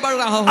करके आगे बढ़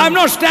रहा हूँ। I'm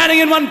not standing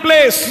in one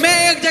place.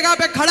 मैं एक जगह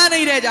पे खड़ा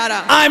नहीं रह जा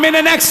रहा। I'm in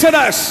an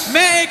exodus.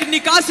 मैं एक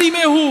निकासी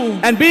में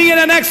हूँ। And being in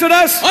an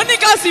exodus, और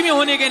निकासी में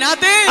होने के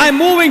नाते I'm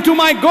moving to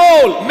my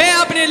goal. मैं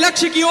अपने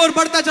लक्ष्य की ओर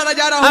बढ़ता चला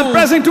जा रहा I'm हूँ।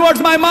 pressing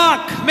towards my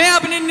mark. मैं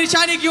अपने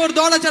निशाने की ओर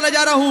दौड़ा चला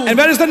जा रहा हूँ। And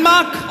where is that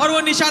mark? और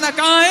वो निशाना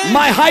कहाँ है?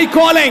 My high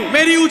calling.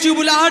 मेरी ऊंची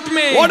बुलाहट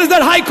में। What is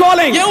that high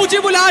calling? ये ऊंची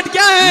बुलाहट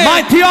क्या है?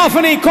 My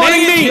theophany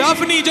calling मेरी me.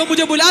 थियोफनी जो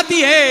मुझे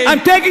बुलाती है।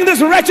 I'm taking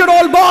this wretched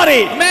old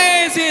body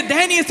मैं ऐसे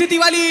दयनीय स्थिति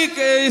वाली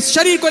इस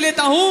शरीर को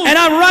लेता हूँ and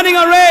I'm running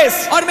a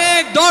race और मैं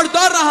एक दौड़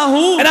रहा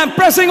हूँ and I'm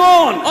pressing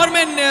on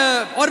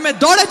और मैं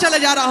दौड़े चले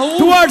जा रहा हूँ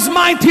towards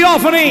my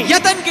theophany.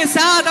 यतन के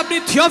साथ अपनी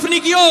थियोफनी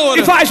की ओर।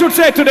 If I should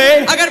say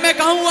today, अगर मैं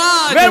कहूँ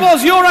आज where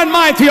was your and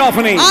my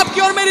theophany?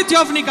 आपकी और मेरी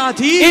थियोफनी कहाँ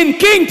थी? In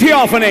King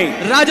Theophany.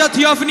 राजा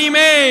थियोफनी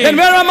में। Then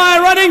where am I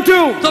running to?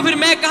 तो फिर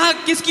मैं कहाँ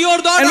किसकी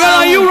ओर दौड़ And रहा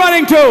where are you हूँ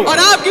running to? और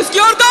आप किसकी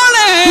ओर दौड़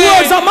रहे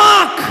Towards हैं? a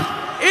mark,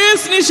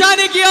 इस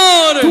निशाने की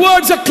ओर,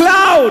 towards a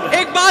cloud,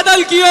 एक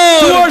बादल की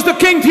ओर, towards the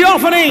King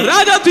Theophany.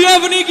 राजा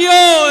थियोफनी की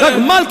ओर, The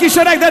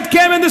Melchizedek that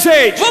came in this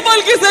age. वो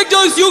मलकीसेदेक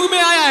जो इस युग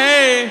में आया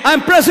है,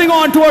 I'm pressing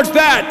on towards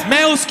that.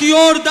 मैं उसकी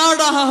ओर दौड़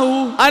रहा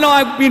हूँ। I know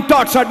I've been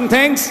taught certain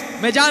things,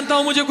 मैं जानता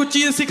हूँ मुझे कुछ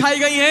चीजें सिखाई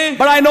गई हैं,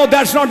 but I know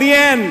that's not the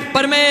end.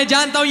 पर मैं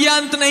जानता हूँ ये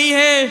अंत नहीं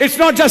है, It's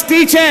not just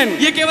teaching,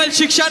 ये केवल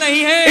शिक्षा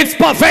नहीं है, it's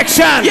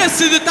perfection. ये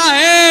सिद्धता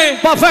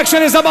है।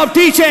 Perfection is above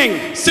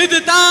teaching.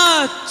 सिद्धता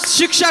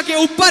शिक्षा के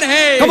ऊपर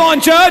है। Come on,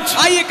 church.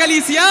 आइए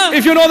कलीसिया,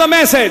 If you know the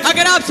message,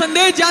 अगर आप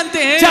संदेश जानते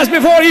हैं, just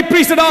before he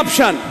preached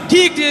adoption,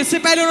 ठीक इससे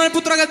पहले उन्होंने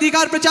पुत्र का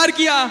अधिकार प्रचार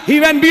किया, he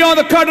went beyond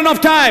the curtain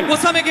of time. वो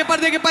समय के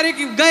पर्दे के परे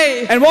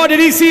गए And what did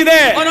he see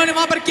there? और उन्होंने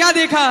वहां पर क्या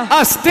देखा?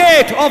 A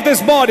state of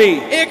this body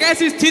एक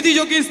ऐसी स्थिति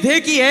जो कि इस देह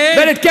की है,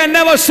 that it can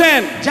never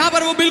sin. जहां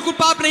पर वो बिल्कुल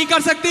पाप नहीं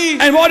कर सकती।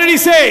 And what did he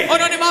say?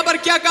 उन्होंने वहां पर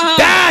क्या कहा?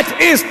 That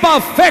is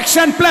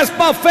perfection plus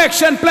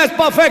perfection plus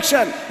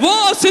perfection.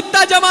 वो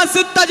सिद्धता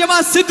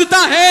जमा सिद्धता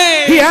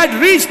है। He had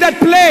reached that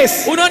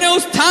place. उन्होंने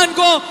उस स्थान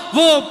को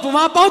वो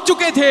वहां पहुंच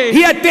चुके थे।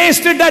 He had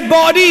tasted that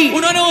body.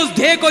 उन्होंने उस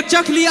देह को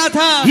चख लिया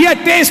था। He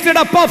had tasted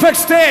a perfect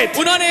state.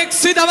 उन्होंने एक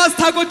सिद्ध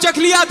अवस्था को चख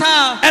लिया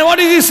था। And what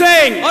is he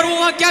saying? और वो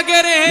वहां क्या कह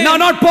रहे हैं? Now,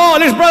 not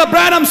Paul, it's Brother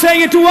Branham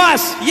saying it to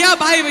us. ये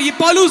भाई, ये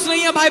पौलुस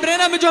नहीं है, भाई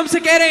ब्रैनम में जो हमसे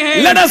कह रहे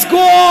हैं। Let us go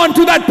on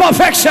to that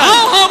perfection.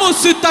 आओ हम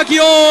उस सिद्धता की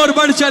ओर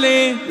बढ़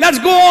चलें। Let's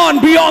go on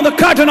beyond the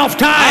curtain of आओ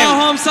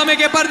time. हम समय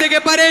के पर्दे के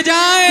परे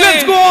जाएं।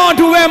 Let's go on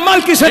to where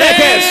Melchizedek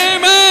is.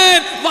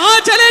 आमीन। वहां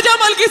चले जा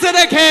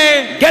मलकीसेदेक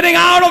है। Getting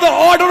out of the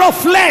order of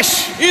flesh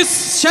इस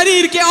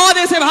शरीर के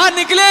ओहदे से बाहर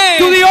निकले।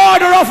 to the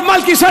order of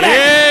Melchizedek.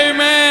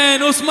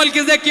 आमीन। उस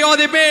मलकीसेदेक के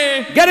ओहदे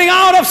पे। Getting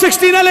out of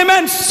 16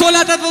 elements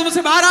 16 तत्वों में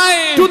से बाहर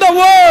आए। to the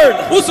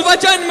word उस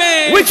वचन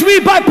में which we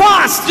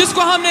bypassed.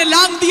 जिसको हमने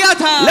लांघ दिया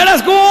था। Let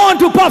us go on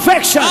to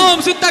perfection. आओ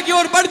हम सिद्धता की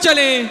ओर बढ़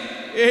चलें।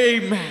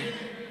 आमीन।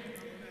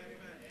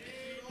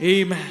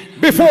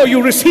 आमीन। Before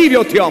you receive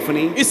your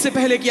theophany, इससे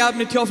पहले कि आप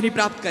अपनी थियोफनी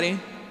प्राप्त करें,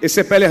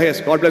 इससे पहले, yes,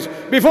 God bless you.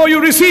 Before you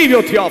receive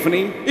your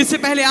theophany, इससे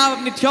पहले आप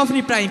अपनी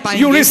थियोफनी पाएंगे।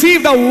 you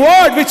receive the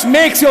word which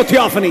makes your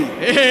theophany.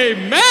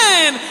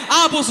 आमीन।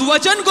 आप उस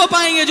वचन को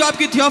पाएंगे जो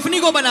आपकी थियोफनी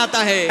को बनाता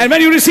है। And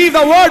when you receive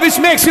the word which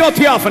makes your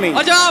theophany,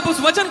 और जब आप उस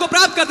वचन को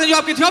प्राप्त करते हैं जो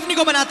आपकी थियोफनी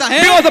को बनाता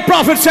है, because the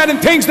prophet said in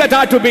things that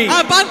are to be,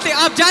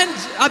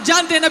 आप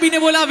जानते हैं, नबी ने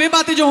बोला वे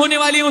बातें जो होने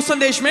वाली हैं उस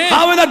संदेश में।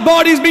 how when that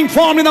body is being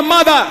formed in the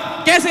mother,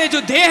 कैसे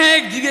जो देह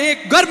है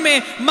एक गर्भ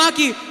में माँ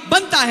की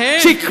बनता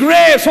है, she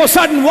craves for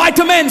certain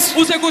vitamins.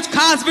 उसे कुछ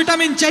खास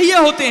विटामिन चाहिए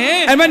होते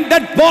हैं। And when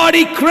that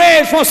body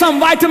craves for some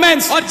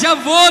vitamins, और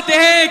जब वो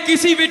देह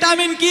किसी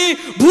विटामिन की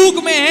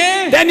भूख में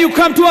है, then you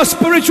come to a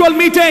spiritual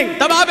meeting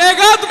तब आप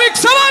एक आत्मिक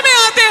सभा में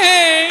आते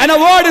हैं and a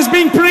word is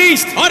being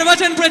preached. और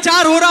वचन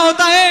प्रचार हो रहा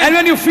होता है। And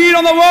when you feed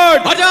on the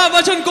word, और जब आप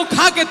वचन को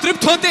खा के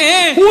तृप्त होते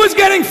हैं, who is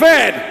getting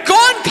fed?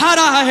 कौन खा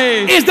रहा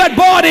है? Is that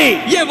body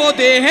ये वो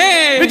देह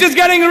है which is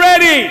getting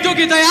ready. जो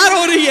कि तैयार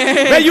हो रही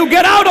है। Where you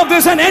get out of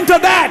this and enter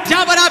that.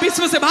 जहाँ पर आप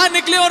इसमें से बाहर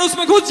निकले और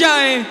उसमें घुस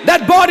जाएं,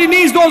 That body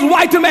needs those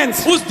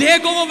vitamins. उस देह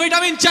को वो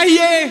विटामिन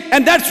चाहिए।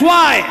 And that's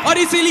why, और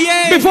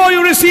इसीलिए before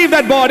you receive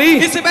that body,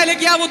 इससे पहले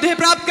कि आप वो देह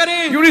प्राप्त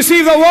करें, you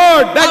receive the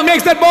word that Ab-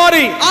 makes that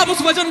body. आप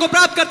उस वचन को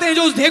प्राप्त करते हैं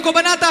जो उस देह को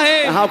बनाता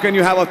है। How can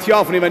you have a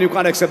theophany when you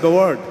can't accept the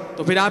word?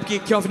 तो फिर आपकी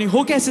थियोफनी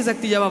हो कैसे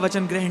सकती जब आप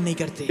वचन ग्रहण नहीं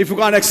करते? If you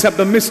can't accept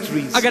the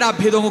mysteries, अगर आप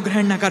भेदों को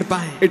ग्रहण ना कर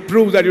पाए, it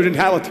proves that you didn't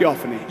have a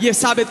theophany. ये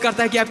साबित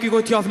करता है कि आपकी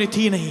कोई थियोफनी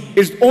थी नहीं।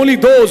 It's only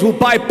those who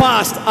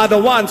bypassed are the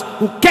ones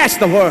who catch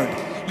the word.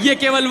 ये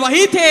केवल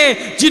वही थे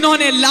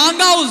जिन्होंने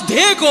लांगा उस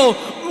देह को,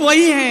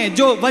 वही हैं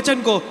जो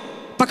वचन को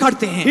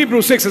पकड़ते हैं।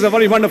 Hebrews 6 is a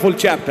very wonderful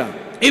chapter,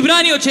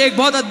 इब्रानियों 6 एक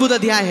बहुत अद्भुत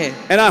अध्याय है।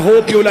 and I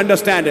hope you will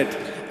understand it.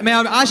 मैं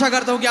आशा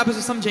करता हूँ कि आप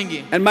इसे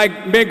समझेंगे। And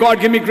may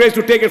God give me grace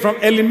to take it from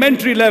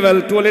elementary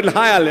level to a little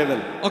higher level.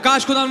 और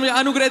काश खुदा मुझे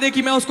अनुग्रह दे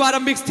कि मैं उसको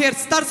आरंभिक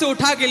स्तर से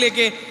उठा के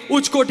लेके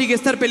उच्च कोटि के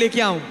स्तर पे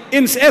लेके आऊं।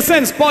 In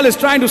essence, Paul is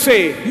trying to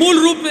say, मूल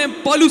रूप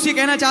में पौलुस ये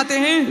कहना चाहते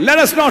हैं, let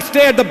us not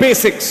stay at the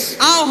basics.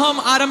 आओ हम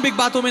आरंभिक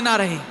बातों में ना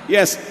रहें।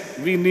 Yes,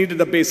 we needed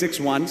the basics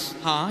once,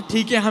 हाँ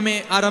ठीक है,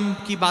 हमें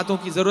आरंभ की बातों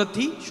की जरूरत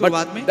थी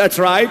शुरुआत but में। that's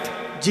right.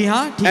 जी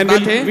हाँ ठीक And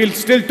बात है। we'll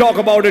still talk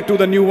about it to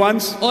the new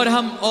ones.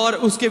 और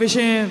उसके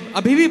विषय में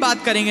अभी भी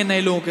बात करेंगे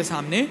नए लोगों के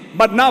सामने।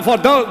 But now for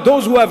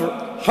those who have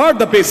heard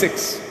the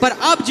basics, पर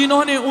अब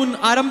जिन्होंने उन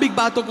आरंभिक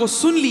बातों को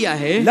सुन लिया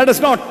है, let us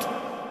not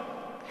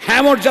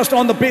hammer just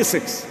on the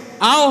basics.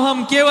 आओ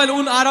हम केवल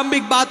उन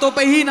आरंभिक बातों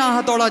पे ही ना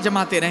हथौड़ा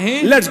जमाते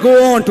रहें, Let's go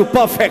on to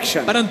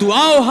perfection. परंतु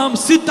आओ हम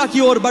सिद्धता की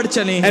ओर बढ़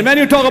चलें। And when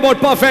you talk about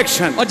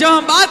perfection, और जब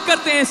हम बात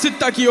करते हैं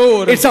सिद्धता की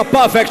ओर, it's a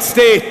perfect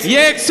state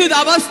ये एक सिद्ध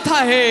अवस्था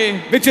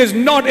है which is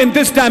not in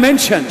this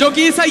dimension. जो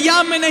कि इस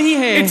अय्याम में नहीं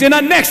है, It's in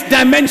a next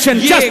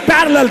dimension, ये- just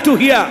parallel to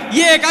here.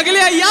 ये एक अगले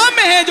अय्याम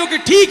में है जो कि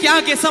ठीक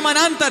यहाँ के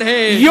समानांतर है।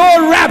 Your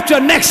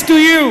rapture next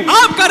to you.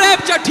 आपका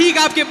रैप्चर ठीक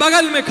आपके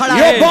बगल में खड़ा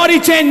Your है, body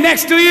change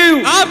next to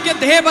you. आपके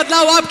देह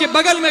बदलाव आपके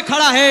बगल में खड़ा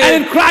And है।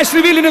 in Christ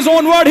revealed in his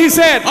own word, he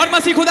said, और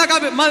मसीह खुदा का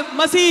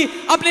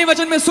मसीह अपने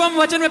वचन में स्वयं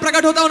वचन में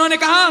प्रकट होता, उन्होंने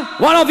कहा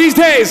one of these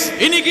days,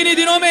 इन्हीं किन्हीं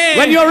दिनों में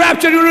when you're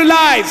raptured, you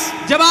realize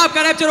जब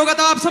आपका रैप्चर होगा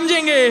तब आप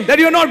समझेंगे that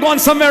you're not gone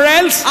somewhere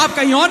else. आप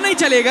कहीं और नहीं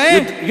चले गए,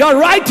 You're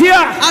right here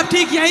आप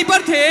ठीक यहीं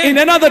पर थे, in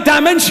another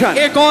dimension,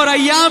 एक और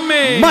अय्याम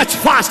में, much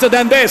faster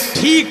than this.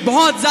 ठीक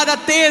बहुत ज्यादा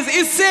तेज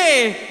इससे।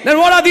 Then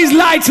what are these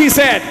lights, he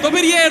said? तो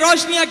फिर ये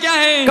रोशनियां क्या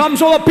हैं?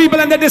 Comes over people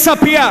and they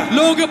disappear.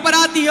 लोगों के ऊपर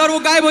आती है और वो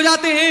गायब हो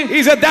जाते हैं।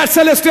 He said, that's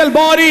celestial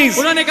bodies.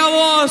 उन्होंने कहा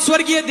वो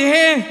स्वर्गीय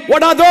देह,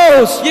 What are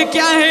those? ये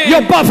क्या है?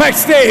 Your perfect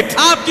state,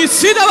 आपकी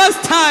सिद्ध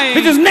अवस्थाएं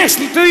which is next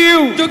to you.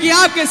 जो कि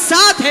आपके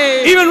साथ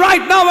है। Even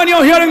right now when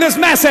you're hearing this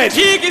message,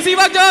 ठीक इसी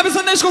वक्त जब आप इस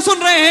संदेश को सुन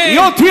रहे हैं,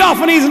 your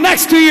theophany is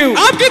next to you.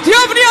 आपकी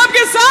थियोफनी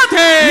आपके साथ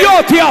है।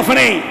 Your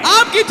theophany,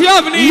 आपकी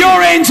थियोफनी, your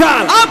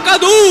angel, आपका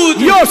दूत,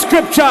 your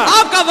scripture,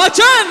 आपका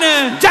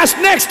वचन just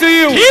next to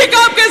you. ठीक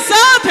आपके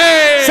साथ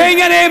है।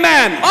 Saying an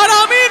amen. और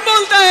आमीन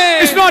बोलता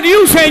है। It's not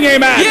you saying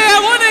amen. ये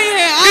वो नहीं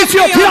है, It's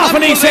your आपके यहाँ आप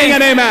theophany बोल रहे saying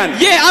an हैं।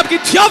 amen. ये आपकी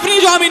थियोफनी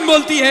जो आमीन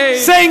बोलती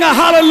है Saying a और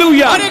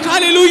hallelujah. एक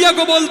हालेलुया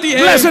को बोलती है।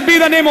 Blessed be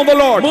the name of the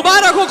Lord.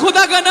 मुबारक हो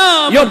खुदा का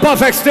नाम। Your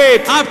perfect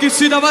state, आपकी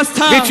सिद्ध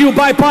अवस्था which you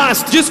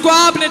bypassed जिसको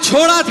आपने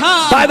छोड़ा था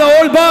by the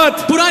old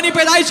birth, पुरानी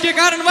पैदाइश के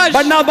कारणवश,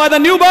 but now by the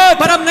new birth,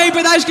 पर अब नई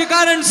पैदाइश के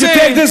कारण you से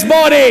take this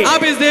body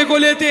आप इस देह को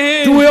लेते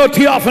हैं to your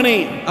theophany.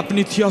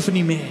 अपनी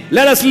थियोफनी में।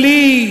 Let us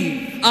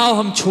leave आओ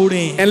हम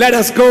छोड़ें and let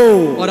us go.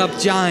 और अब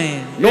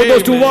जाएं। Note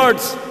those two Amen.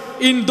 words.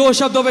 इन दो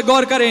शब्दों पे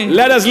गौर करें।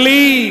 Let us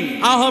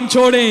leave आओ हम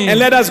छोड़ें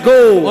and let us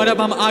और go.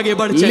 अब हम आगे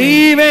बढ़ चलें।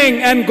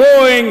 Leaving and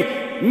going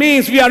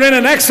means we are in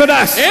an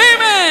exodus.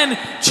 Amen.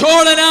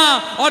 छोड़ना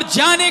और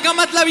जाने का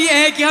मतलब ये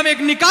है कि हम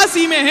एक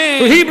निकासी में So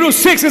हैं।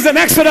 Hebrews 6 is an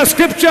exodus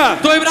scripture.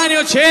 तो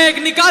इब्रानियों 6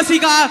 एक निकासी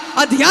का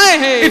अध्याय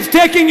है। It's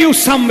taking you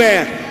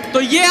somewhere तो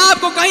ये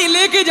आपको कहीं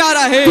लेके जा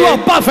रहा है, to a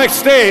perfect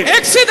state,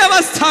 एक सिद्ध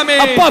अवस्था में,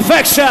 a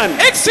perfection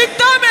एक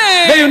सिद्धता that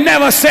में you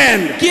never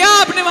sinned. कि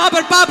आपने वहां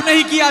पर पाप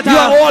नहीं किया You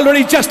था। are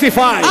already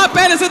justified. आप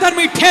पहले से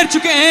धर्मी ठहर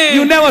चुके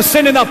You हैं। never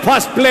sinned in the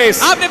first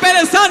place. आपने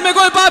पहले स्थान में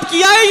कोई पाप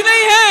किया ही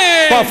नहीं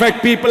है।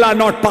 Perfect people are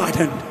not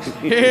pardoned.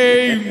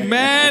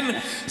 Amen.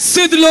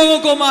 सिद्ध लोगों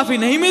को माफी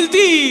नहीं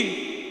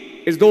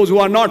मिलती। It's those who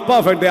are not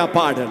perfect, they are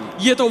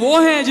pardoned. ये तो वो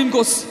हैं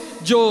जिनको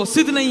जो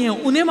सिद्ध नहीं है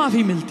उन्हें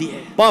माफी मिलती है।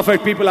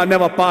 Perfect people are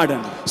never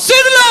pardoned.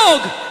 सिद्ध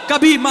लोग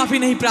कभी माफी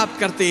नहीं प्राप्त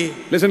करते।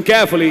 Listen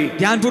carefully.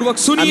 ध्यानपूर्वक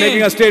I'm making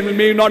सुनिए। a statement,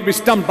 may you not be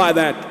stumped by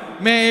that.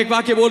 मैं एक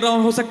वाक्य बोल रहा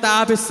हूँ, हो सकता है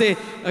आप इससे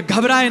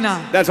घबराए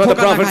ना। That's what the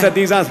ठोकर ना prophet खाएं। said.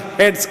 These are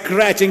head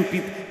scratching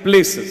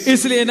places.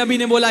 इसलिए नबी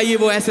ने बोला ये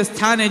वो ऐसे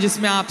स्थान है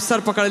जिसमें आप सर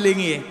पकड़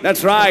लेंगे,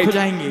 That's right. हो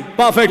जाएंगे।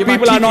 Perfect ये बात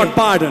people are ठीक है। not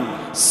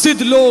pardoned.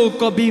 सिद्ध लोग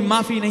को भी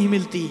माफी नहीं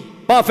मिलती।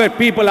 Perfect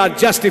people are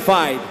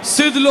justified.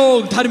 सिद्ध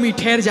लोग धर्मी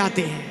ठहर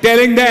जाते हैं।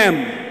 Telling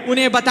them,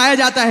 उन्हें बताया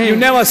जाता है you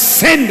never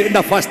sinned in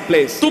the first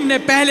place. तुमने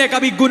पहले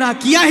कभी गुनाह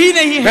किया ही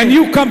नहीं है। When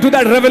you come to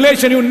that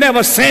revelation, you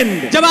never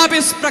sinned. जब आप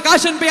इस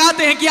प्रकाशन पे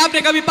आते हैं कि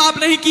आपने कभी पाप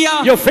नहीं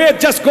किया, Your faith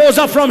just goes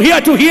up from here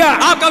to here.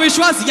 आपका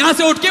विश्वास यहाँ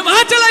से उठ के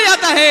वहां चला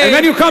जाता And है।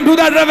 when you come to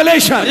that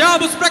revelation, जब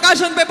आप उस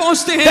प्रकाशन पे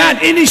पहुंचते हैं,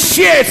 that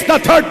initiates the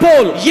third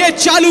pole ये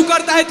चालू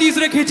करता है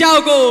तीसरे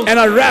खिंचाव को and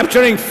a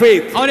rapturing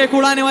faith. और एक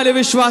उड़ाने वाले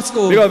विश्वास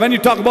को। Because when you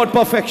talk about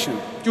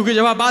perfection, क्योंकि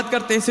जब आप बात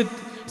करते हैं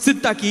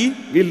सिद्धता की,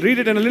 we'll read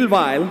it in a little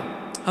while.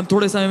 हम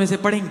थोड़े समय में से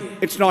पढ़ेंगे।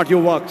 It's not your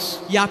works.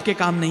 ये आपके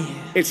काम नहीं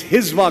है, It's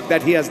His work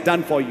that He has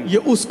done for you. ये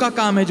उसका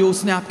काम है जो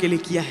उसने आपके लिए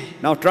किया है।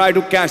 Now try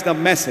to catch the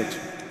message.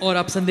 और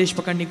आप संदेश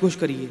पकड़ने की कोशिश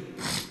करिए।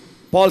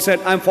 Paul said,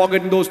 I'm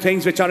forgetting those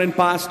things which are in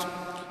past.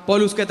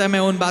 पौलुस कहता है मैं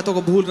उन बातों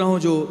को भूल रहा हूँ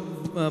जो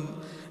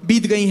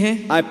बीत गई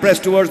हैं I press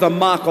towards the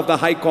mark of the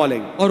high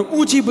calling, और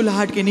ऊंची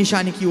बुलाहट के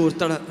निशाने की ओर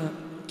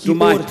to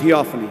my ओर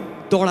theophany.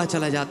 दौड़ा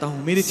चला जाता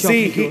हूँ। मेरी See,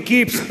 थियोफनी की he ore.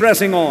 keeps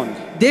pressing on.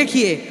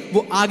 देखिए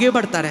वो आगे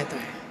बढ़ता रहता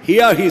है।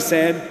 Here he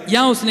said,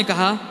 यहाँ उसने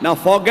कहा now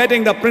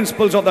forgetting the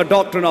principles of the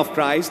doctrine of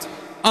Christ,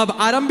 अब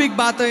आरंभिक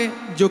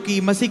बातें जो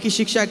कि मसीह की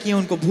शिक्षा की हैं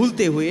उनको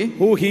भूलते हुए,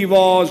 who he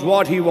was,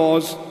 what he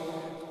was,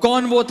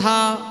 कौन वो था,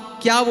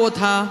 क्या वो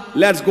था,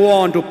 let's go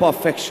on to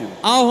perfection.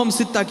 आओ हम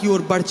सिद्धता की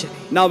ओर बढ़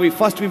चले। Now we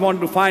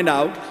want to find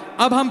out,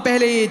 अब हम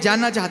पहले ये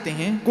जानना चाहते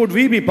हैं could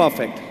we be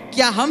perfect?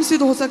 क्या हम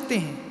सिद्ध हो सकते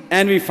हैं।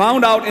 And we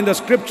found out in the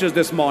scriptures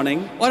this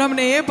morning. और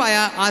हमने ये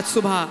पाया आज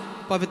सुबह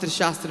पवित्र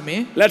शास्त्र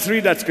में। Let's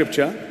read that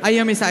scripture. आइए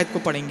हम इस आयत को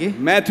पढ़ेंगे।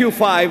 Matthew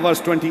 5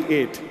 verse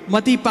 28.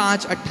 मत्ती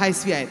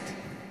 5:28 आयत।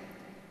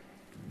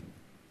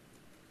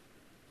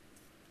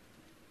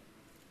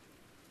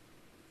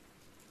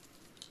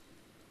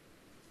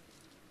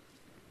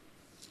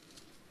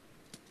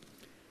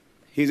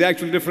 He's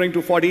actually referring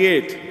to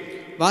 48.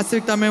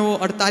 वास्तविकता में वो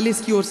 48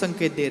 की ओर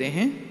संकेत दे रहे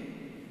हैं।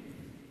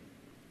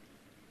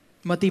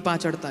 मत्ती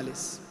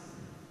 5:48।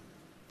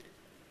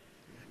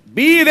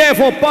 Be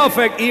therefore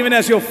perfect, even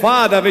as your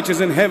Father which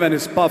is in heaven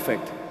is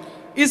perfect.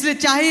 इसलिए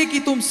चाहिए कि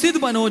तुम सिद्ध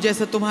बनो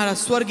जैसे तुम्हारा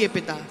स्वर्गीय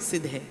पिता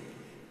सिद्ध है।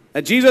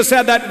 And Jesus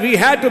said that we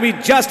had to be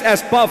just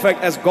as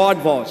perfect as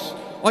God was,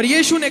 और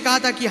यीशु ने कहा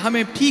था कि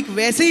हमें ठीक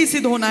वैसे ही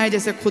सिद्ध होना है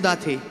जैसे खुदा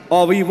थे,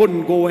 or we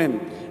wouldn't go in.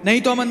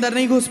 नहीं तो हम अंदर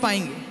नहीं घुस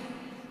पाएंगे।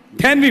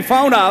 Then we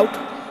found out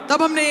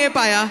तब हमने ये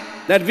पाया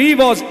that we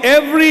was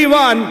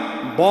everyone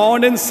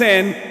born in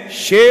sin,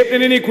 shaped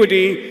in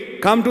iniquity,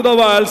 come to the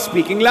world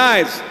speaking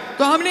lies.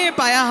 तो हमने ये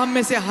पाया हम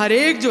में से हर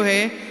एक जो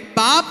है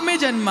पाप में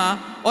जन्मा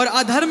और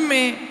अधर्म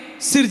में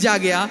सिरजा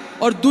गया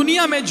और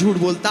दुनिया में झूठ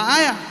बोलता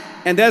आया।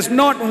 And there's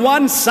not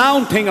one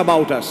sound thing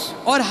about us.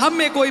 और हम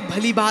में कोई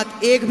भली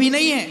बात एक भी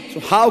नहीं है। So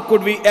how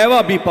could we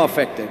ever be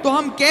perfected? तो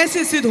हम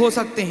कैसे सिद्ध हो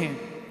सकते हैं?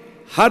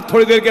 हर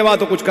थोड़ी देर के बाद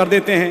तो कुछ कर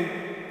देते हैं,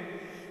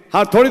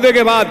 हर थोड़ी देर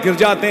के बाद गिर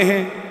जाते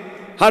हैं,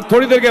 हर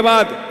थोड़ी देर के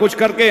बाद कुछ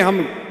करके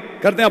हम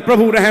करते हैं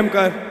प्रभु रहम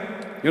कर,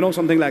 you know,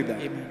 something like that.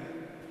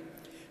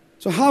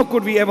 So how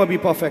could we ever be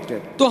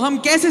perfected? तो हम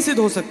कैसे सिद्ध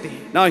हो सकते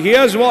हैं? Now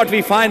here's what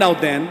we find out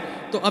then.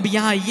 तो अब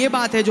यहाँ ये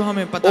बात है जो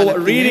हमें पता Oh, लगती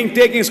है। reading,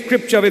 taking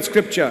scripture with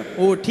scripture.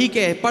 वो ठीक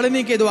है,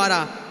 पढ़ने के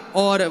द्वारा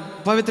और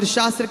पवित्र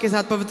शास्त्र के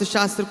साथ पवित्र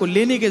शास्त्र को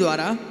लेने के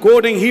द्वारा,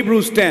 Quoting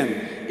Hebrews 10,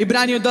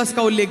 इब्रानियों 10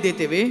 का उल्लेख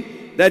देते हुए,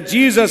 that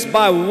Jesus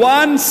by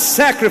one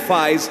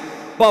sacrifice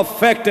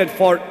perfected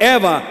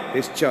forever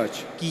his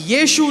church. कि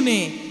यीशु ने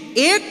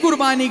एक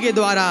कुर्बानी के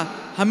द्वारा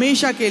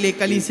हमेशा के लिए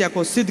कलीसिया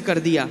को सिद्ध कर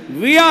दिया।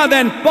 We are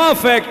then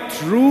perfect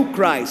through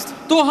Christ.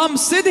 तो हम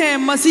सिद्ध हैं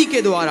मसीह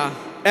के द्वारा,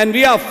 And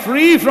we are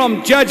free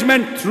from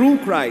judgment through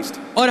Christ.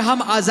 और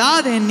हम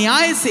आजाद हैं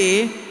न्याय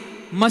से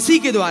मसीह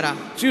के द्वारा।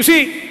 So you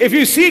see, if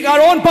you seek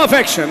our own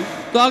perfection,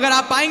 तो अगर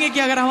आप पाएंगे कि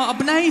अगर हम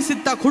अपना ही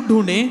सिद्धता खुद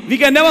ढूंढें, we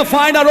can never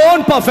find our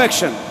own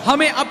perfection.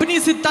 हमें अपनी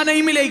सिद्धता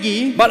नहीं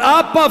मिलेगी, But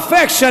our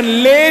perfection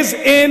lays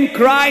in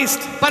Christ.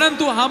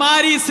 परंतु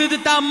हमारी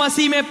सिद्धता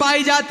मसीह में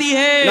पाई जाती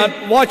है। Now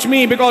watch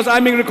me because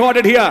I'm being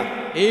recorded here.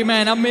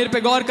 आमीन। अब मेरे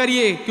पे गौर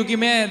करिए क्योंकि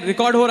मैं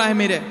रिकॉर्ड हो रहा है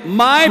मेरे।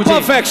 My मुझे।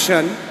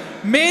 perfection,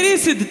 मेरी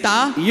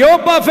सिद्धता, your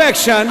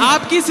perfection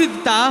आपकी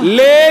सिद्धता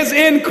lays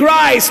in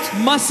Christ.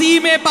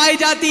 मसीह में पाई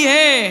जाती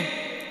है।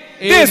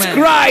 This आमीन।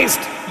 Christ.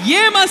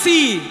 ये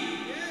मसीह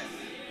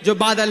जो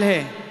बादल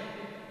है।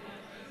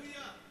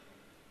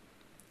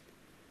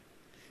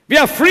 We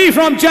are free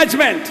from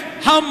judgment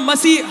हम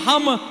मसीह,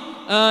 हम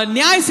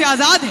न्याय से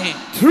आजाद हैं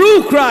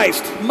through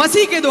Christ.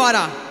 मसीह के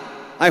द्वारा।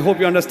 I hope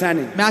you're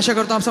understanding. मैं आशा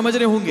करता हूं आप समझ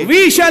रहे होंगे।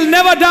 We shall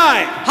never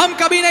die हम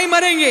कभी नहीं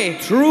मरेंगे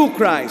through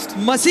Christ.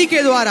 मसीह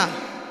के द्वारा।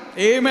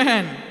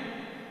 आमीन।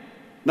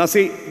 Now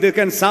see, they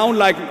can sound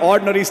like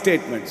ordinary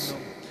statements,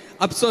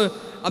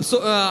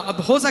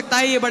 अब हो सकता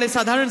है ये बड़े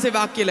साधारण से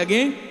वाक्य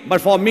लगे,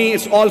 but for me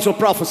it's also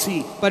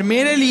prophecy. पर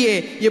मेरे लिए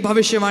ये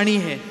भविष्यवाणी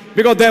है।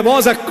 Because there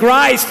was a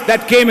Christ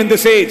that came in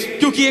this age,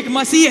 क्योंकि एक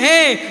मसीह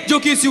है जो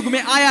कि इस युग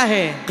में आया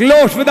है,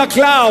 clothed with a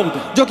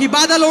cloud, जो कि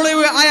बादल ओढ़े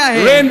हुए आया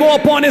है, rainbow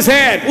upon his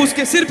head.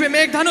 उसके सिर पे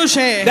मेघ धनुष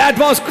है। That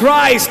was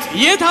Christ.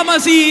 ये था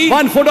मसीह।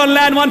 1 foot on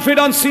land, 1 foot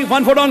on sea,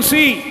 1 foot on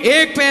sea.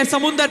 एक पैर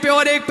समुद्र पे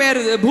और एक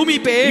पैर भूमि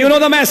पे। You know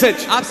the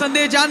message. आप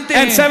संदेश जानते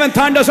And हैं। 7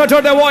 thunders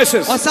uttered their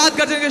voices. और 7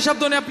 गर्जन के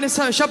शब्दों ने अपने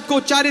शब्द को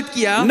उच्चारित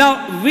किया।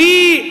 Now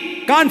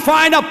we can't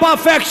find a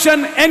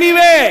perfection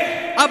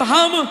anywhere. अब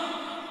हम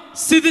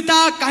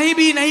सिद्धता कहीं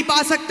भी नहीं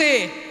पा सकते।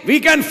 We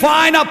can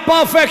find a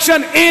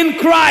perfection in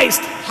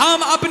Christ.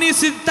 हम अपनी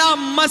सिद्धता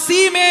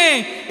मसीह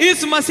में,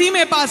 इस मसीह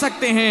में पा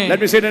सकते हैं। Let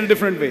me say it in a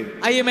different way.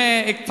 आइए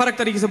मैं एक फर्क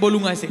तरीके से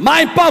बोलूंगा इसे।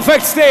 My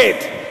perfect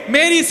state,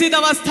 मेरी सिद्ध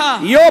अवस्था,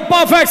 your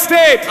perfect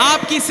state,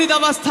 आपकी सिद्ध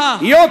अवस्था,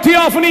 your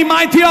theophany,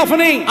 my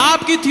theophany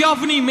आपकी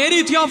थियोफनी,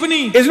 मेरी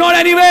थियोफनी, is not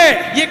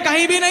anywhere, ये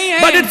कहीं भी नहीं है,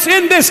 but it's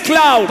in this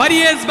cloud. पर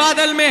ये इस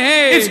बादल में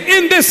है, It's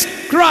in this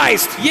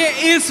Christ.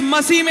 ये इस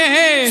मसीह में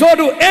है। So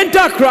to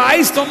enter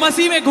Christ तो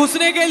मसीह में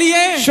घुसने के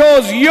लिए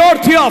shows your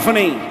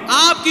theophany.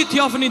 आपकी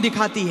थियोफनी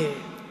दिखाती है।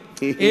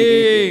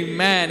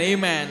 आमीन,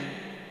 आमीन,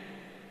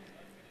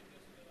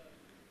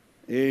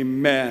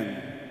 Amen.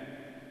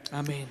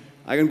 आमीन।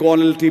 I can go on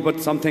a little deeper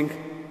something,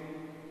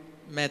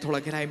 मैं थोड़ा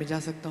गहराई में जा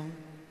सकता हूँ,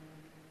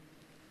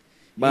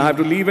 but I have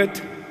to leave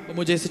it. तो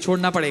मुझे इसे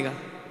छोड़ना पड़ेगा।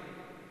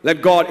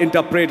 Let God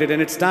interpret it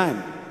in its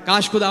time.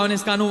 काश खुदावन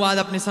इसका अनुवाद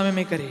अपने समय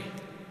में करे।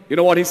 You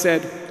know what he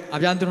said?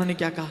 आप जानते उन्होंने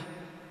क्या कहा?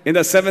 In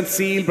the 7th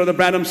seal, Brother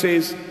Branham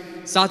says,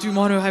 7वीं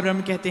मोहर में भाई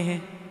ब्रह्म कहते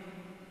हैं,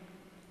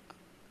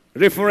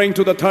 referring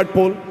to the third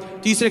pole,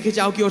 तीसरे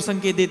खिंचाव की ओर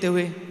संकेत देते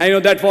हुए, and you know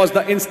that was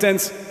the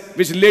instance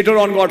which later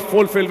on got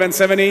fulfilled when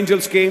 7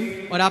 angels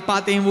came. और आप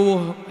पाते हैं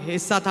वो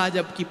हिस्सा था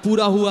जब कि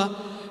पूरा हुआ,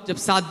 जब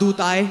 7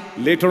 दूत आए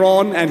Later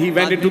on, and he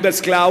went into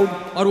this cloud.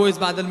 और वो इस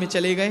बादल में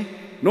चले गए।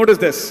 Notice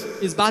this.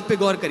 इस बात पे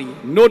गौर करिए,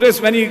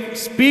 Notice when he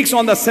speaks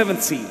on the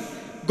 7th seal,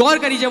 गौर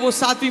करिए जब वो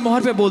 7वीं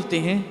मोहर पे बोलते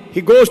हैं,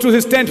 he goes to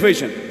his tent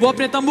vision. वो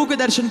अपने तंबू के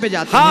दर्शन पे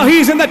जाते How हैं, he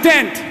is in the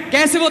tent,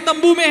 कैसे वो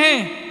तंबू में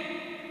हैं,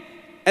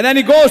 and then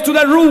he goes to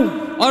the room,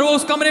 और वो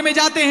उस कमरे में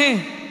जाते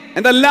हैं,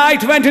 And the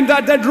light went into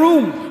that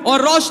room.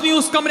 और रोशनी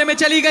उस कमरे में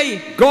चली गई।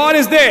 God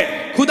is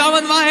there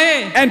खुदावंद वहां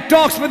है and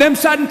talks with him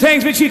certain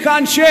things which he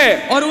can't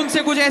share. और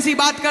उनसे कुछ ऐसी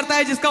बात करता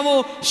है जिसका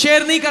वो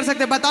शेयर नहीं कर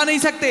सकते, बता नहीं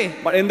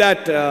सकते। But in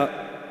that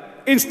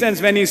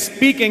instance when he's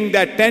speaking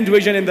that 10th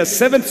vision in the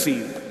 7th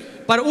seal,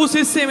 पर उस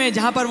हिस्से में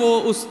जहां पर वो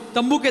उस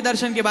तंबू के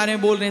दर्शन के बारे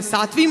में बोल रहे हैं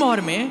 7वीं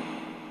मोहर में,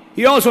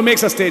 he also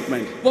makes a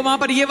statement. वो वहां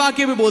पर ये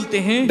वाक्य भी बोलते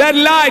हैं, That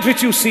light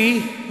which you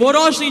see वो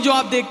रोशनी जो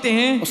आप देखते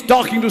हैं was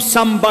talking to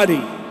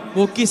somebody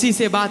वो किसी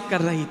से बात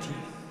कर रही थी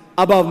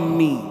above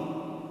me.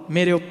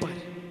 मेरे ऊपर।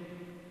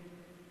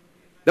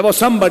 There was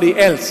somebody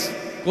else.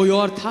 कोई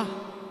और था।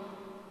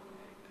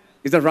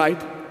 Is that right?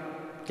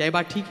 क्या ये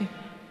बात ठीक है?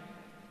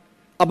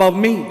 Above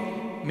me.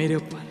 मेरे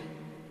ऊपर।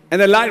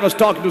 And the light was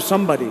talking to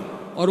somebody.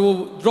 और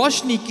वो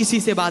रोशनी किसी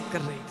से बात कर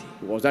रही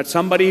थी। Was that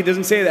somebody? He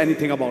doesn't say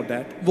anything about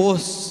that. वो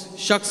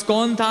शख्स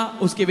कौन था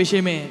उसके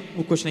विषय में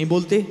वो कुछ नहीं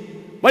बोलते,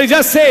 But he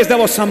just says there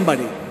was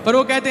somebody. पर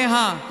वो कहते हैं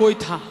हाँ कोई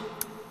था।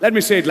 Let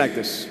me say it like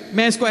this.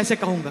 मैं इसको ऐसे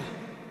कहूंगा,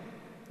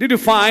 Did you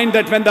find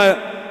that when the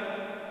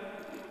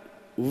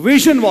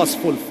vision was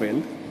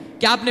fulfilled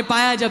क्या आपने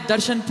पाया जब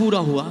दर्शन पूरा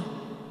हुआ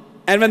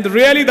and when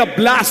really the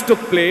blast took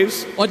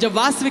place और जब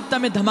वास्तविकता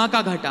में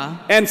धमाका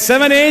घटा and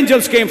 7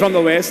 angels came from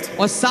the west,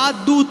 और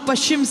 7 दूत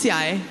पश्चिम से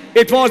आए,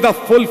 it was the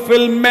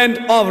fulfillment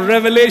of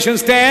Revelation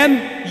 10.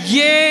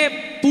 ये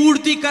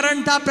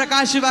पूर्तिकरण था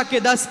प्रकाश वाक्य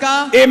 10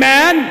 का।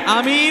 Amen.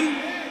 आमीन।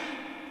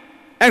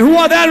 And who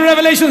are there in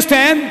Revelation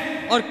 10?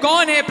 और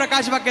कौन है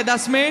प्रकाश वाक्य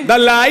 10 में? The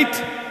light,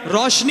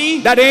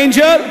 Roshni, that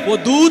angel, वो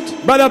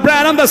दूत, Brother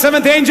Branham, the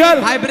 7th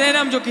angel. भाई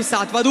ब्रैनम जो कि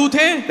 7वां दूत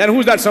है। Then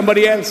who's that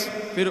somebody else?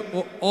 फिर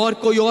और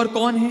कोई और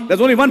कौन है?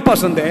 There's only one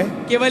person there,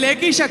 केवल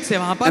एक ही शख्स है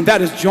वहां पर, and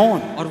that is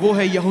John. और वो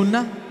है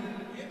यूहन्ना।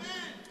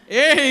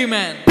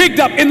 आमीन। Picked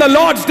up in the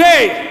Lord's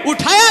day,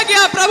 उठाया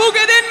गया प्रभु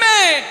के दिन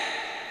में,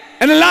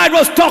 and the light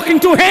was talking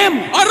to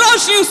him. और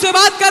रोशनी उससे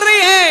बात कर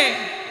रही है।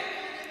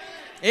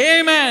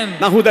 आमीन।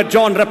 Now who that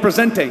John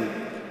representing?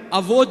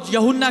 अब वो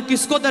यूहन्ना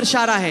किसको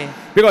दर्शा रहा है?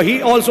 Because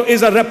he also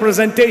is a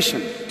representation.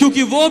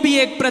 क्योंकि वो भी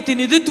एक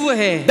प्रतिनिधित्व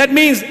है। That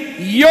means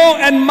your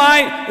and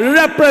my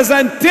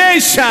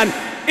representation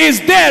is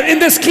there in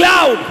this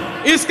cloud.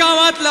 इसका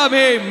मतलब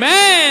है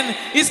मैन,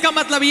 इसका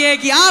मतलब ये है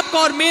कि आपका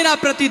और मेरा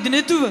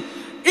प्रतिनिधित्व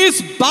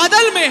इस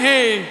बादल में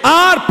है।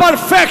 Our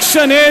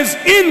perfection is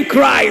in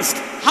Christ.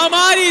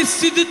 हमारी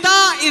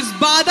सिद्धता इस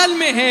बादल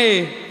में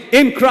है।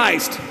 In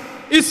Christ.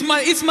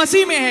 इस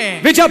मसीह में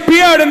है, Which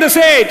appeared in this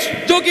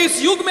age. जो कि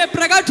इस युग में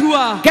प्रकट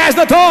हुआ। Catch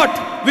the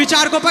thought.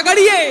 विचार को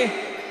पकड़िए।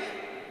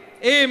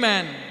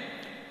 आमीन।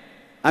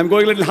 I'm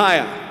going a little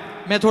higher.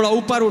 मैं थोड़ा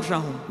ऊपर उठ रहा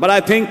हूं, But I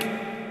think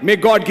may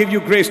God give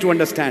you grace to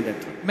understand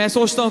it. मैं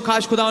सोचता हूं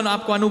खास खुदा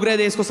आपको अनुग्रह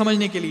दे इसको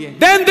समझने के लिए।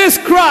 Then this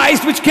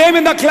Christ which came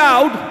in the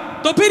cloud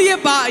तो फिर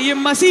ये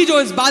मसीह जो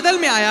इस बादल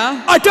में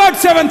आया, uttered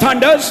 7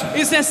 thunders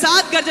इसने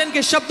 7 गर्जन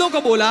के शब्दों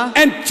को बोला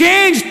and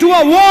changed to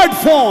a word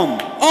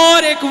form.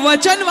 और एक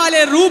वचन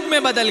वाले रूप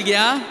में बदल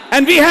गया।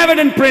 And we have it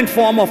in print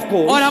form, of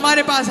course. और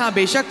हमारे पास हाँ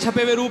बेशक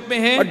छपे हुए रूप में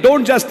है, But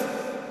don't just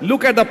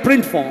look at the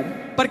print form.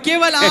 पर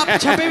केवल आप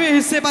छपे हुए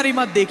हिस्से पर ही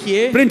मत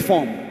देखिए। Print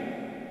form.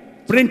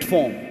 Print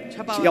form.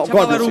 Yeah,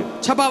 God bless you.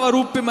 छपा हुआ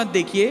रूप पे मत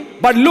देखिए,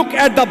 But look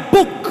at the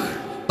book.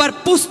 पर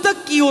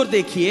पुस्तक की ओर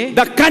देखिए।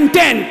 The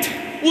content.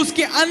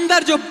 उसके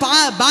अंदर जो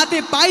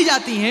बातें पाई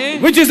जाती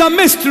हैं, Which is a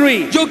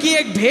mystery. जो कि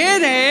एक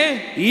भेद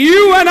है।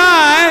 You and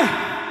I,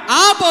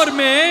 आप और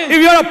मैं,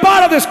 if you are a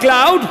part of this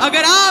cloud,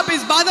 अगर आप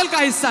इस बादल का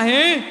हिस्सा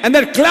हैं, and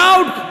that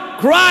cloud,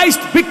 Christ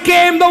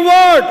became the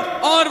word.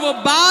 और वो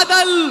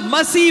बादल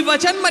मसीह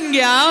वचन बन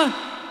गया,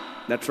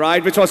 That's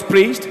right, which was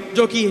preached.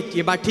 जो कि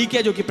ये बात ठीक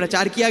है, जो कि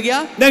प्रचार किया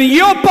गया, Then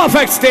your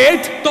perfect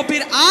state तो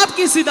फिर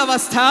आपकी सिद्ध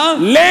अवस्था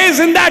lays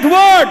in that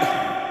word.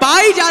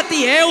 पाई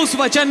जाती है उस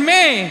वचन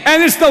में।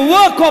 And it's the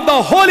work of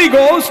the Holy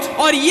Ghost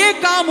और ये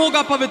काम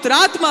होगा पवित्र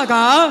आत्मा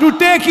का, to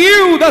take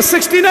you, the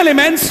 16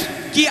 elements,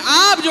 कि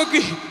आप जो कि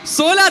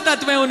 16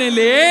 तत्व हैं उन्हें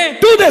ले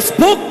to this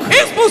book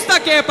इस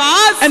पुस्तक के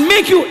पास, and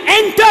make you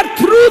enter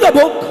through the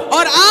book.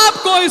 और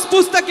आपको इस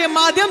पुस्तक के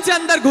माध्यम से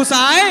अंदर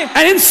घुसाए,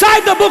 And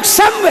inside the book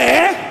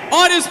somewhere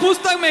और इस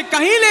पुस्तक में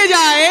कहीं ले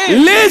जाए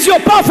lays your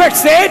perfect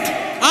state,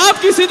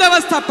 आपकी सिद्ध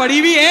अवस्था पड़ी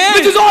हुई है,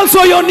 which is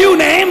also your new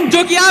name.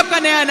 जो कि आपका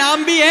नया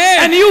नाम भी है,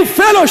 And you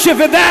fellowship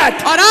with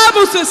that. और आप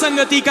उससे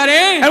संगति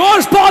करें। And what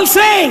is Paul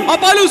saying? और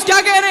पौलुस क्या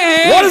कह रहे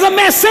हैं? What is the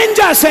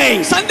messenger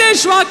saying?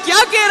 संदेशवाहक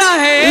क्या कह रहा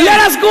है? Let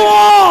us go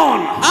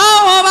on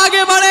आओ हम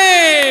आगे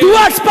बढ़े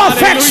towards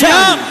perfection.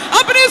 हालेलुया,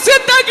 अपनी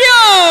सिद्धता की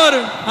ओर।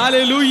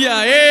 Hallelujah.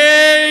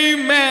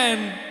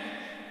 Amen,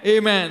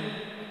 amen,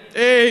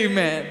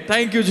 amen.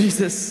 Thank you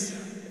Jesus.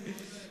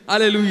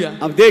 Hallelujah.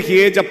 अब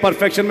देखिए, जब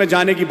परफेक्शन में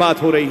जाने की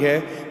बात हो रही है,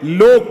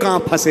 लोग कहां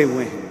फंसे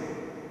हुए हैं।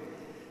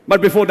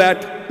 But before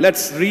that,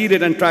 let's read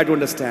it and try to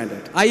understand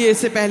it. आइए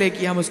इससे पहले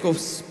कि हम उसको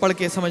पढ़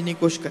के समझने की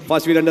कोशिश करें,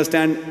 First we'll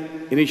understand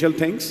initial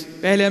things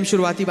पहले हम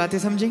शुरुआती बातें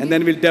समझेंगे, and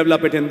then we'll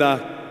develop it in the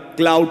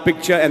cloud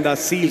picture and the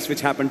seals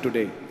which happened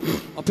today.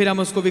 और फिर हम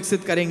उसको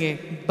विकसित करेंगे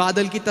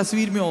बादल की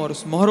तस्वीर में और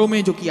उस मोहरों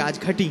में जो कि आज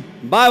घटी।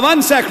 By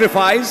one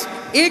sacrifice,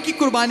 एक ही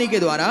कुर्बानी के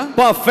द्वारा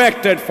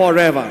perfected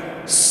forever.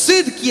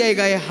 सिद्ध किए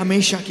गए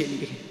हमेशा के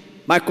लिए।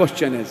 My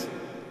question is,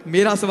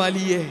 मेरा सवाल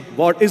ये है,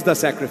 what is the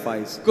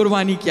sacrifice?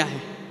 कुर्बानी क्या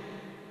है?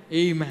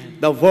 Amen.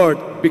 The word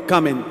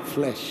becoming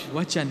flesh.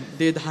 वचन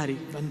देहधारी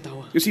बनता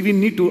हुआ। You see, we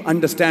need to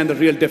understand the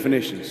real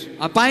definitions.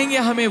 आप पाएंगे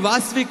हमें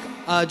वास्तविक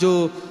जो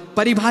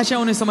परिभाषा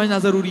उन्हें समझना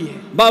जरूरी है।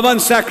 By one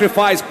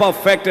sacrifice,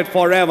 perfected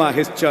forever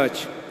his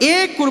church.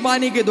 एक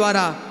कुर्बानी के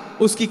द्वारा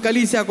उसकी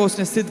कलीसिया को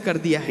उसने सिद्ध कर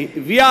दिया है।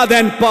 We are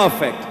then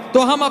perfect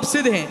तो हम अब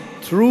सिद्ध हैं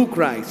through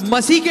Christ.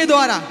 मसीह के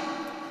द्वारा।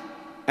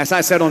 As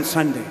I said on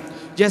Sunday,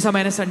 जैसा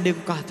मैंने संडे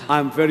को कहा था, I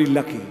am very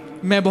lucky.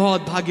 मैं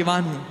बहुत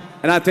भाग्यवान हूँ।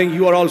 And I think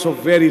you are also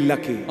very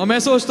lucky. और मैं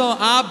सोचता हूँ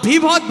आप भी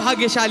बहुत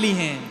भाग्यशाली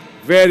हैं।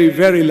 Very,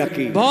 very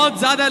lucky. बहुत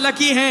ज्यादा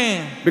लकी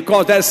हैं।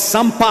 Because there's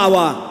some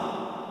power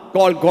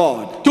called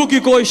God क्योंकि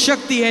कोई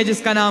शक्ति है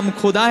जिसका नाम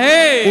खुदा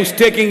है, who's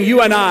taking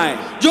you and I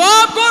जो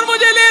आपको और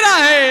मुझे ले रहा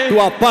है to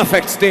a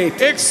perfect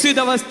state. एक सिद्ध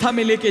अवस्था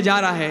में लेके जा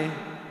रहा है।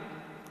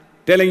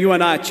 Telling you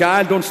and I,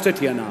 child, don't sit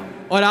here now.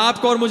 और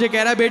आपको और मुझे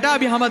कह रहा है बेटा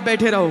अभी हम मत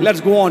बैठे रहो,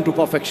 Let's go on to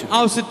perfection.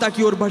 आओ सिद्धता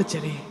की ओर बढ़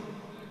चले।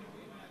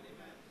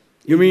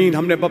 You mean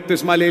हमने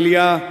बपतिस्मा ले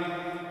लिया,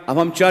 अब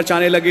हम चर्च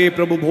आने लगे,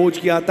 प्रभु भोज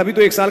किया, तभी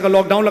तो 1 साल का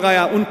लॉकडाउन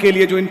लगाया उनके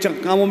लिए जो इन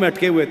कामों में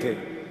अटके हुए थे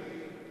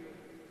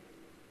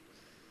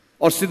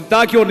और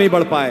सिद्धता की ओर नहीं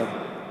बढ़ पाए,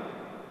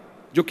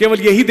 जो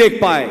केवल यही देख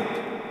पाए,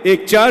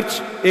 एक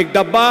चर्च, एक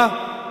डब्बा,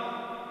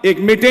 एक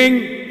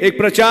मीटिंग, एक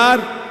प्रचार,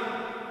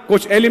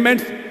 कुछ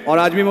एलिमेंट्स। और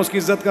आज भी मैं उसकी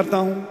इज्जत करता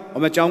हूं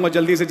और मैं चाहूंगा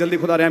जल्दी से जल्दी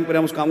खुदा रहम करे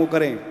हम उस काम को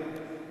करें,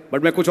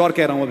 बट मैं कुछ और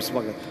कह रहा हूं अब इस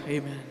वक्त।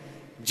 Amen.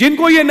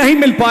 जिनको ये नहीं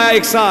मिल पाया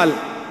 1 साल,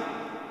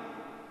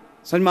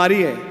 समझ में आ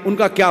रही है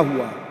उनका क्या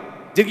हुआ?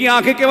 जिनकी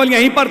आंखें केवल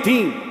यहीं पर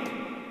थीं,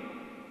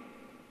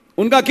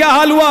 उनका क्या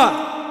हाल हुआ?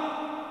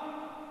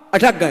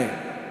 अटक गए,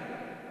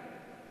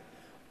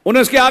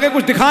 उन्हें उसके आगे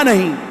कुछ दिखा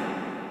नहीं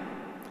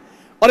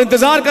और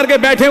इंतजार करके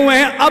बैठे हुए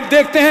हैं। अब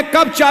देखते हैं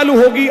कब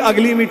चालू होगी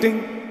अगली मीटिंग।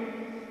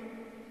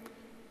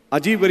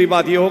 अजीब गरीब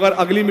बात यह होगा,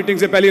 अगली मीटिंग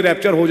से पहले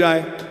रैप्चर हो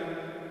जाए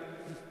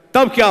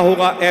तब क्या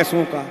होगा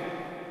ऐसों का?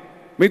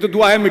 मेरी तो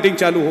दुआ है मीटिंग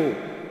चालू हो,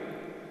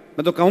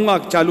 मैं तो कहूंगा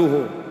चालू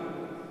हो।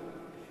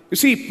 You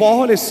see,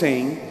 Paul is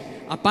saying,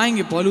 आप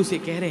पाएंगे पौलुस ये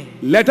कह रहे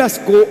हैं, let us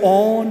go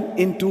on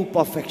into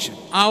perfection.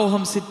 आओ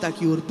हम सिद्धता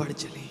की ओर बढ़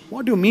चले।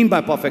 What do you mean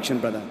by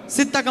perfection, brother?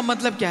 सिद्धता का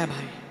मतलब क्या है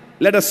भाई?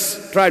 Let us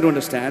try to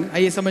understand.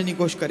 आइए समझने की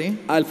कोशिश करें।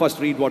 I'll first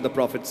read what the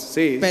prophet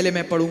says. पहले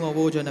मैं पढ़ूंगा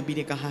वो जो नबी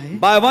ने कहा है,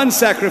 By one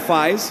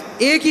sacrifice,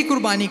 एक ही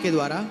कुर्बानी के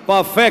द्वारा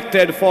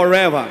perfected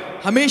forever.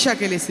 हमेशा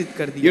के लिए सिद्ध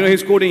कर You दिया। know,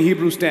 he's quoting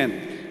Hebrews 10.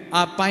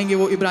 आप पाएंगे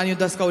वो इब्रानियों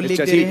 10 का उल्लेख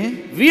अच्छा दे रहे जी,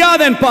 हैं। we are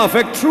then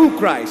perfect through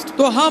Christ.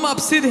 तो हम अब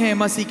सिद्ध हैं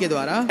मसीह के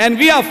द्वारा, And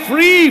we are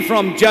free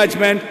from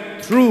judgment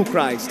through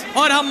Christ.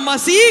 और हम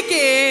मसीह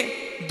के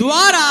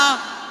द्वारा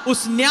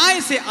उस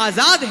न्याय से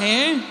आजाद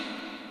हैं।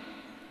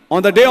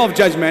 On the day of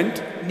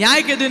judgment,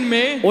 न्याय के दिन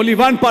में only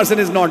one person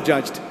is not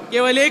judged.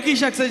 केवल एक ही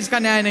शख्स है जिसका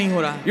न्याय नहीं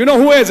हो रहा। You know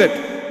who is it?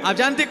 आप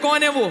जानते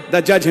कौन है वो?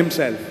 The judge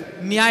himself.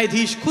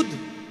 न्यायाधीश खुद।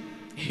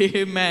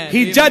 Amen.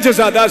 He judges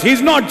others,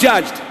 he's not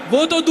judged.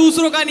 वो तो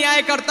दूसरों का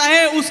न्याय करता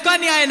है, उसका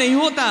न्याय नहीं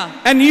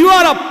होता। And you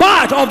are a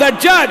part of that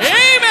judge.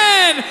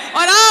 Amen.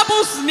 और आप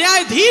उस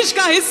न्यायाधीश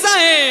का हिस्सा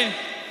हैं।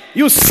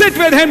 You sit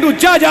with him to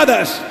judge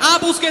others.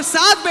 आप उसके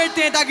साथ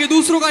बैठते हैं ताकि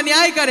दूसरों का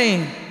न्याय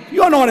करें।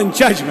 You are not in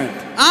judgment.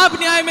 आप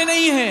न्याय में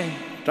नहीं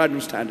हैं। Try to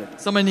understand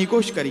it. समझने की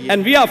कोशिश करिए।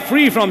 And we are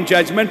free from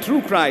judgment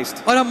through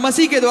Christ. और हम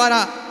मसीह के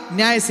द्वारा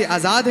न्याय से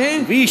आजाद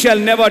हैं। We shall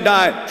never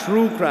die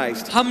through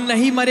Christ. हम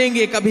नहीं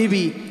मरेंगे कभी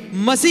भी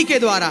मसीह के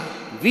द्वारा।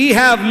 We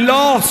have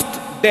lost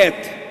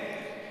death.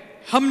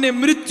 हमने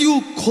मृत्यु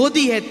खो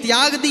दी है,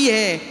 त्याग दी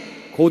है,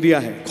 खो दिया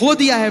है. खो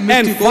दिया है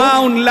मृत्यु And को,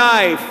 found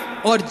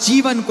life और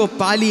जीवन को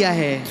पा लिया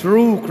है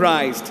through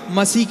Christ.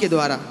 मसीह के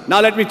द्वारा।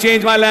 Now let me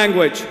change my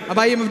language. अब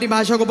आइए मैं अपनी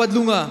भाषा को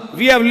बदलूंगा।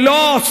 We have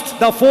lost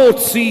the 4th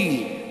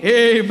seal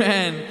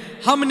Amen.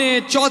 हमने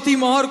चौथी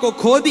मोहर को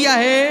खो दिया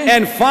है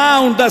and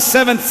found the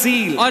 7th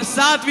seal और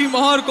 7वीं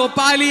मोहर को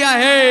पा लिया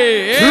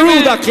है through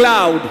Amen. the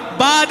cloud.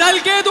 बादल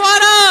के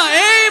द्वारा।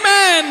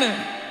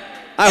 Amen.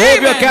 I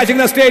hope you are Amen. catching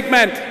the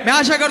statement. मैं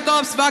आशा करता हूं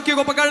आप इस वाक्य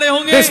को पकड़ रहे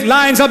होंगे। These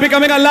lines are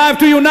becoming alive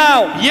to you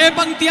now. ये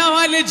पंक्तियां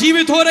हमारे लिए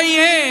जीवित हो रही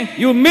हैं।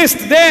 You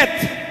missed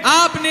death.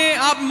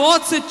 आप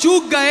मौत से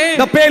चूक गए।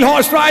 The pale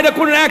horse rider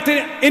couldn't act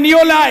in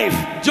your life.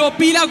 जो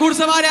पीला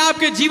घुड़सवार है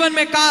आपके जीवन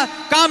में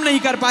काम नहीं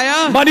कर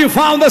पाया, But you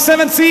found the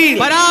 7th seal.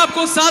 पर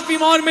आपको 7वीं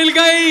मोहर मिल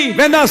गई।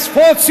 When the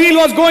 4th seal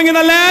was going in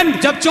the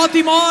land, जब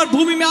चौथी मोहर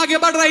भूमि में आगे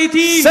बढ़ रही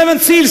थी,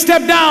 7th seal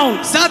stepped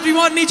down, 7वीं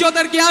मोहर नीचे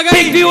उतर के आ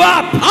picked गई you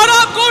up और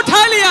आपको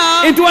उठा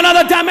लिया into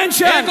another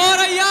dimension एक और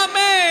अय्याम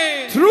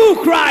में through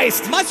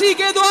Christ, मसीह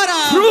के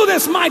द्वारा, through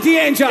this mighty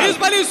angel इस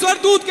बलि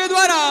स्वरदूत के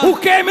द्वारा who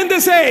came in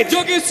this age,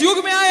 जो कि इस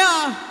युग में आया।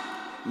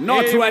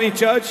 not through any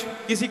church,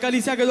 किसी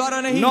कलीसिया के द्वारा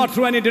नहीं, not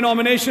through any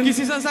denomination,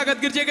 किसी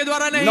संस्थागत गिरजे के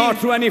द्वारा नहीं, not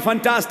through any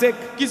fantastic,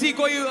 किसी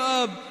कोई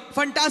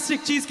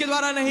फंटास्टिक चीज के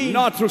द्वारा नहीं,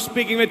 not through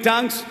speaking with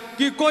tongues,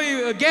 कि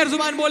कोई गैर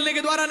जुबान बोलने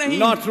के द्वारा नहीं,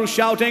 not through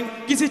shouting,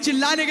 किसी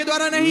चिल्लाने के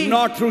द्वारा नहीं,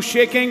 not through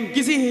shaking,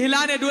 किसी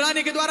हिलाने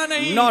डुलाने के द्वारा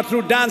नहीं, not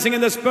through dancing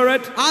in the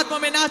spirit, आत्मा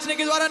में नाचने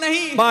के द्वारा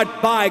नहीं,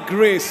 but by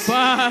grace.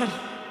 पर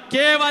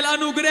केवल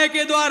अनुग्रह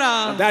के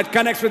द्वारा। That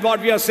connects with what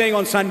we are saying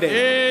on Sunday.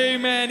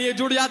 आमेन, ये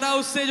जुड़ जाता है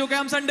उससे जो कि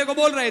हम संडे को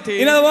बोल रहे थे।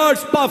 In other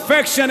words,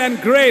 perfection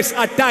and grace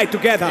are tied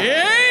together.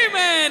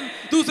 आमेन,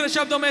 दूसरे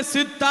शब्दों में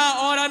सिद्धता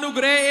और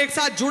अनुग्रह एक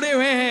साथ जुड़े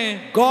हुए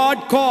हैं।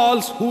 God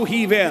calls who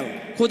he will.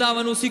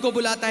 खुदावन उसी को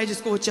बुलाता है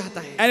जिसको वो चाहता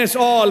है, And it's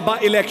all by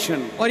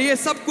election. और ये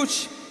सब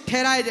कुछ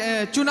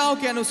ठहराए चुनाव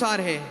के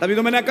अनुसार है। तभी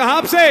तो मैंने कहा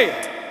आपसे,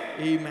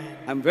 आमेन,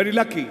 I'm very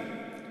lucky.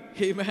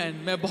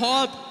 आमेन, मैं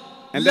बहुत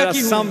And there are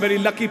lucky some हूँ, very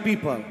lucky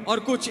people. और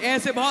कुछ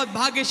ऐसे बहुत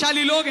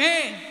भाग्यशाली लोग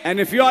हैं। And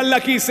if you are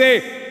lucky,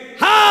 say,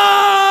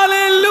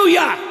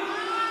 Hallelujah!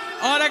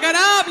 और अगर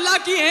आप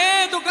लकी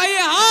हैं तो कहिए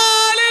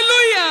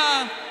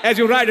hallelujah, As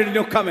you write it in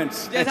your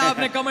comments. जैसा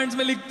आपने कमेंट्स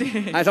में लिखते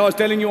हैं, As I was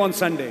telling you on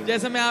Sunday.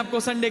 जैसे मैं आपको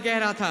संडे कह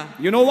रहा था।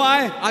 You know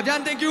why? आप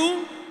जानते हैं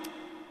क्यों?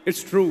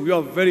 It's true. You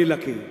are very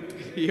lucky.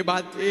 ये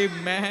बात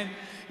आमेन,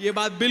 ये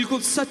बात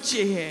बिल्कुल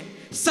सच्ची है,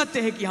 सत्य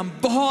है कि हम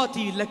बहुत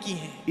ही लकी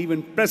हैं।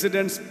 Even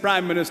presidents,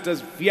 prime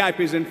ministers,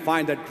 VIPs didn't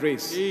find that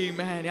grace.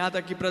 आमेन, यहाँ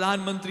तक कि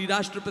प्रधानमंत्री,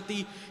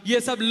 राष्ट्रपति, ये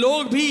सब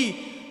लोग भी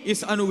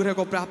इस अनुग्रह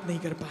को प्राप्त नहीं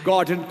कर पाए।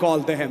 God didn't call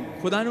them.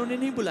 खुदा ने उन्हें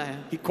नहीं बुलाया,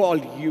 He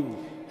called you.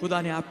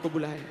 खुदा ने आपको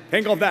बुलाया।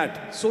 Think of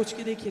that. सोच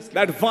के देखिए इसके।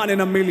 That 1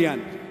 in a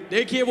million.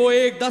 देखिए वो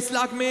 10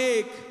 लाख में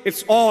एक,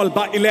 It's all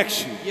by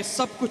election. ये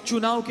सब कुछ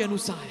चुनाव के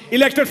अनुसार है।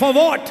 Elected for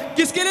what?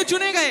 किसके लिए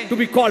चुने गए? To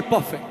be called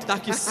perfect.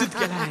 ताकि सिद्ध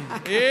कहलाएं।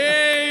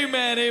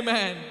 आमेन,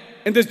 आमेन।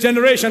 In this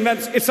generation, when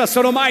it's a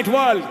sodomite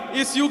world,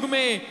 इस युग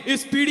में,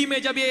 इस पीढ़ी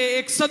में जब ये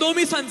एक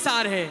सदोमी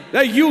संसार है,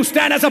 that you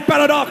stand as a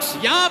paradox.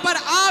 यहाँ पर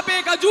आप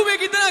एक अजूबे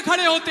की तरह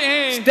खड़े होते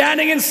हैं।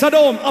 Standing in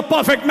Sodom, a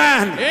perfect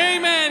man.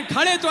 आमेन,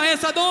 खड़े तो हैं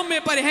सदोम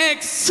में पर हैं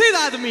एक सिद्ध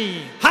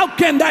आदमी। How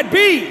can that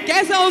be?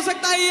 कैसा हो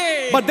सकता है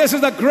ये? But this is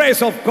the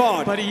grace of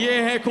God, पर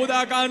ये है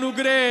खुदा का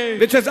अनुग्रह,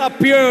 which has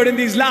appeared in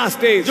these last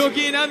days. जो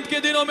कि इन अंत के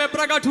दिनों में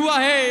प्रकट हुआ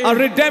है। A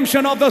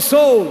redemption of the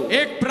soul.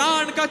 एक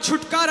प्राण का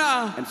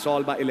छुटकारा, And it's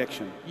all by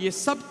election. ये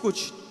सब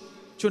कुछ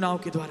चुनाव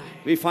के द्वारा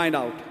है। We find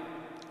out.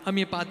 हम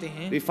ये पाते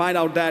हैं, We find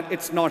out that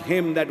it's not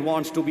him that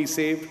wants to be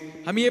saved.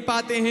 हम ये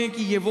पाते हैं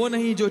कि ये वो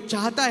नहीं जो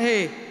चाहता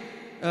है,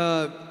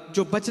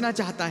 जो बचना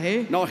चाहता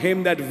है, Not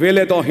him that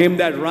willeth or him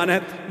that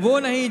runneth. वो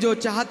नहीं जो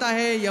चाहता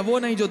है या वो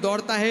नहीं जो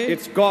दौड़ता है,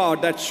 It's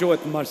God that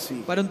showeth mercy.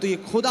 परंतु ये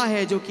खुदा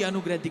है जो कि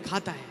अनुग्रह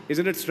दिखाता है।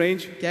 Isn't it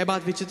strange? क्या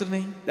बात विचित्र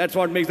नहीं? That's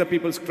what makes the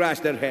people scratch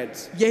their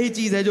heads. यही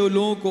चीज है जो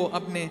लोगों को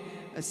अपने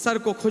सर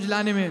को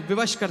खुजलाने में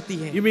विवश करती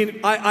है। You mean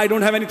I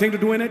don't have anything to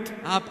do in it?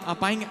 आप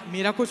पाएंगे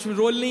मेरा कुछ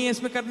रोल नहीं है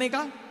इसमें करने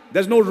का,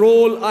 There's no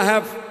role I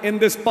have in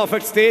this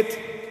perfect state?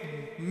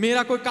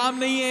 मेरा कोई काम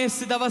नहीं है इस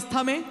सिद्ध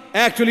अवस्था में।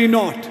 Actually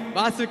not.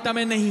 वास्तविकता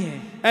में नहीं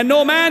है, And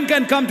no man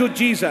can come to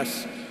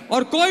Jesus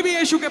और कोई भी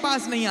यीशु के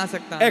पास नहीं आ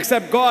सकता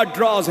except God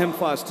draws him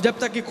first. जब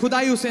तक कि खुदा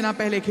ही उसे ना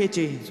पहले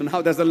खींचे। So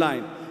now there's the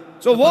line.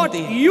 So what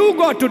you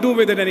got to do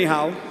with it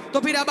anyhow? तो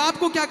फिर अब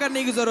आपको क्या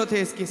करने की जरूरत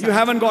है इसके You साथ?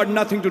 haven't got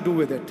nothing to do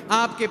with it.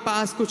 आपके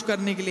पास कुछ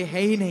करने के लिए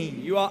है ही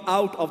नहीं। You are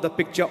out of the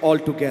picture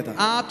altogether.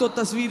 आप तो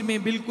तस्वीर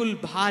में बिल्कुल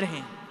बाहर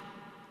हैं।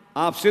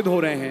 आप सिद्ध हो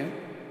रहे हैं,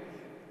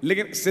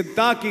 लेकिन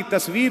सिद्धता की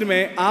तस्वीर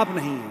में आप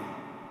नहीं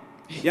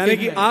हैं। यानी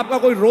कि आपका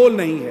कोई रोल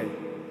नहीं है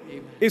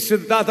इस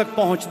सिद्धता तक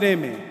पहुंचने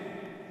में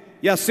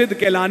या सिद्ध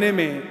कहलाने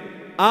में।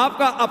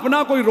 आपका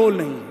अपना कोई रोल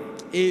नहीं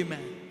है।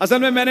 आमेन।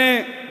 असल में मैंने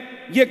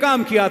ये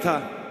काम किया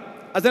था,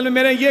 असल में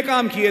मैंने ये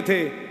काम किए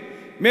थे,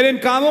 मेरे इन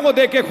कामों को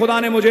देख के खुदा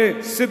ने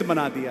मुझे सिद्ध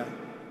बना दिया।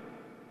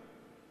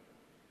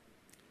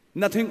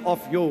 Nothing of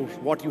yours,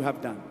 what you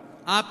have done.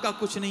 आपका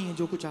कुछ नहीं है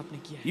जो कुछ आपने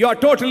किया है। You are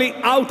totally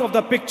out of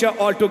the picture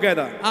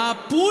altogether.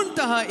 आप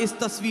पूर्णतः इस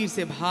तस्वीर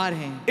से बाहर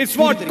हैं। It's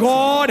what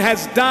God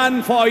has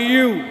done for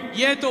you.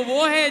 ये तो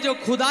वो है जो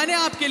खुदा ने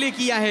आपके लिए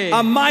किया है।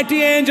 A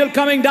mighty angel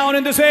coming down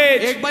in this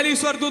age, एक बलि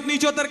स्वर्गदूत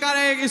नीचे उतर कर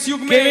आए इस युग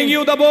giving में,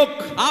 you the book,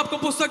 आपको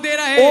पुस्तक दे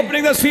रहा है,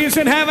 opening the seals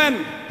in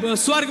heaven.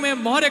 स्वर्ग में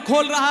मोहरे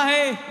खोल रहा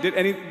है।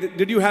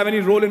 Did you have any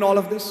role in all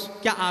of this?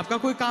 क्या आपका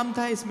कोई काम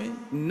था इसमें?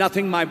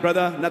 Nothing, my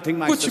brother, nothing,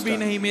 my कुछ भी sister.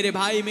 नहीं मेरे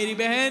भाई मेरी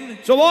बहन।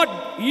 So what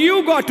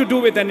you got to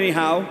do with it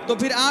anyhow? तो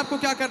फिर आपको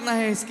क्या करना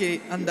है इसके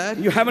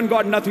अंदर? You haven't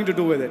got nothing to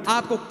do with it.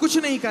 आपको कुछ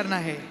नहीं करना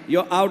है।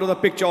 You're out of the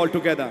picture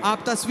altogether.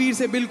 आप तस्वीर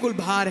से बिल्कुल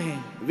बाहर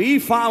हैं। We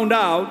found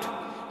out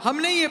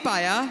हमने ये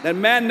पाया that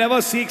man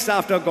never seeks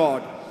after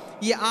God.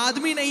 ये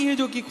आदमी नहीं है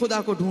जो कि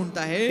खुदा को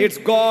ढूंढता है,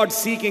 It's God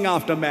seeking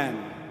after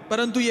man.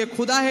 परंतु ये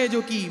खुदा है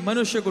जो कि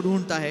मनुष्य को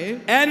ढूंढता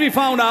है। And we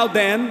found out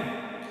then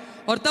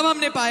और तब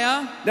हमने पाया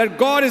that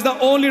God is the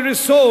only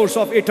resource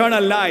of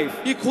eternal life.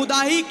 कि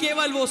खुदा ही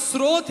केवल वो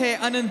स्रोत है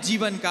अनंत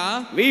जीवन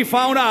का। We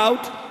found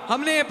out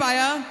हमने ये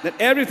पाया that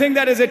everything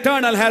that is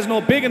eternal has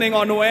no beginning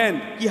or no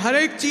end. कि हर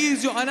एक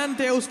चीज जो अनंत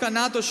है उसका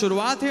ना तो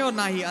शुरुआत है और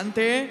ना ही अंत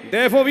है।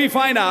 Therefore we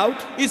find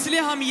out इसलिए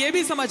हम ये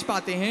भी समझ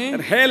पाते हैं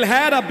that hell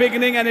had a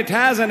beginning and it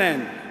has an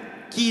end.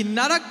 कि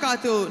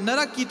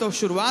नरक की तो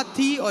शुरुआत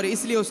थी और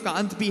इसलिए उसका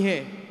अंत भी है।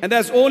 And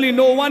there's only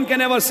no one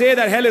can ever say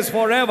that hell is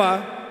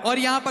forever. और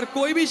यहाँ पर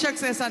कोई भी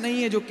शख्स ऐसा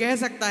नहीं है जो कह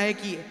सकता है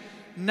कि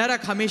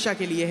नरक हमेशा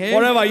के लिए है।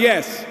 Forever,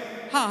 yes.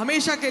 हाँ,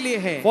 हमेशा के लिए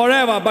है।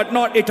 Forever, but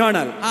not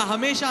eternal. हाँ,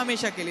 हमेशा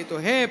हमेशा के लिए तो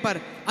है पर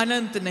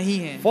अनंत नहीं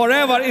है।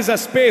 Forever is a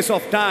space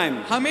of time.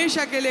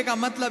 हमेशा के लिए का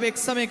मतलब एक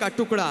समय का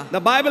टुकड़ा।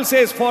 The Bible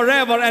says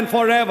forever and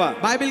forever.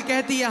 Bible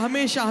कहती है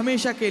हमेशा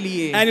हमेशा के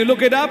लिए। And you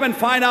look it up and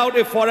find out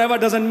if forever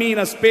doesn't mean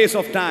a space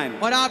of time.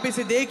 और आप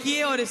इसे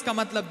देखिए और इसका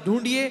मतलब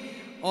ढूंढिए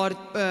और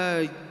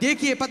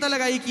देखिए, पता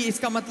लगाइए कि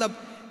इसका मतलब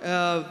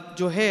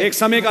जो है एक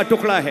समय का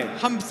टुकड़ा है।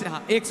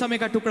 हाँ, एक समय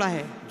का टुकड़ा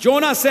है।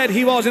 Jonah said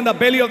he was in the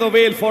belly of the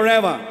whale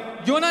forever.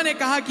 योना ने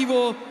कहा कि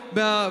वो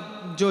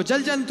जो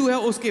जल जंतु है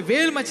उसके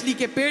वेल मछली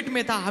के पेट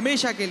में था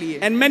हमेशा के लिए।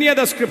 And many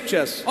other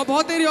scriptures. और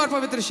बहुत सारे और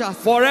पवित्र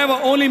शास्त्र। Forever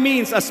only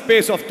means a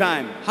space of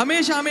time.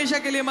 हमेशा हमेशा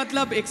के लिए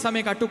मतलब एक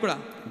समय का टुकड़ा।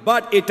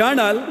 But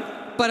eternal,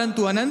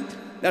 परंतु अनंत,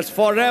 that's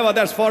forever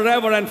and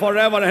forever and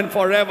forever and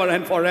forever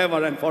and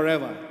forever and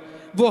forever.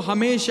 वो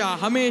हमेशा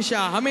हमेशा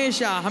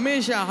हमेशा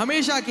हमेशा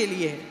हमेशा के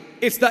लिए है।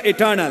 It's the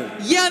eternal.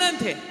 ये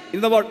अनंत है।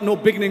 In the word, no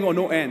beginning or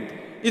no end.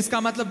 इसका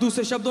मतलब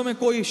दूसरे शब्दों में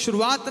कोई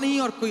शुरुआत नहीं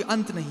और कोई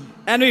अंत नहीं।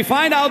 And we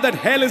find out that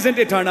hell isn't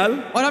eternal.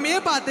 और हम ये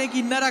पाते हैं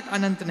कि नरक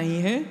अनंत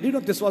नहीं है। You know,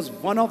 this was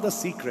one of the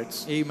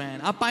secrets. Amen.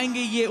 आप पाएंगे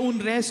ये उन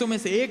रहस्यों में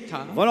से एक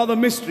था। One of the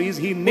mysteries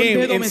he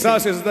named in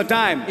Sources of the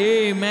Time.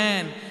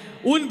 Amen.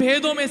 उन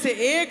भेदों में से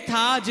एक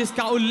था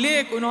जिसका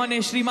उल्लेख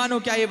उन्होंने श्रीमानों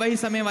क्या ये वही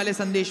समय वाले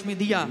संदेश में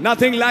दिया।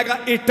 Nothing like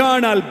an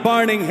eternal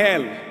burning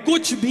hell.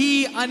 कुछ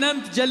भी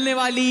अनंत जलने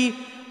वाली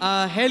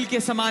हेल के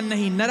समान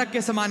नहीं, नरक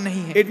के समान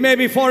नहीं है। It may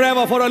be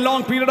forever for a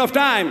long period of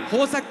time.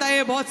 हो सकता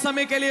है बहुत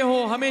समय के लिए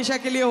हो, हमेशा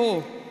के लिए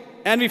हो।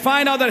 And we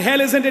find out that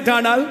hell isn't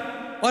eternal.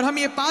 और हम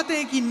ये पाते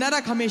हैं कि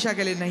नरक हमेशा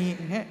के लिए नहीं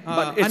है,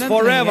 But it's अनंत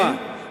forever. नहीं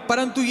है,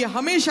 परंतु ये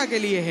हमेशा के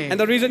लिए है। And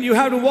the reason you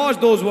have to watch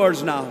those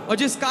words now. और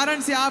जिस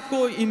कारण से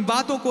आपको इन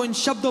बातों को, इन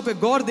शब्दों पे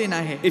गौर देना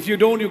है। If you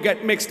don't, you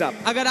get mixed up.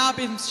 अगर आप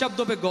इन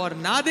शब्दों पे गौर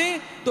ना दें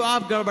तो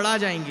आप गड़बड़ा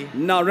जाएंगे।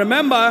 Now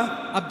remember,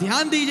 अब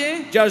ध्यान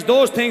दीजिए, just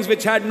those things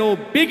which had no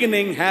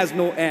beginning has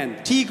no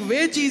end. ठीक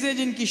वे चीजें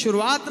जिनकी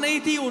शुरुआत नहीं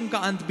थी उनका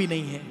अंत भी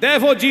नहीं है।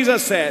 Therefore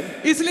Jesus said,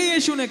 इसलिए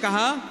यीशु ने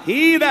कहा,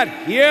 he that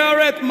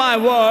heareth my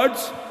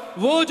words,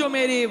 वो जो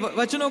मेरे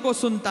वचनों को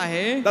सुनता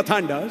है, the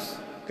thunders,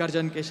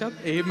 गर्जन के शब्द,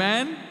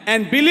 Amen,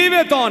 and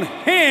believeth on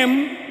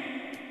him,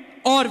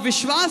 और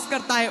विश्वास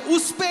करता है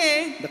उस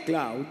पे, the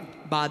cloud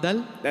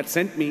बादल, that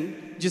sent me,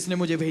 जिसने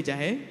मुझे भेजा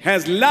है,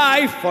 has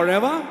life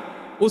forever.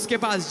 उसके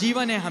पास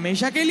जीवन है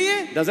हमेशा के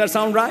लिए। Does that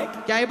sound right?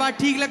 क्या ये बात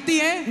ठीक लगती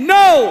है?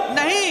 No,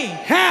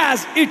 नहीं।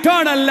 has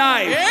eternal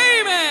life.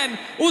 Amen,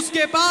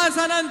 उसके पास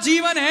अनंत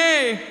जीवन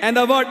है। And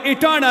the word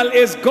eternal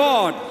is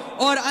God.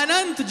 और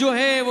अनंत जो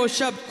है वो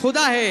शब्द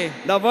खुदा है।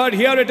 The word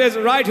here, it is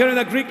right here in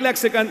the Greek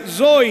lexicon,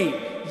 Zoe.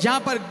 यहाँ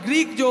पर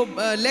ग्रीक जो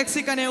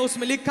लेक्सिकन है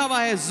उसमें लिखा हुआ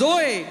है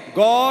जोए,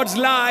 God's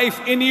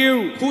life in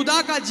you.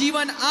 खुदा का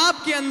जीवन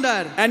आपके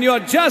अंदर। And you are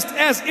just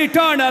as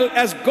eternal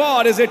as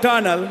God is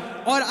eternal.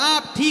 और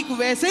आप ठीक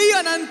वैसे ही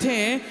अनंत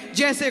हैं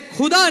जैसे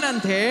खुदा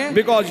अनंत है।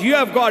 Because you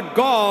have got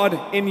God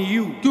in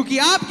you. क्योंकि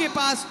आपके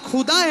पास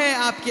खुदा है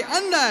आपके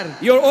अंदर।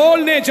 Your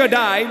old nature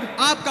died.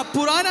 आपका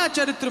पुराना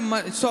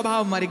चरित्र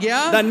स्वभाव मर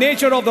गया, The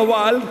nature of the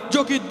world.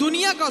 जो कि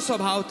दुनिया का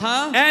स्वभाव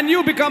था। And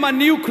you become a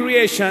new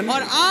creation.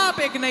 और आप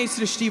एक नई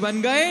सृष्टि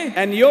बन गए।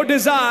 And your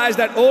desires,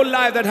 that old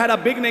life that had a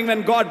beginning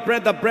when God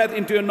breathed the breath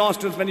into your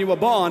nostrils when you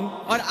were born.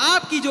 और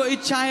आपकी जो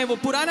इच्छा है वो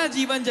पुराना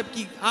जीवन,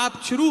 जबकि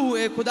आप शुरू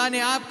हुए, खुदा ने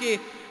आपके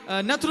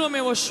नथनों में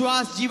वो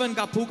श्वास जीवन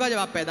का फूका जब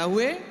आप पैदा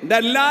हुए।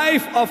 That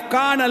life of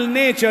carnal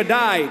nature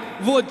died.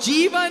 वो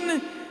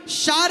जीवन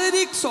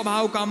शारीरिक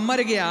स्वभाव का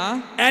मर गया।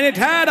 And it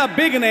had a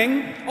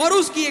beginning. और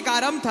उसकी एक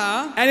आरंभ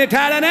था। And it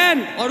had an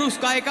end. और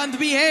उसका एक अंत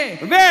भी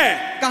है।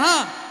 Where?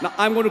 कहाँ? Now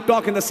I'm going to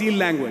talk in the seal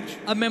language.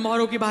 अब मैं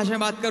मोहरों की भाषा में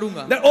बात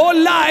करूंगा। That old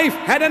life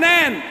had an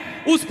end.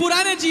 उस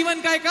पुराने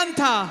जीवन का एक अंत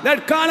था।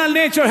 That carnal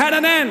nature had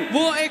an end.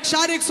 वो एक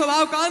शारीरिक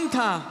स्वभाव का अंत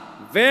था।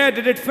 Where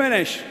did it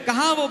finish?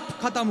 कहाँ वो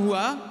खत्म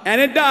हुआ? And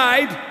it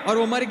died. और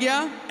वो मर गया।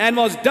 And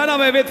was done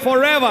away with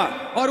forever.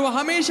 और वो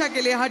हमेशा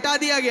के लिए हटा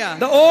दिया गया।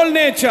 The old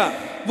nature.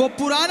 वो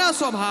पुराना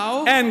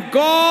स्वभाव। And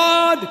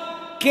God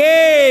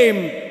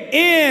came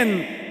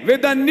in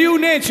with the new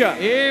nature.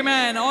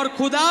 Amen. और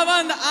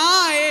खुदावंद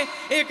आए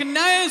एक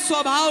नए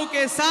स्वभाव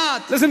के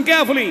साथ। Listen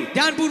carefully.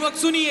 ध्यानपूर्वक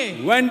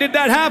सुनिए। When did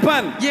that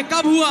happen? ये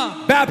कब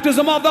हुआ?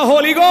 Baptism of the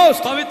Holy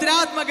Ghost. पवित्र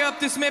आत्मा के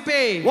बपतिस्मे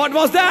पे। What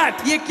was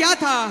that? ये क्या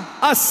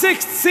था? A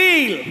sixth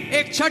seal.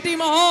 एक छठी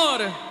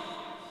मोहर।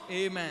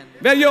 Amen.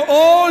 Where your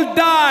old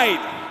died.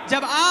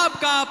 जब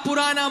आपका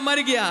पुराना मर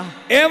गया,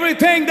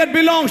 everything that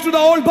belongs to the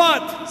old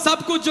birth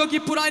सब कुछ जो कि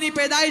पुरानी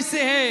पैदाइश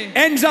से है,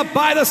 ends up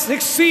by the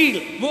sixth seal.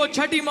 वो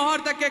छठी मोहर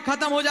तक के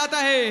खत्म हो जाता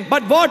है।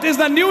 But what is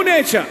the new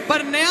nature?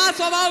 पर नया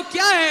स्वभाव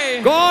क्या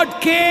है? God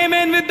came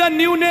in with the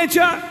new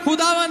nature.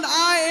 खुदावंद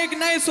आए एक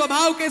नए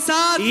स्वभाव के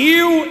साथ।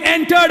 You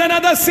entered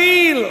another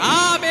seal.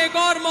 आप एक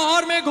और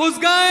मोहर में में घुस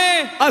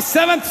गए। A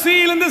seventh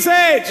seal in this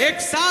age. एक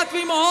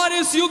सातवीं मोहर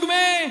इस युग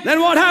में।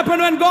 Then what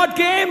happened when God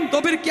came?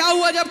 तो फिर क्या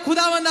हुआ जब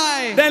खुदावंद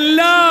आए? Then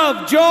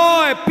love,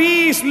 joy,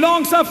 peace,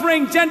 long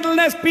suffering,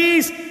 gentleness,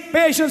 peace,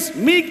 patience,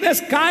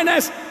 meekness,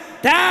 kindness,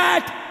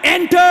 that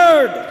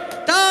entered.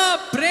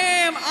 तब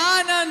प्रेम,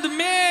 आनंद,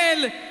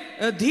 मेल,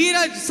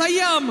 धीरज,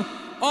 संयम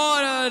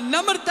और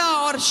नम्रता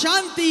और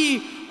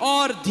शांति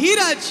और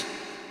धीरज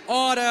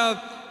और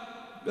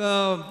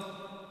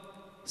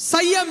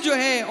संयम जो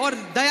है और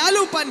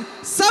दयालुपन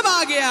सब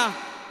आ गया।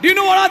 Do you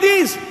know what are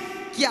these?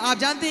 क्या आप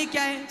जानते हैं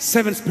क्या है?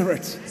 7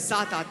 spirits.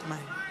 7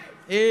 आत्माएं।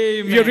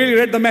 You Amen. really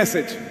read the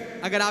message.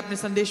 अगर आपने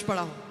संदेश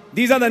पढ़ा हो।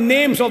 These are the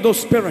names of those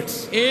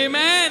spirits.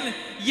 Amen.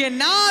 ये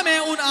नाम है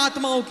उन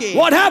आत्माओं के।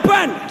 What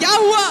happened? क्या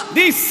हुआ?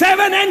 These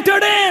 7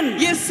 entered in.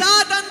 ये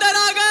 7 अंदर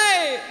आ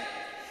गए।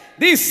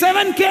 These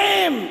 7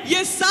 came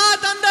ये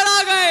 7 अंदर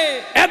आ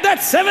गए at that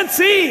 7th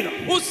seal.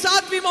 उस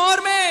 7वीं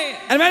मोहर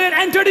में। And when it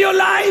entered your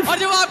life, और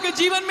जब आपके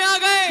जीवन में आ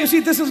गए। you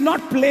see, this is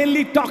not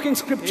plainly talking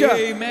scripture.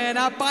 Amen.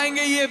 आप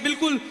पाएंगे ये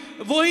बिल्कुल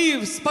वही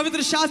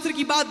पवित्र शास्त्र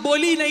की बात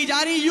बोली नहीं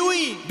जा रही यूं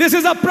ही। This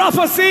is a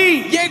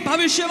prophecy ये एक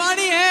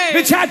भविष्यवाणी है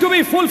which had to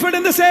be fulfilled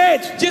in this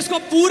age. जिसको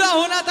पूरा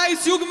होना था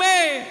इस युग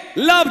में।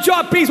 Love,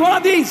 joy, peace. What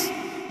are these?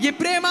 ये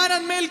प्रेम,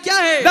 आनंद, मेल क्या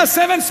है? The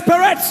 7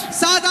 spirits.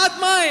 7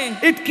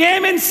 आत्माएं। It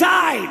came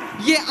inside,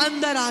 ये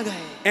अंदर आ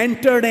गए।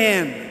 entered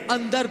in,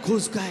 अंदर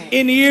घुस गए।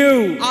 in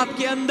you,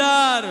 आपके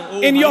अंदर।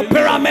 Oh, in your hallelujah.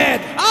 pyramid.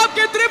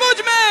 आपके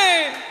त्रिभुज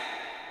में।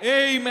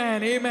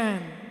 Amen. Amen.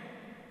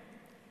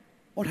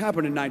 What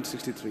happened in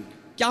 1963?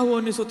 क्या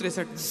हुआ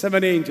 1963 में?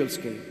 7 angels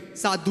came,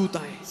 7 दूत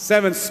आए,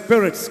 7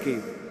 spirits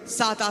came.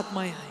 7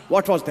 आत्माएं आई।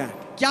 What was that?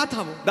 क्या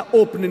था वो? The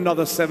opening of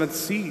the 7th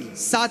seal.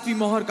 7वीं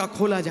मोहर का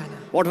खोला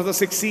जाना। What was the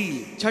 6th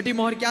seal? 6ठी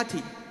मोहर क्या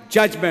थी?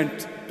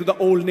 Judgment to the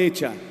old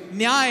nature,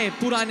 न्याय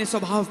पुराने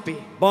स्वभाव पे,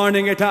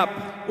 burning it up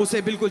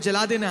उसे बिल्कुल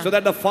जला देना, so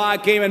that the fire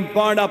came and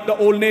burned up the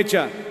old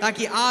nature.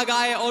 ताकि आग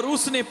आए और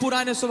उसने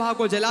पुराने स्वभाव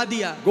को जला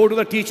दिया। Go to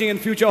the teaching in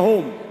future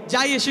home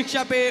जाइए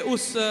शिक्षा पे,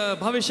 उस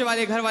भविष्य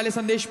वाले घर वाले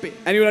संदेश पे,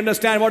 and you will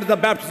understand what is the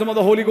baptism of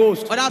the Holy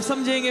Ghost. और आप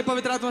समझेंगे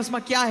पवित्र आत्मा स्मा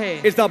क्या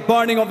है। It's the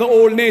burning of the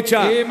old nature.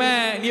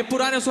 आमेन। ये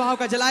पुराने स्वभाव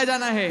का जलाया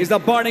जाना है। It's the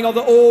burning of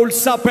the old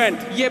serpent.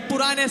 ये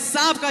पुराने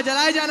सांप का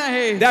जलाया जाना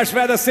है। That's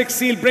where the 6th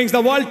seal brings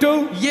the world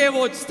to. ये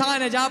वो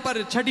स्थान है जहाँ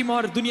पर 6ठी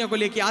मोहर दुनिया को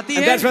लेके आती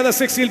And है। that's where the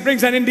 6th seal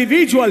brings an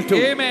individual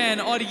to. आमेन।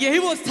 और यही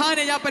वो स्थान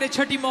है जहाँ पर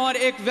 6ठी मोहर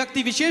एक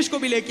व्यक्ति विशेष को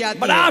भी लेके आती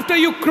But है। after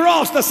you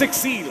cross the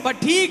 6th seal, पर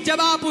ठीक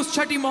जब आप उस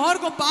 6ठी मोहर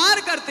को पार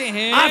करते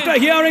हैं, after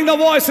hearing the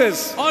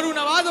voices, और उन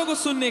आवाजों को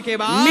सुनने के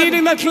बाद,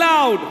 meeting the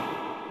cloud,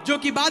 जो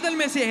कि बादल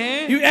में से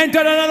हैं, you enter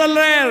another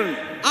realm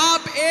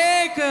आप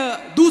एक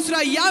दूसरा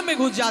याम में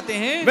घुस जाते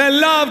हैं। where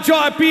love,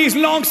 joy, peace,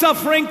 long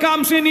suffering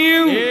comes in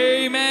you.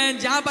 आमेन।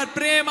 जहाँ पर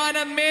प्रेम,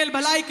 आनंद, मेल,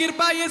 भलाई,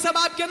 कृपा ये सब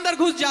आपके अंदर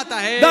घुस जाता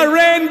है। The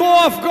rainbow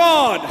of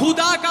God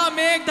खुदा का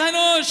मेघ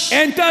धनुष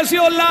enters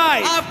your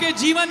life. आपके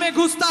जीवन में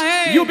घुसता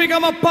है। You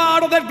become a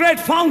part of that great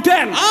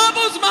fountain. आप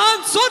उस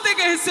महान सोते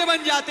के हिस्से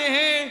बन जाते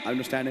हैं।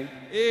 Understanding?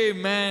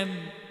 Amen.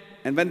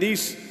 And when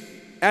these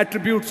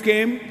attributes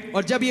came,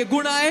 और जब ये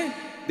गुण आए,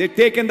 they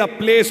taken the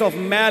place of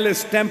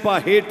malice, temper,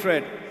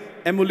 hatred,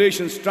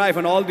 emulation, strife,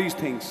 and all these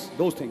things,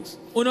 those things.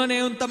 उन्होंने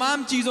उन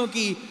तमाम चीजों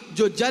की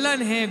जो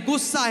जलन है,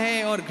 गुस्सा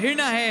है और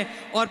घृणा है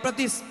और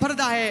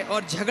प्रतिस्पर्धा है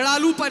और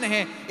झगड़ालूपन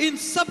है, इन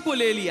सब को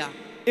ले लिया।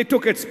 It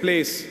took its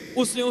place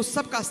उसने उस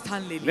सब का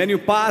स्थान ले लिया। when you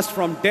passed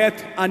from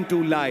death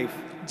unto life.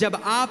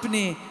 जब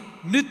आपने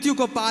मृत्यु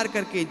को पार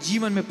करके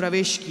जीवन में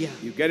प्रवेश किया।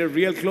 You get it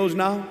real close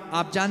now?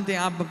 आप जानते हैं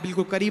आप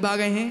बिल्कुल करीब आ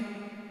गए हैं।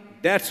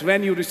 That's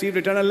when you received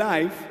eternal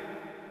life.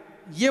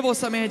 ये वो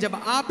समय है जब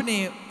आपने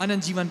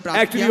अनंत जीवन प्राप्त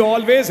Actually, you किया।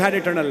 always had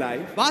eternal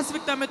life.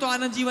 वास्तविकता में तो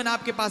अनंत जीवन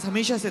आपके पास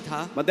हमेशा से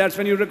था, But that's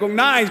when you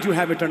recognized you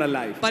have eternal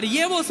life. पर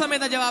ये वो समय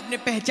था जब आपने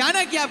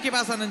पहचाना कि आपके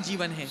पास अनंत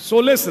जीवन है।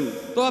 So listen,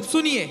 तो अब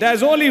सुनिए,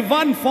 there's only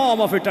one form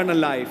of eternal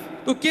life.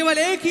 तो केवल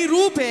एक ही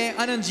रूप है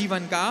अनंत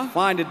जीवन का।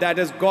 Find it, that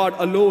is God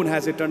alone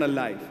has eternal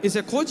life.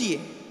 इसे खोजिए,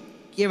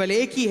 केवल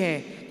एक ही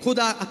है,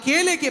 खुदा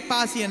अकेले के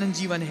पास ही अनंत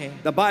जीवन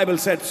है। The Bible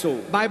said so.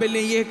 Bible ने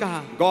ये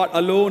कहा, God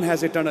alone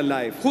has eternal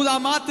life. खुदा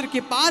मात्र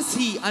के पास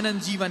ही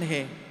अनंत जीवन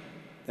है।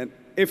 And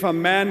if a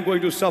man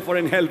going to suffer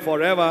in hell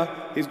forever,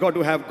 he's got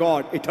to have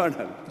God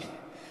eternal.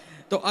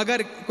 तो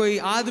अगर कोई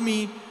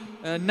आदमी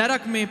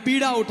नरक में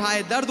पीड़ा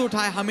उठाए, दर्द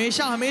उठाए,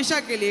 हमेशा हमेशा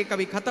के लिए,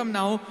 कभी खत्म ना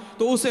हो,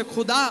 तो उसे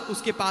खुदा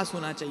उसके पास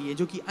होना चाहिए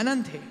जो कि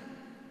अनंत है।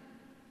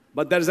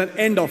 But there is an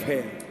end of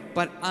hell.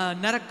 पर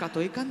नरक का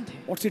तो एक अंत है।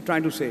 What's he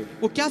trying to say?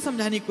 वो क्या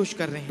समझाने की कोशिश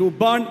कर रहे हैं? To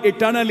burn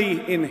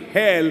eternally in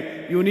hell,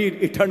 you need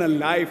eternal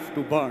life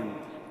to burn.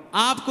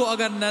 आपको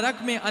अगर नरक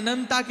में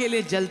अनंतता के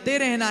लिए जलते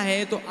रहना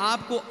है तो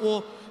आपको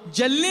वो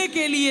जलने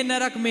के लिए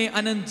नरक में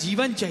अनंत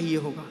जीवन चाहिए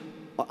होगा।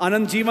 और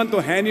अनंत जीवन तो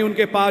है नहीं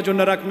उनके पास जो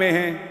नरक में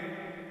है,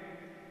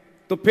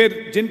 तो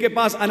फिर जिनके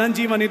पास अनंत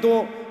जीवन है तो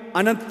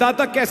अनंतता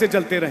तक कैसे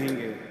जलते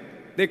रहेंगे?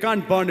 They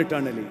can't burn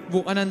eternally.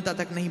 वो अनंतता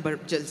तक नहीं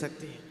जल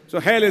सकते। So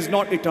hell is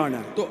not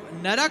eternal. तो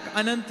नरक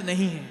अनंत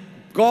नहीं है,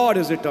 God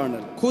is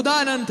eternal. खुदा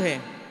अनंत है।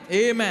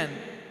 आमेन।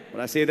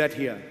 But I say that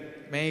here.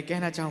 मैं ये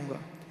कहना चाहूंगा,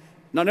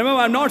 Now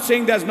remember, I'm not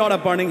saying there's not a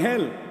burning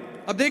hell.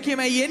 अब देखिए,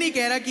 मैं ये नहीं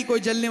कह रहा कि कोई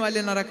जलने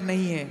वाले नरक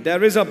नहीं है।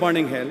 There is a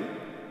burning hell,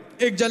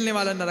 एक जलने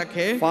वाला नरक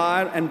है,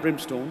 fire and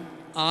brimstone.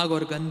 आग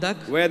और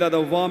गंधक, Where the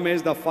worm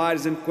is, the fire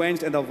isn't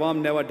quenched and the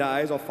worm never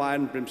dies, or fire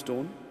and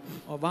brimstone.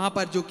 और वहां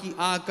पर जो कि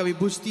आग कभी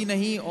बुझती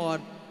नहीं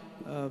और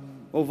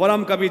वो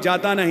वर्म कभी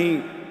जाता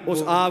नहीं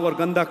उस आग और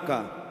गंधक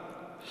का।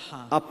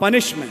 A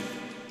punishment.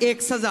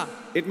 एक सजा,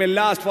 It may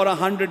last for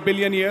 100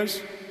 billion years,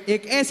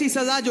 एक ऐसी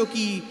सजा जो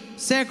कि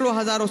सैकड़ों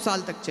हजारों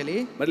साल तक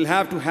चले, but it'll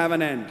have to have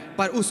an end.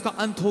 पर उसका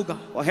अंत होगा।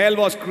 For hell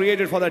was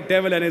created for the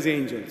devil and his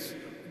angels.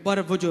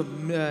 पर वो जो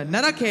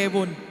नरक है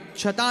वो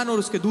शैतान और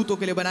उसके दूतों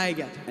के लिए बनाया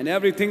गया था। And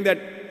everything that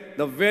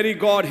the very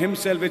God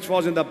himself, which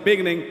was in the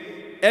beginning,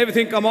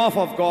 everything come off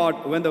of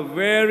God when the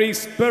very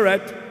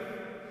Spirit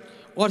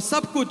और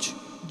सब कुछ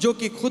जो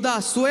कि खुदा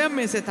स्वयं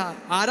में से था,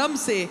 आरंभ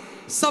से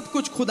सब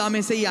कुछ खुदा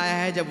में से ही आया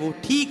है। जब वो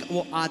ठीक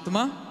वो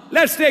आत्मा,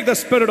 Let's take the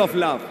spirit of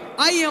love.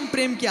 आइए हम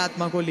प्रेम की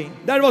आत्मा को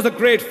लें। That was a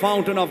great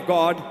fountain of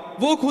God,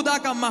 वो खुदा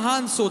का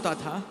महान सोता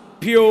था,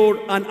 pure,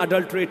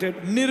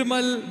 unadulterated.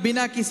 निर्मल,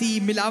 बिना किसी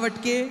मिलावट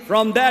के।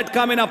 From that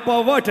come in a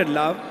perverted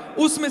love.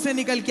 उसमें से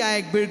निकल के आया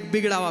एक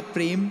बिगड़ा हुआ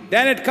प्रेम,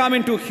 Then it come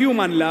into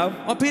human love.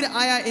 और फिर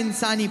आया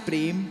इंसानी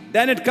प्रेम,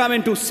 Then it come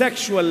into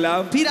sexual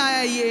love. फिर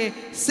आया ये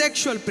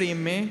सेक्सुअल प्रेम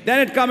में,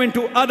 Then it come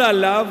into other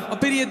love. और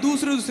फिर ये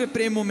दूसरे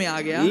प्रेमों में आ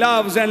गया।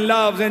 Loves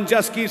and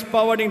just keeps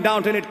perverting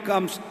down till it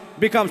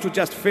becomes to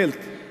just filth.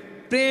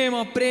 प्रेम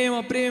और प्रेम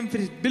और प्रेम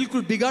फिर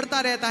बिल्कुल बिगड़ता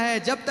रहता है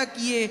जब तक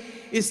ये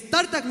इस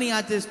स्तर तक नहीं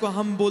आते, इसको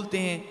हम बोलते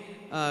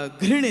हैं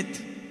घृणित।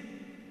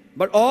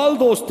 But all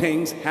those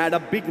things had a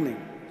beginning.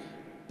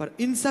 पर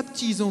इन सब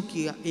चीजों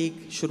की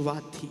एक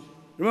शुरुआत थी।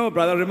 Remember,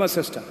 brother, remember,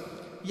 sister.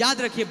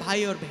 याद रखिए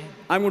भाई और बहन,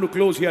 I'm going to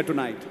close here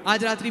tonight.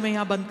 आज रात्रि मैं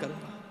यहाँ बंद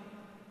करूंगा।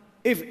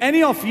 If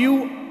any of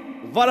you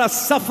were a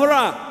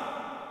sufferer,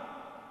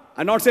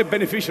 I not say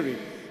beneficiary,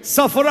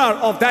 sufferer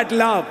of that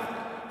love,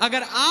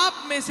 अगर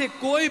आप में से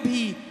कोई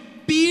भी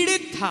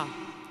पीड़ित था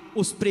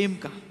उस प्रेम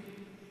का,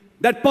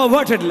 that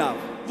perverted love,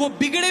 वो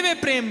बिगड़े हुए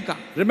प्रेम का,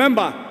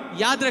 remember,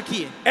 याद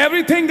रखिए,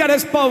 everything that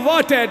is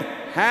perverted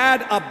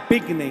had a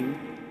beginning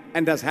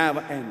and does have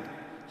an end.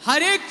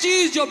 हर एक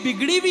चीज जो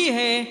बिगड़ी हुई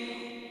है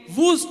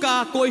वो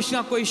उसका कोई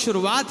ना कोई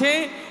शुरुआत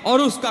है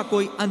और उसका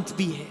कोई अंत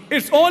भी है।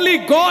 It's only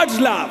God's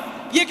love,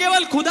 ये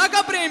केवल खुदा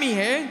का प्रेम ही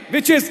है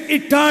which is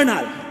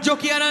eternal, जो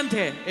कि अनंत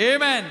है।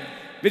 आमेन।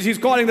 which he's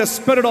calling the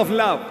spirit of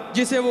love.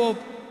 जिसे वो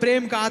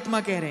प्रेम का आत्मा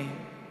कह रहे हैं।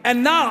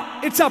 And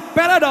now it's a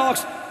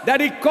paradox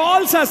that he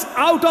calls us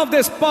out of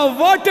this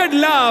perverted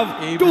love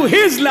to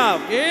his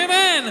love.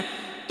 आमेन।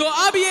 तो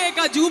अब ये एक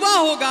अजूबा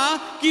होगा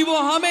कि वो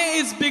हमें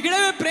इस बिगड़े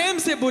हुए प्रेम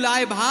से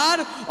बुलाए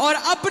बाहर और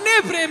अपने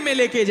प्रेम में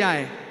लेके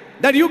जाए।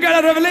 That you get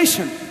a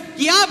revelation.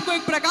 कि आपको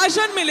एक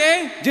प्रकाशन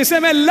मिले। जिसे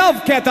मैं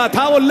love कहता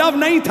था वो love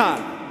नहीं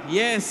था।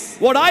 Yes.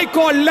 What I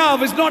call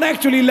love is not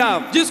actually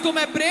love. जिसको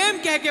मैं प्रेम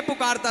कह के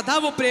पुकारता था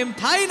वो प्रेम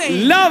था ही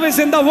नहीं। Love is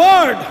in the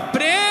word.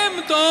 प्रेम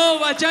तो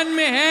वचन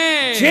में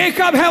है।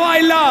 Jacob have I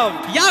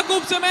loved.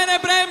 याकूब से मैंने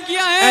प्रेम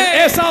किया है।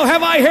 And Esau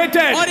have I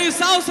hated. और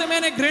ईसाऊ से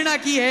मैंने घृणा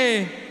की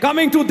है।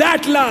 Coming to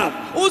that love.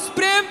 उस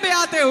प्रेम पे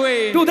आते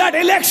हुए, To that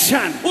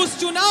election. उस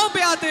चुनाव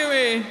पे आते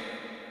हुए,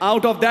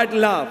 Out of that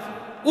love.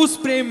 उस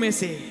प्रेम में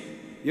से,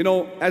 You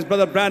know, as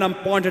Brother Branham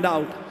pointed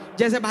out,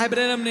 जैसे भाई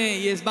ब्रैनम ने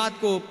ये इस बात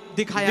को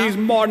दिखाया, these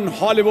modern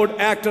Hollywood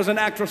actors and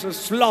actresses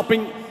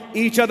slopping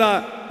each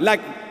other like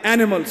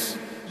animals.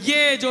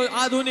 ये जो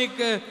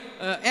आधुनिक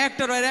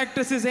एक्टर और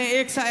एक्ट्रेसेस हैं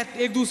एक साथ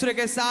एक दूसरे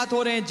के साथ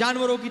हो रहे हैं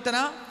जानवरों की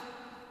तरह।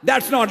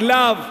 That's not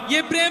love.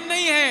 ये प्रेम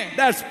नहीं है।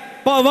 That's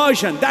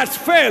perversion. That's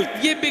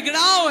filth. ये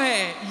बिगड़ाव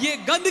है, ये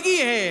गंदगी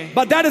है।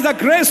 But that is the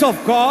grace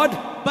of God.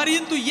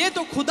 परंतु ये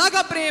तो खुदा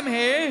का प्रेम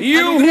है।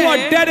 You who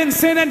are dead in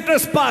sin and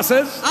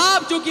trespasses,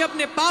 आप जो कि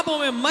अपने पापों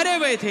में मरे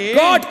हुए थे,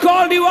 God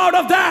called you out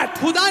of that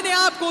खुदा ने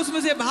आपको उसमें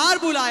से बाहर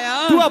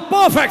बुलाया to a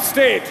perfect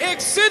state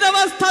एक सिद्ध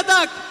अवस्था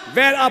तक,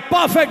 where a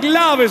perfect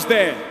love is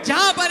there.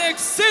 जहां पर एक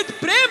सिद्ध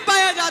प्रेम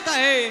पाया जाता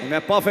है। And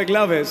where perfect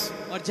love is,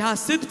 और जहां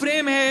सिद्ध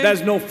प्रेम है,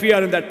 there's no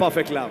fear in that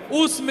perfect love.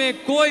 उसमें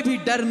कोई भी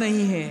डर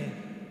नहीं है।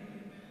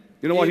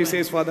 You know what he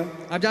says, Father?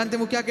 आप जानते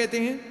हैं वो क्या कहते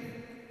हैं?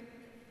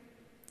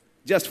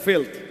 Just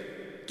filth.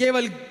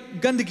 केवल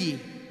गंदगी।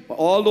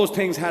 All those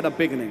things had a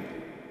beginning.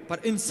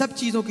 पर इन सब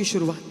चीजों की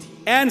शुरुआत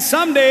थी। And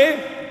someday,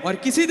 और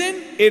किसी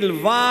दिन it'll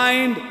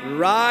wind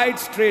right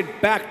straight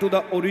back to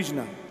the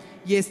original.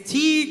 ये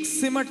ठीक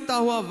सिमटता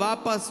हुआ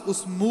वापस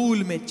उस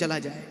मूल में चला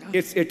जाएगा।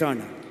 It's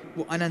eternal.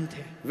 वो अनंत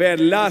है। Where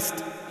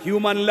lust,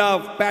 human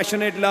love,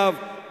 passionate love,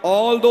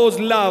 all those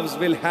loves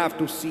will have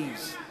to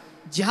cease.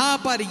 जहां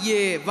पर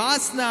ये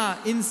वासना,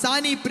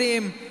 इंसानी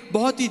प्रेम,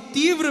 बहुत ही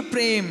तीव्र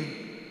प्रेम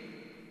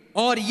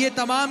और ये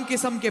तमाम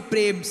किस्म के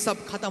प्रेम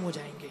सब खत्म हो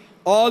जाएंगे।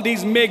 All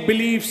these make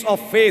beliefs of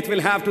faith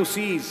will have to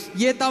cease.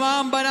 ये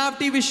तमाम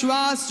बनावटी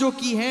विश्वास जो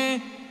की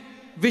हैं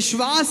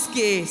विश्वास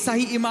के,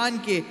 सही ईमान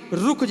के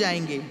रुक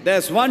जाएंगे।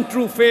 There's one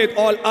true faith,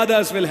 all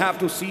others will have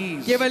to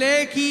cease. केवल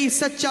एक ही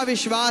सच्चा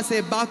विश्वास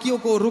है, बाकियों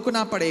को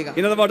रुकना पड़ेगा।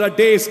 In other words, a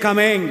day is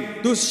coming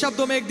दूसरे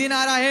शब्दों में एक दिन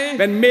आ रहा है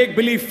when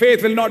make-believe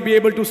faith will not be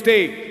able to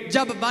stay.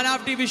 जब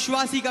बनावटी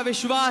विश्वासी का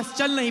विश्वास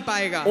चल नहीं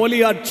पाएगा।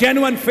 Only a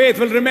genuine faith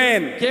will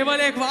remain.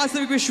 केवल एक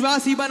वास्तविक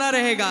विश्वास ही बना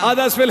रहेगा।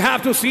 Others will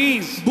have to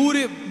cease.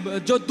 बुरे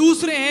जो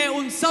दूसरे हैं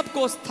उन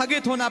सबको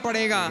स्थगित होना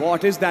पड़ेगा।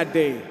 What is that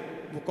day?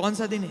 वो कौन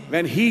सा दिन है?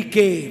 When he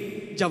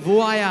came. जब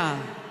वो आया।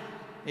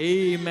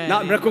 Amen.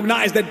 Now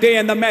recognize the day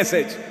and the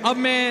message. अब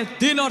मैं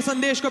दिन और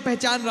संदेश को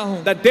पहचान रहा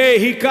हूँ। The day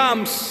he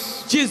comes,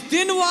 जिस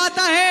दिन वो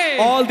आता है,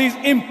 all these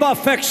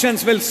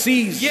imperfections will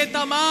cease. ये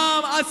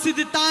तमाम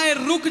असिद्धताएं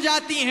रुक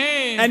जाती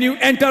हैं। And you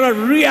enter a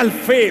real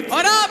faith.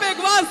 और आप एक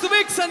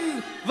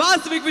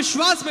वास्तविक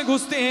विश्वास में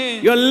घुसते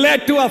हैं। You're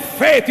led to a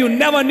faith you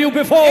never knew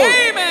before.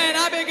 Amen.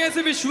 आप एक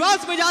ऐसे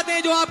विश्वास में जाते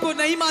हैं जो आपको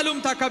नहीं मालूम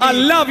था कभी। A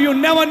love you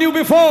never knew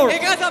before.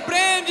 एक ऐसा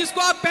प्रेम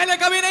जिसको आप पहले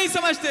कभी नहीं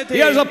समझते थे।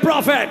 Here's a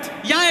prophet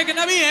यहाँ एक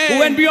नबी है who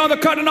went beyond the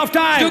curtain of जो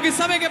time. कि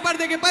समय के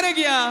पर्दे के परे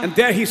गया। And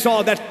there he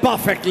saw that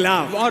perfect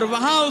love. और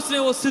वहाँ उसने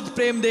वो सिद्ध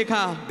प्रेम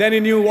देखा। Then he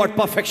knew what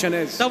perfection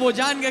is. तब वो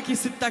जान गया कि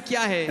सिद्धता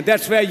क्या है। And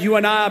that's where you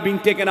and I are being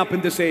taken up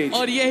in this age.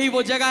 और यही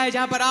वो जगह है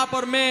जहाँ पर आप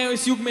और मैं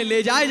इस युग में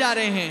ले जाए जा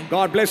रहे हैं।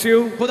 God bless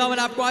you. खुदावन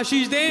आपको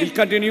आशीष दे। We'll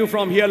continue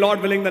from here,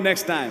 Lord willing, the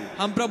next time.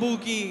 हम प्रभु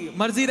की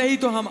मर्जी रही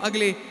तो हम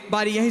अगले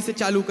बारी यहीं से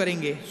चालू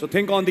करेंगे। So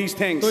think on these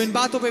things. तो इन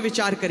बातों पे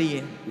विचार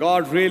करिए।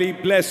 God really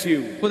bless you.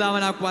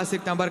 खुदावन आपको आशीष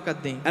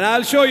बरकत दें। And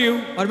I'll show you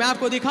और मैं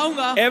आपको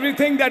दिखाऊंगा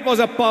everything that was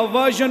a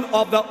perversion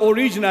of the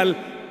original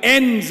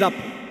ends up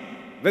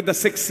with the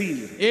sixth seal.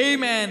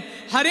 आमेन।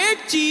 हर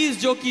एक चीज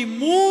जो कि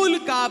मूल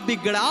का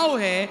बिगड़ाव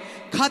है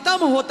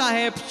खत्म होता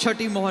है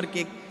छठी मोहर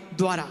के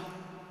द्वारा।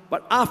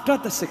 But after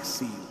the sixth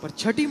seal, पर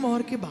छठी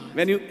मोहर के बाद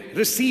when you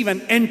receive an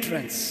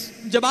entrance,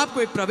 जब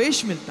आपको एक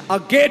प्रवेश मिलता है,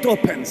 a gate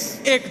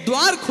opens, एक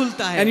द्वार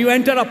खुलता है and you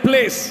enter a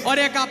place. और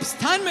एक आप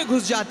स्थान में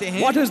घुस जाते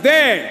हैं। What is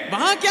there?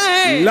 वहां क्या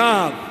है?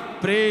 Love,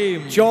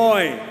 प्रेम,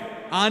 joy,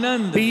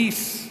 आनंद,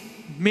 peace,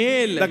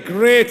 मेल, the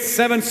great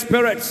seven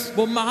spirits.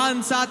 वो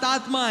महान सात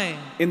आत्माएं।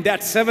 In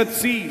that seventh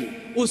seal,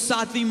 उस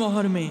सातवीं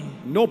मोहर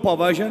में no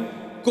perversion,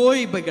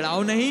 कोई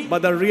बिगड़ाव नहीं,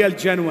 but the real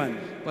genuine,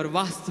 पर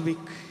वास्तविक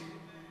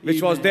which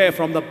was there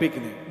from the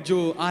beginning.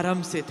 जो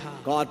आरंभ से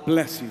था। God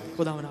bless you.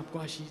 खुदावन आपको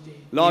आशीष दे।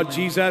 Lord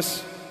Jesus,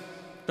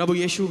 Prabhu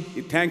Yeshu,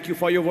 we thank you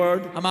for your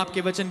word. हम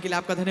आपके वचन के लिए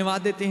आपका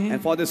धन्यवाद देते हैं।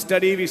 And for this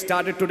study we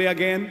started today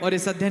again. और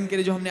इस अध्ययन के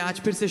लिए जो हमने आज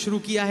फिर से शुरू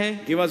किया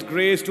है, Give us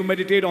grace to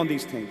meditate on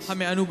these things.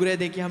 हमें अनुग्रह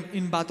दे कि हम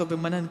इन बातों पे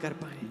मनन कर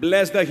पाए।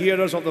 Bless the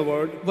hearers of the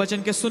word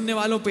वचन के सुनने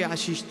वालों पे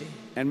आशीष दे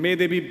and may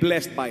they be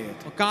blessed by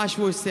it. और काश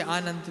वो इससे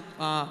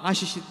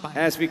आशीषित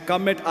पाए। As we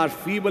commit our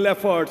feeble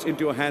efforts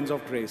into your hands of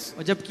grace.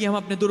 और जबकि हम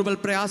अपने दुर्बल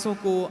प्रयासों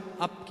को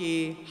आपके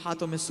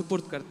हाथों में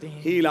सुपुर्द करते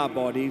हैं, Heal our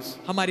bodies.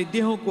 हमारी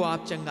देहों को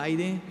आप चंगाई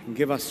दें And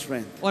give us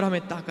strength. और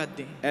हमें ताकत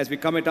दें। As we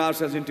commit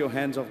ourselves into your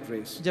hands of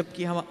grace.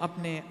 जबकि हम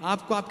अपने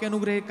आप को आपके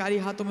अनुग्रहकारी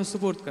हाथों में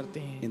सुपुर्द करते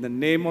हैं, In the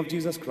name of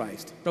Jesus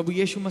Christ. प्रभु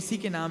यीशु मसीह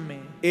के नाम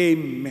में,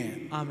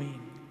 Amen. आमीन।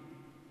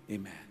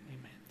 Amen.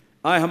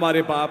 आए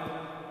हमारे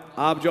बाप,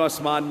 आप जो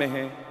आसमान में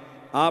हैं,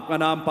 आपका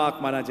नाम पाक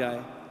माना जाए,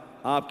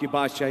 आपकी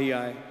बादशाही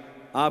आए,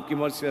 आपकी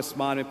मर्जी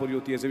आसमान में पूरी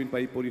होती है, ज़मीन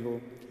पर पूरी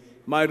हो।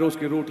 हमारे रोज़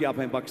की रोटी आप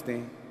हमें बख्श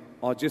दें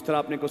और जिस तरह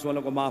अपने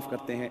कसूरों को माफ़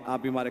करते हैं,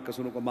 आप भी हमारे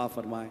कसूरों को माफ़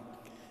फरमाएं।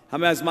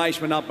 हमें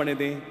आजमाइश में ना पड़ने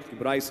दें कि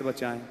बुराई से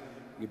बचाएं।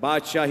 कि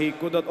बादशाही,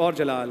 कुदरत और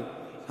जलाल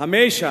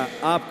हमेशा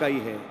आपका ही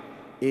है।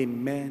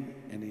 Amen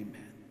and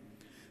amen.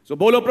 So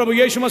बोलो प्रभु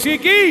यीशु मसीह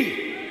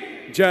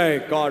की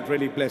जय। God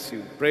really bless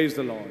you. Praise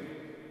the Lord.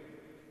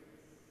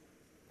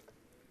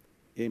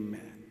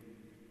 Amen.